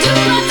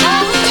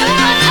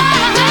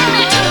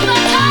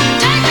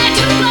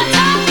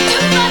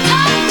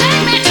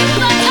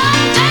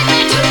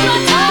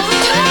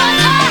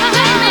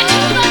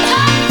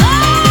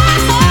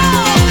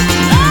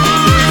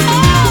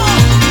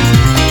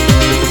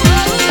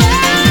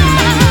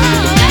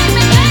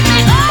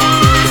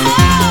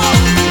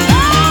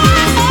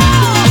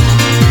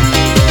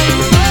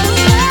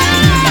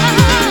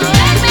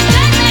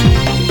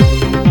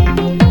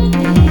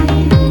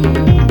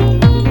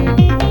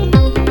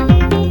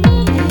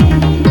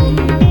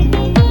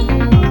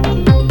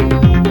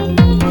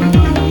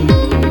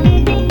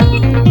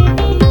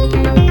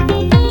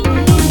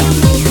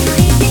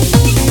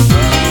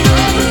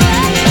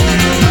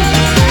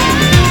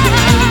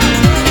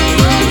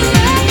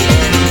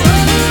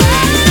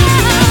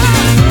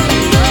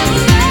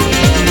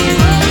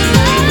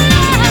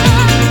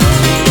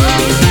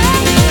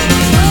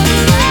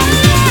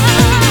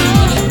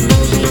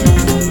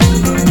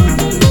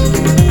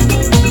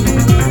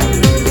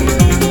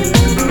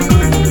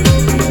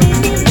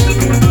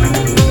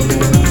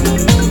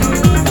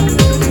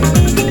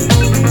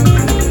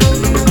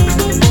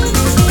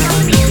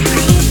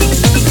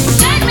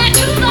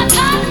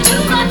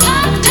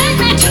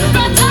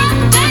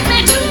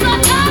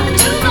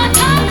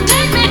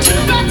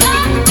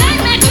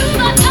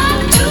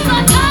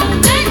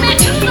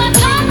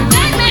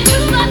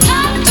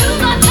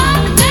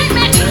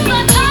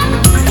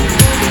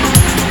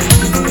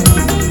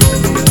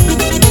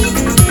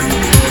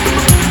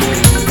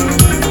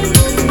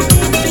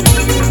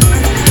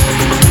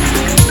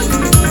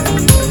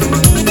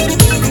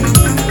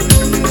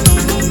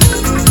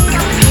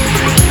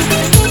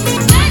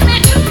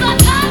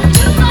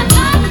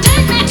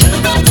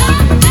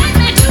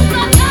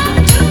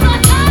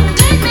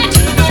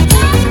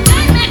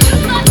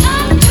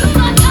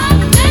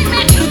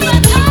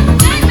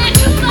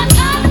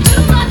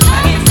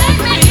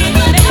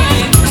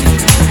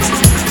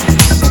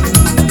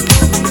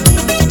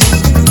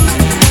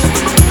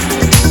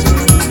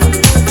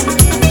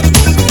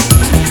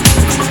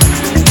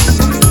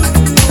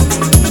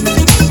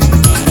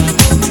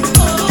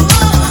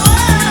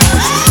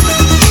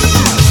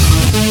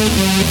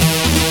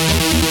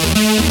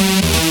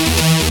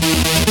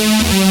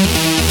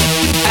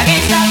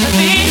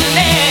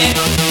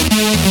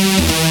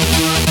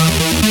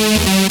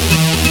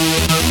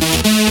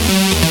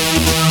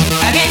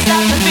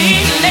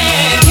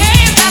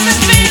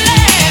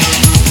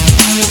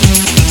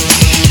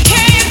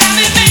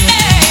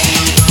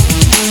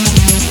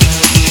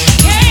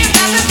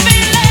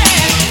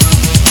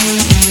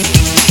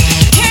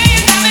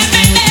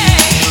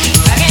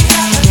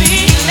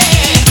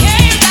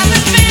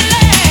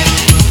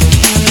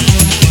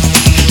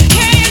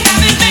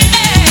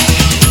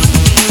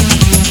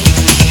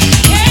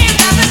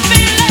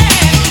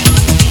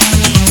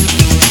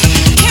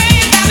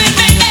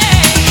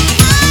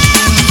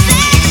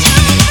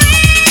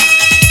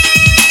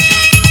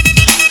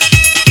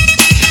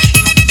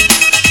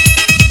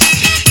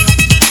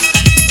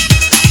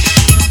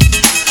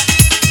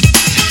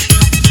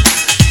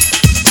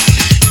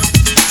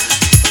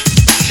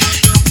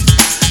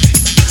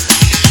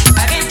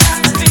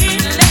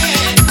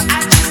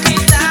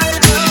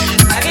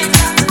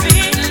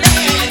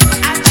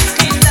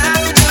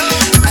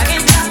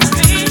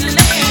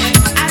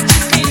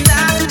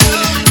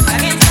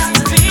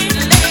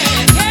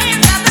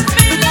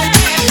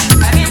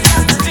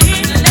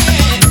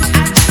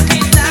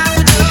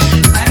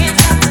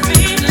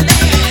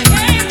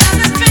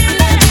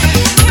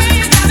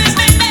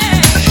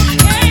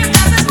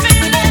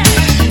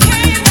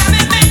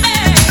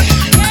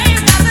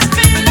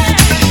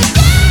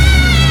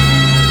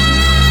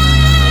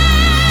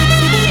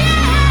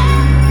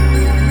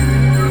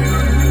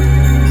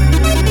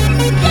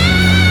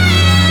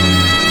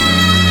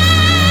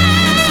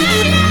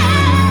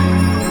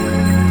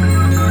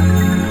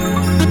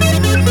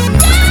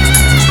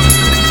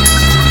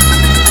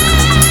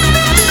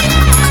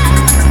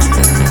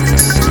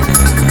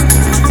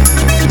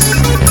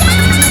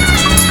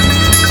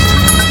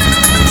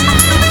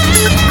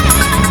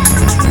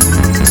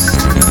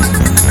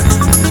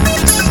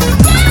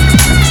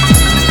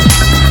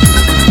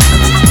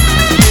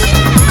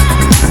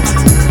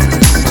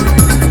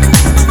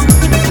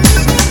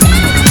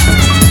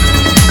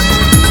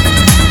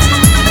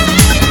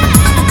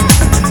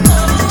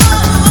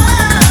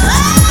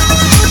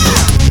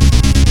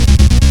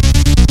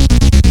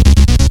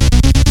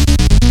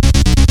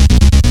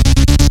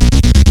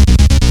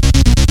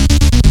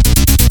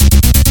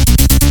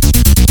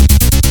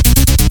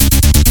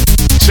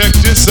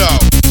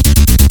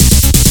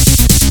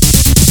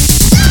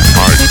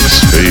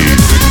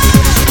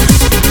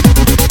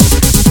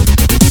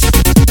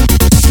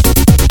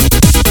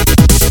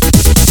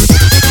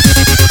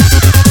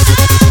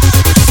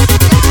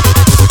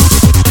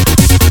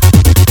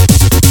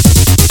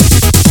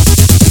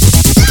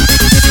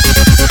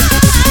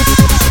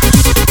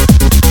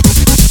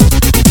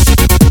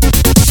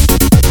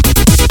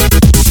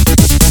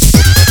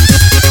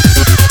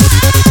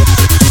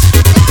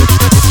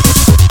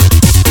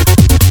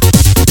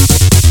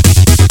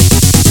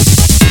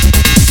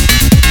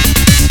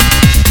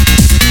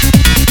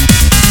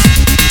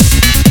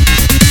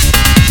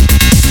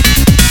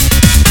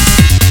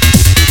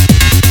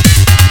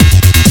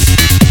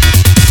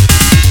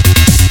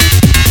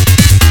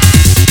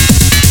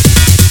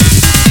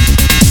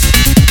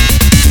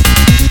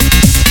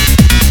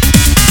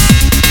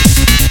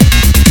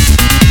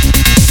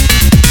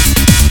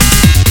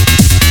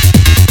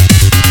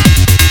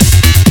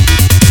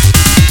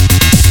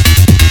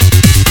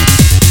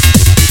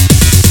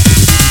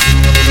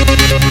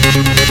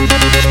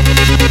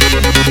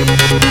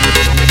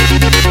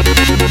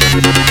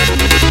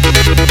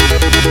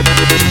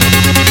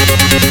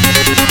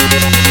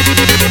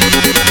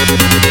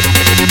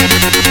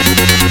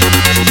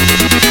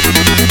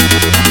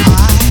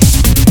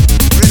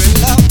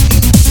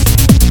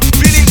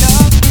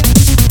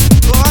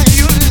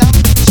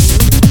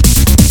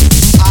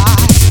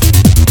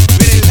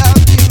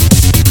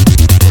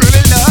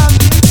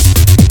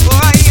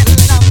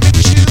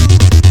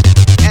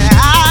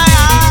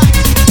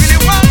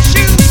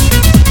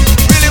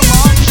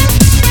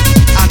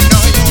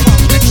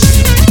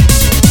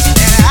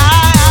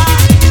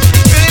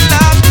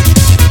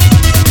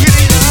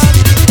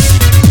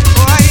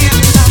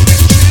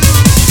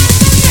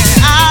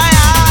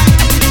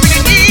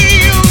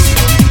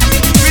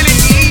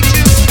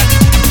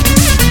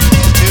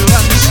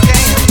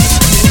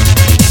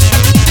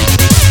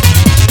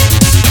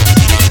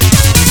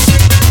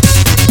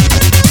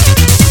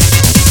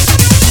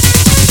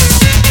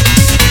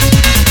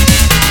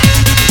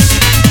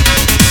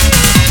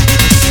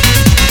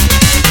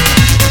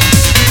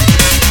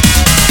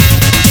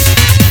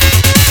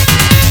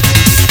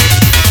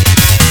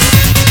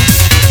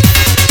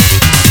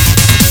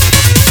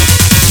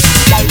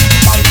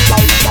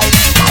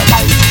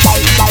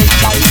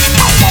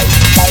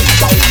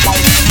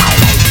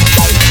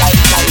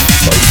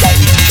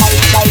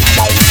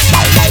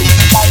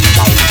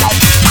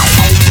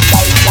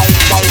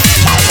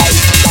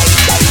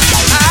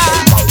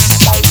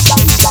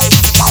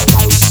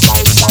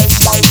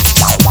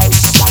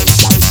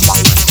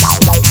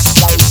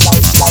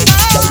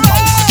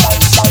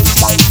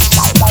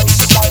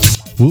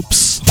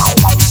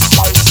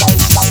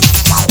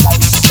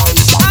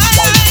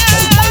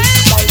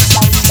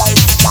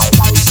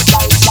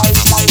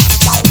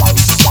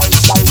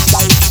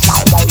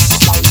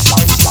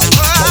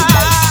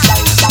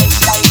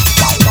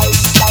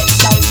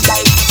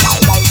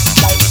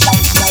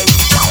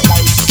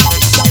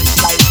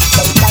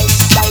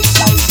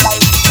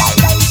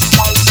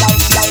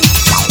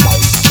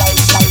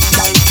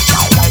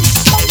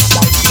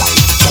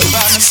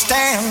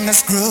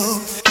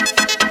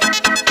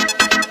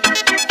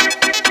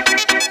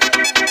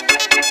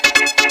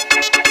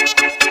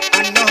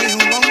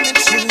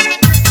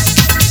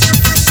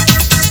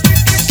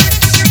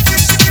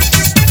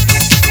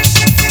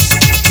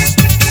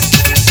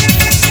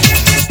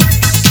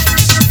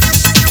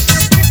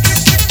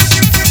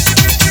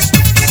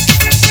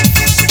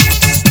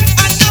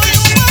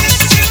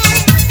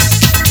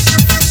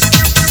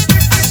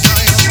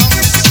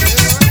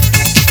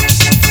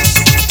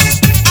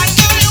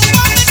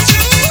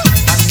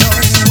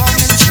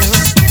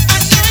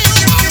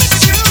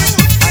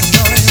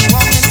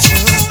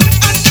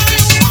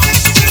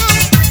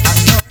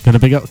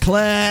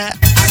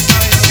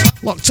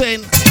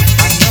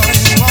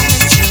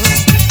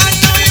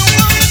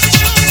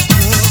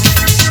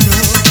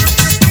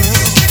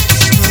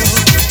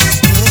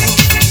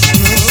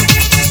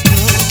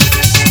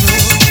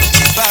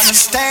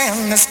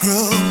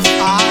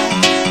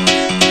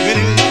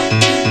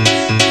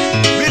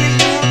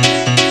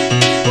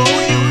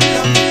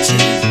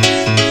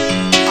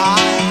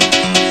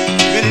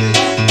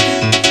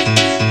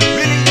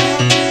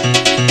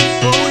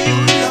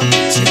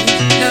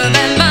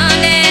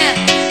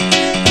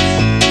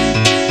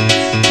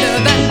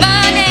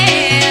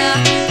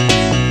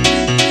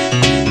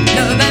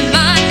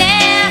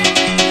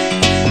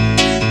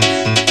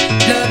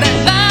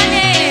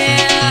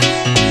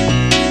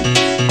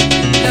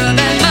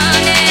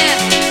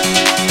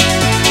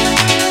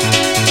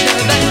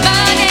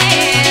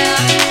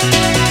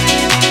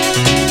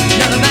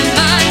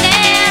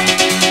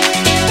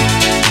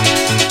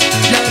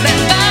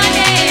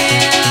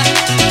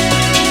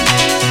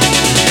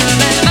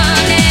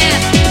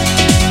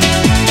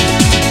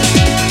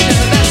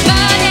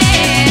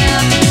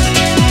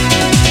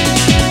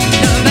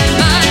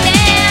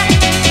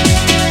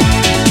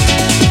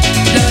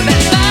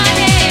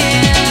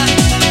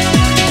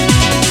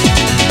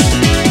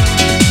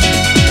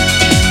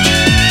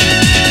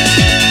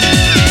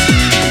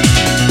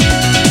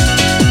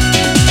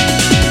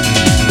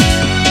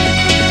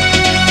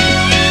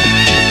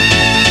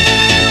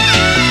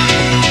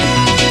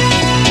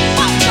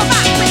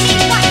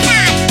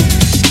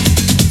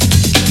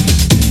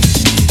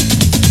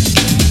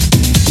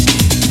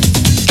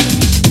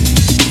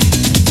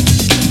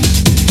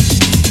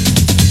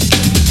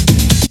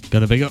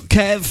 Gotta big up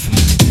Kev.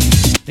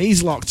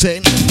 He's locked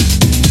in.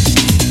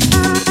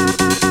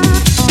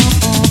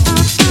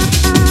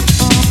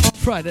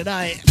 Friday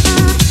night.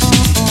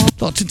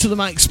 Locked into the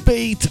Mike's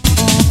Beat.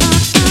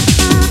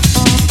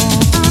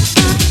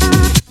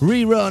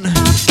 Rerun.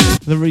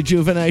 The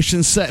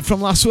Rejuvenation set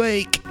from last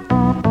week.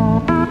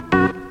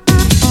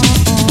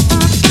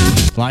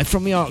 Live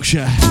from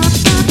Yorkshire.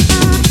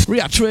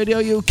 React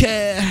Radio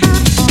UK.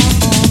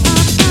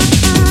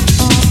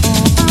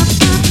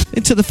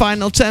 Into the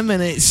final 10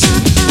 minutes.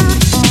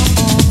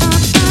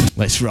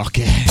 Let's rock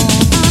it.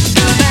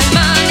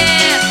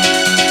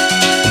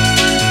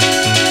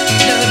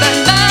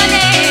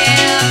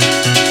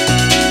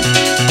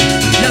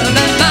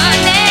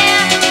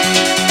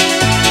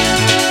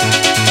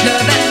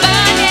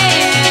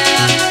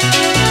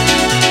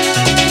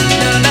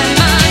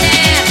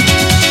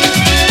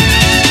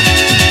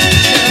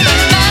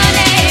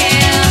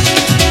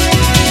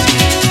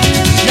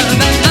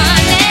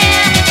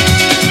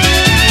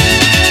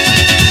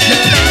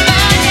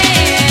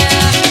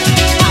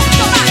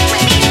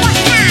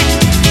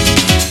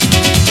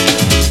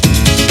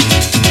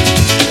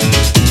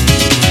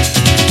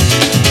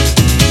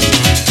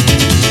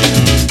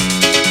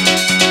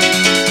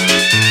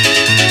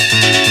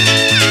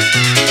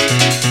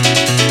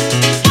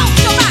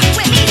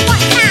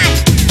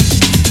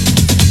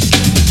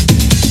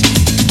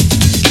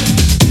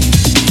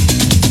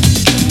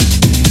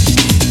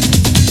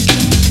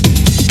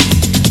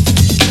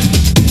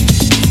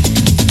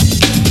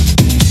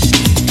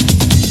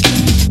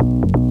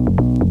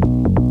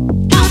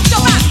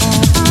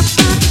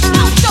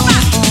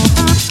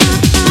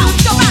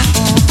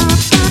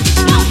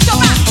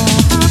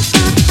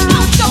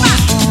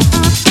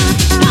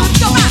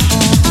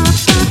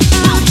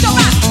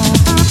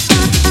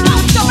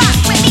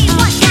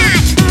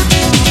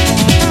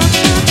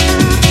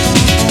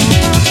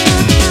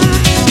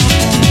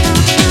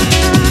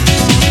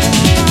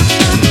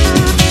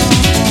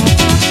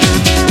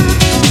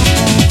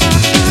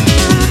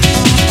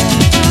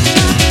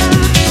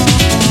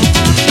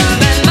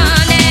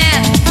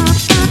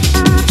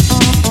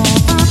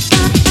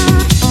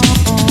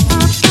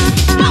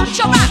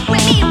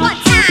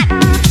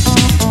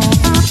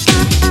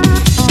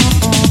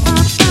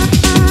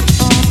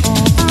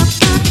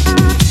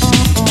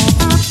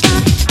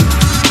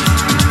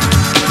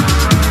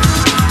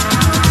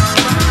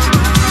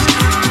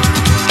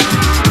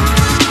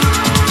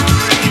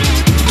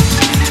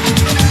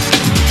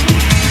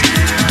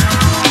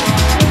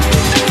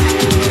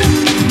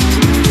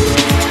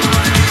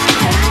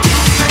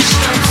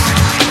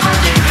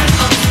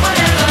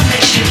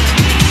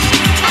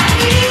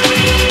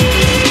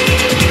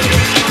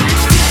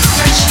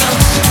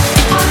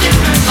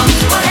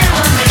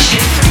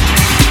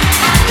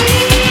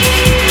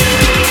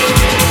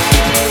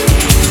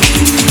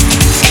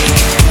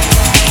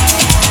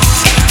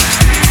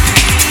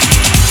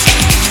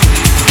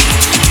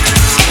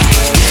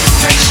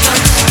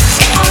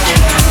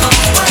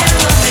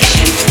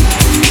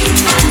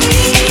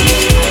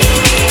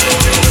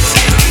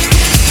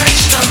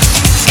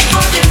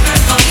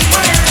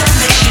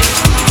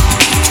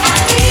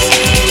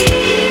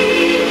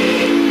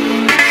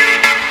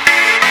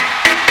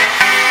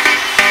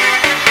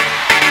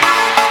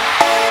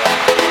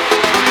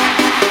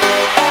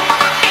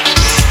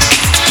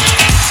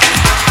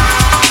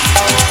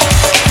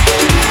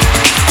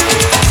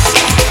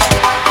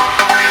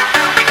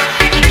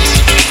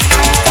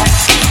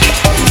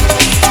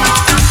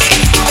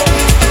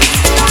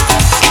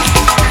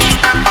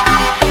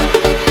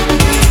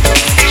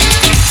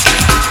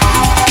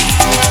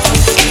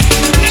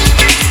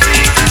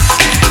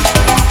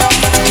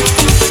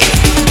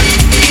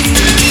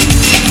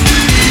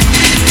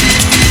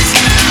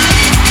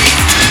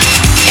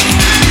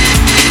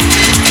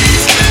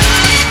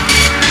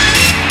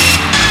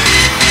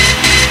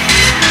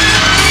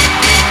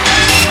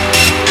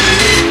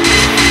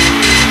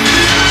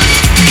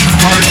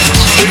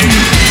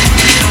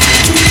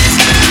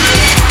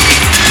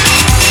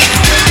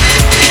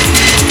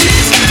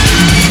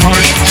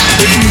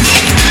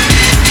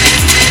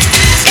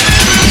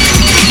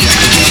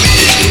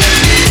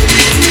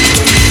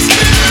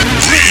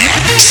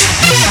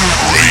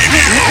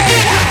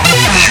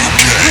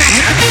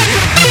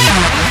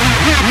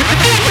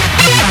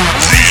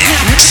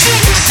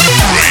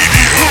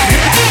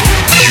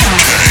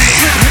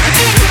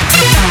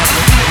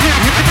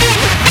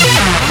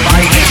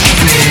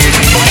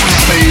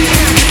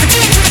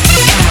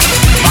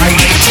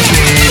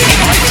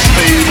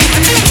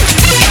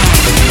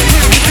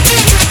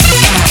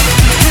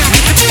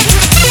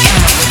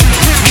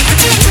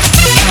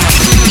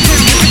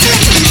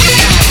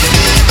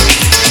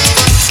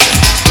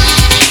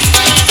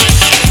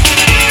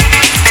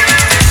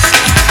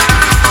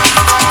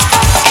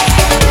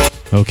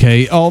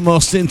 Okay,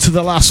 almost into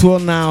the last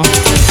one now.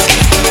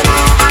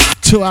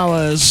 2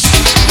 hours.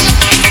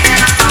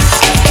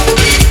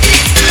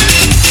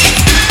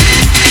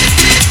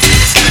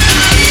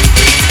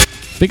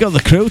 Big up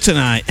the crew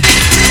tonight.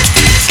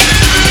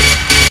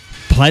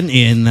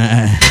 Plenty in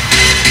there.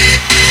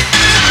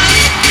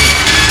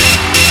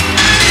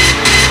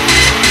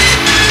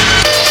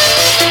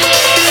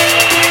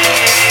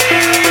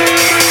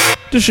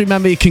 Just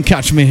remember you can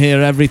catch me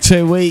here every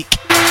 2 weeks.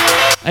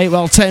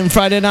 8-10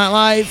 Friday Night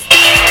Live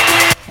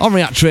on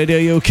React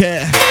Radio UK.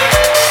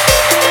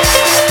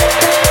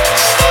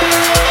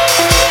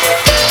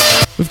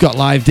 We've got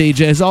live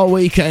DJs all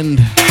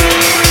weekend.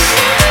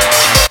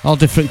 All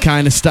different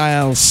kind of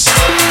styles.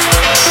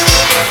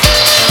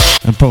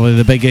 And probably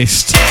the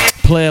biggest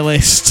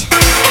playlist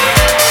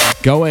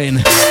going.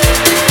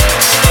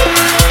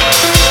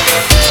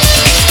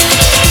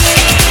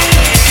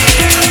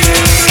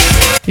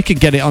 You can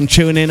get it on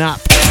TuneIn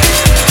app.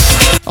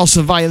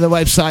 Also via the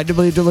website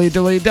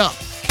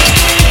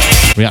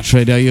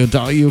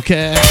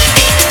www.reactradio.uk.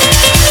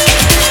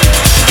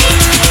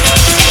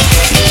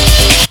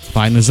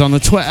 Find us on the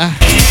Twitter.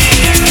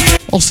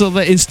 Also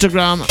the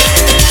Instagram.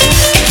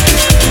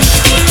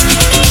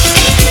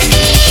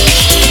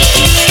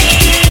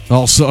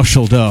 All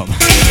social dope.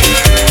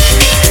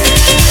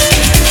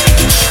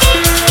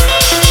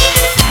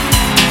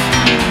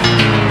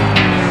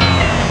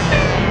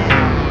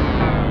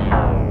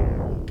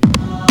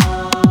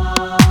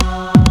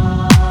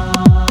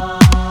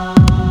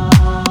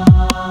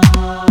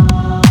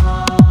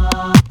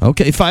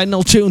 Okay,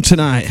 final tune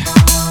tonight.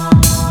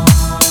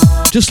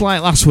 Just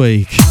like last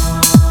week.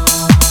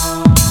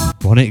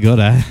 Wasn't it good,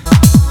 eh?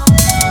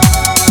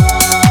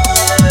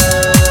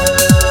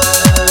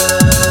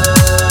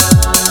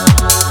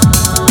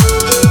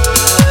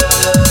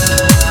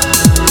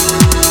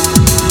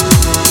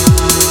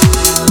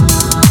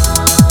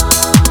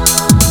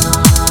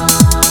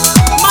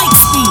 Mike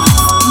Speed,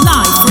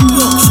 live from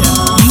Yorkshire,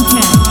 UK.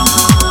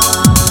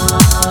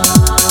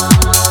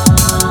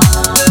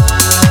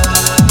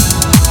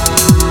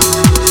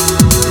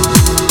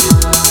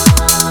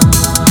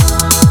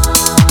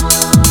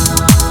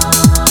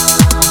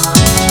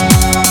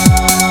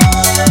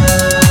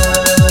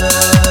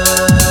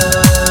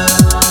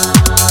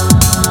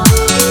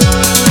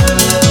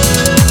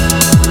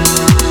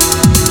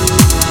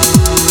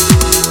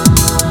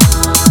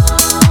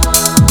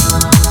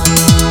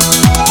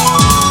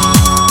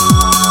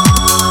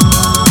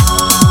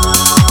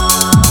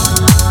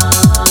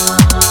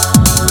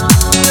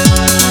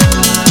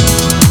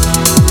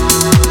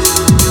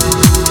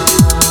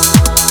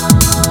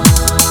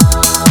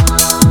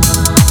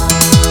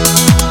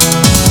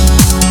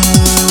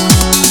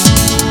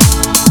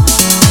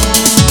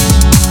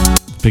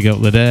 Big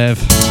up the Dave.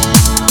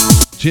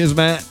 Cheers,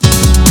 mate.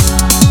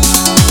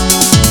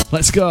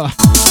 Let's go.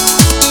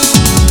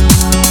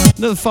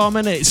 Another 4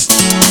 minutes.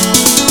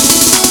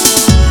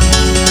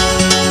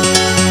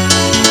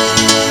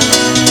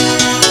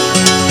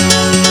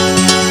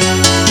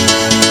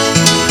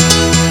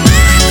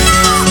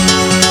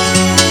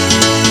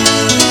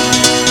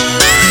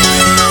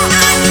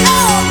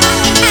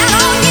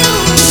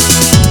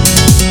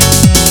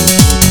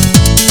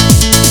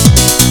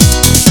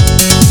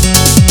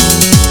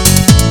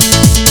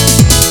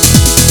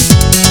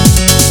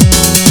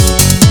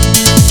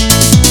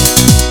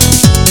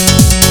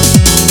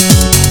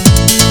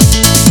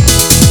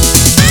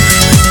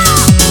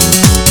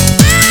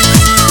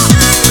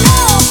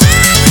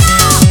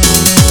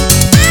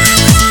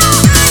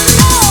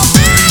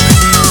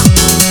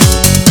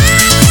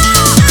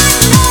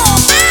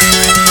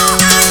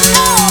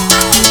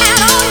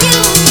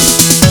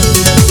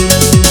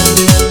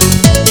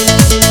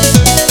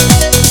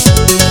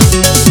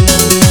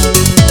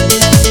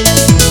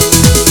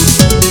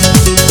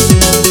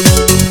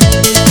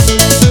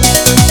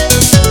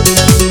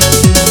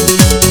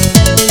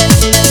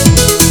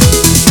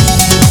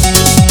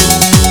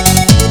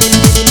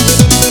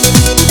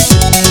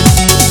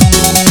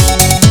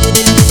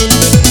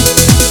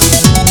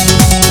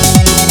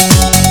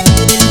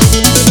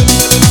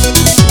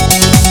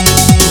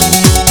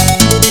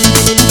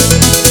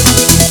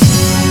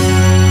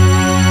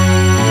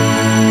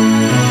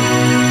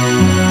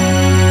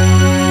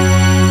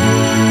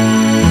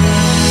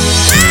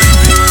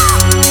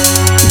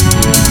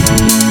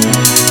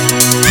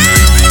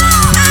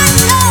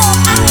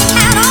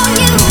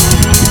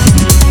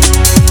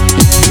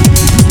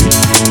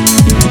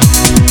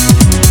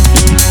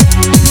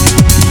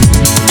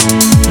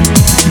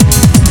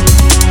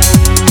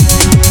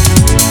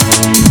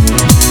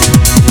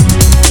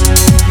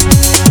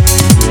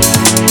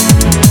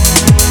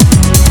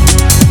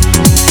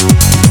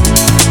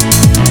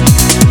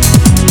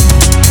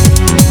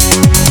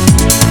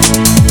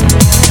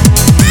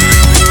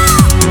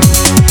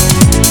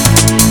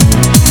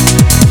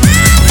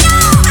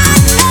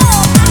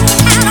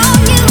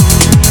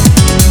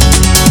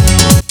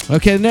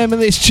 Okay, the name of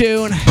this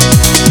tune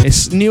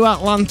is New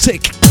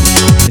Atlantic.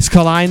 It's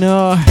called I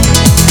Know.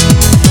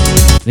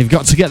 You've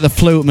got to get the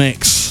flute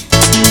mix.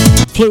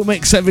 absolute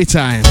mix every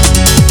time.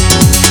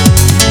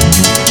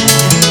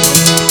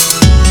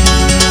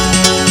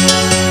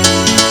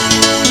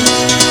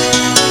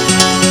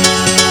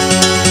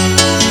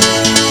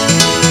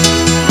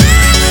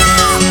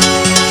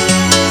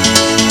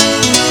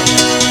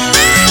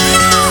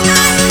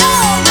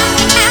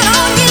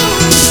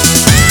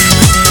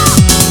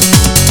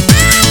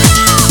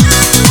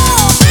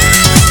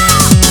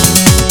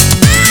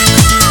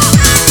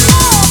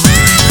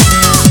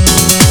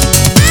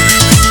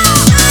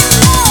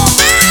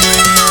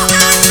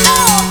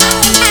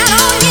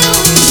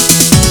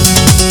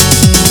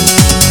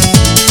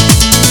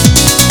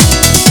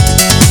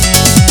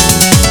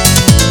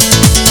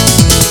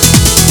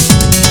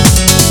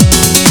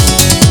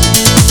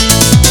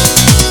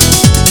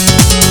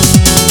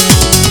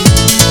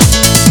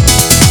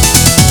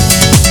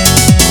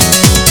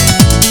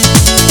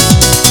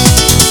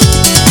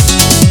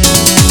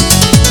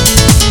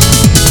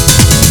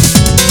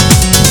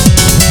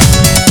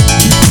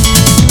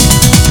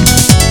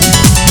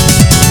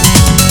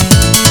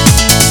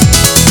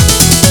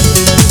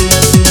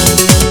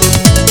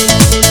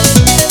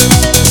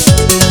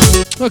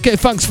 Okay,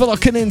 thanks for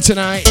locking in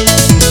tonight.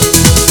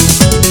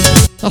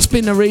 That's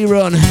been a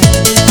rerun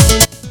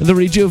of the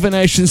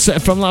Rejuvenation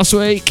set from last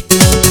week.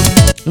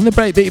 And the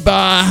Breakbeat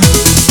Bar.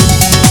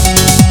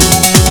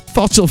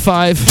 4 till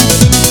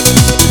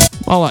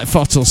 5. More like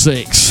 4 till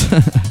 6.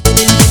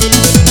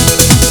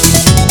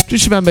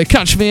 Just remember,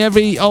 catch me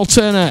every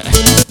alternate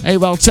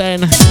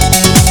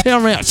 8/10 here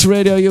on Reactor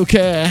Radio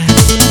UK.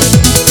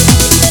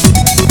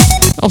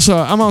 Also,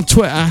 I'm on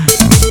Twitter.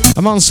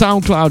 I'm on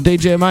SoundCloud,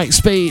 DJ Mike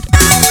Speed.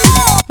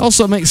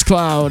 Also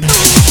Mixcloud.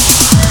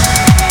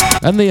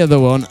 And the other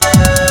one.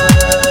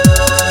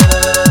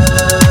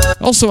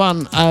 Also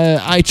on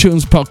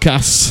iTunes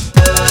podcasts.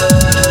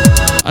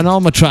 And all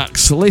my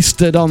tracks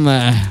listed on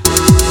there.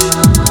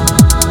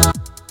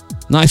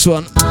 Nice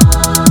one.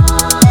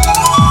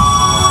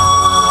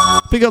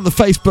 Big up the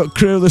Facebook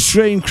crew, the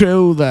stream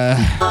crew, the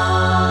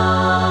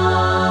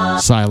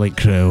silent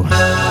crew.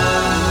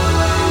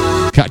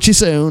 Catch you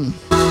soon.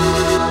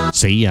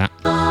 See ya.